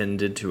I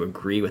tended to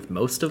agree with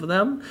most of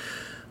them.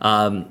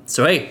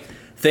 So hey,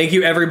 thank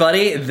you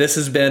everybody. This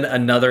has been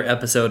another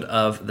episode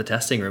of The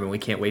Testing Room, and we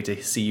can't wait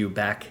to see you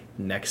back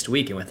next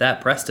week. And with that,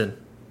 Preston,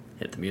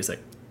 hit the music.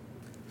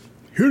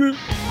 Hit it.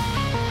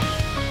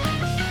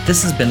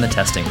 This has been The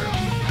Testing Room.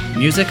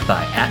 Music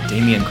by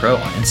 @DamienCrow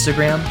on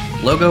Instagram,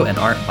 logo and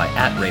art by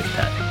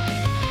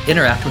 @RavePet.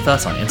 Interact with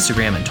us on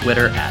Instagram and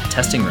Twitter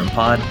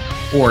 @TestingRoomPod,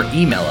 or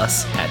email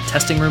us at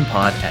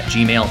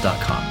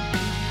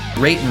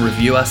testingroompod@gmail.com. Rate and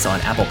review us on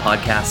Apple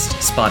Podcasts,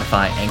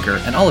 Spotify,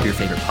 Anchor, and all of your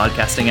favorite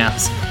podcasting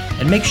apps,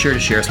 and make sure to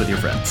share us with your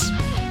friends.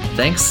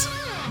 Thanks,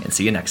 and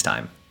see you next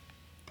time.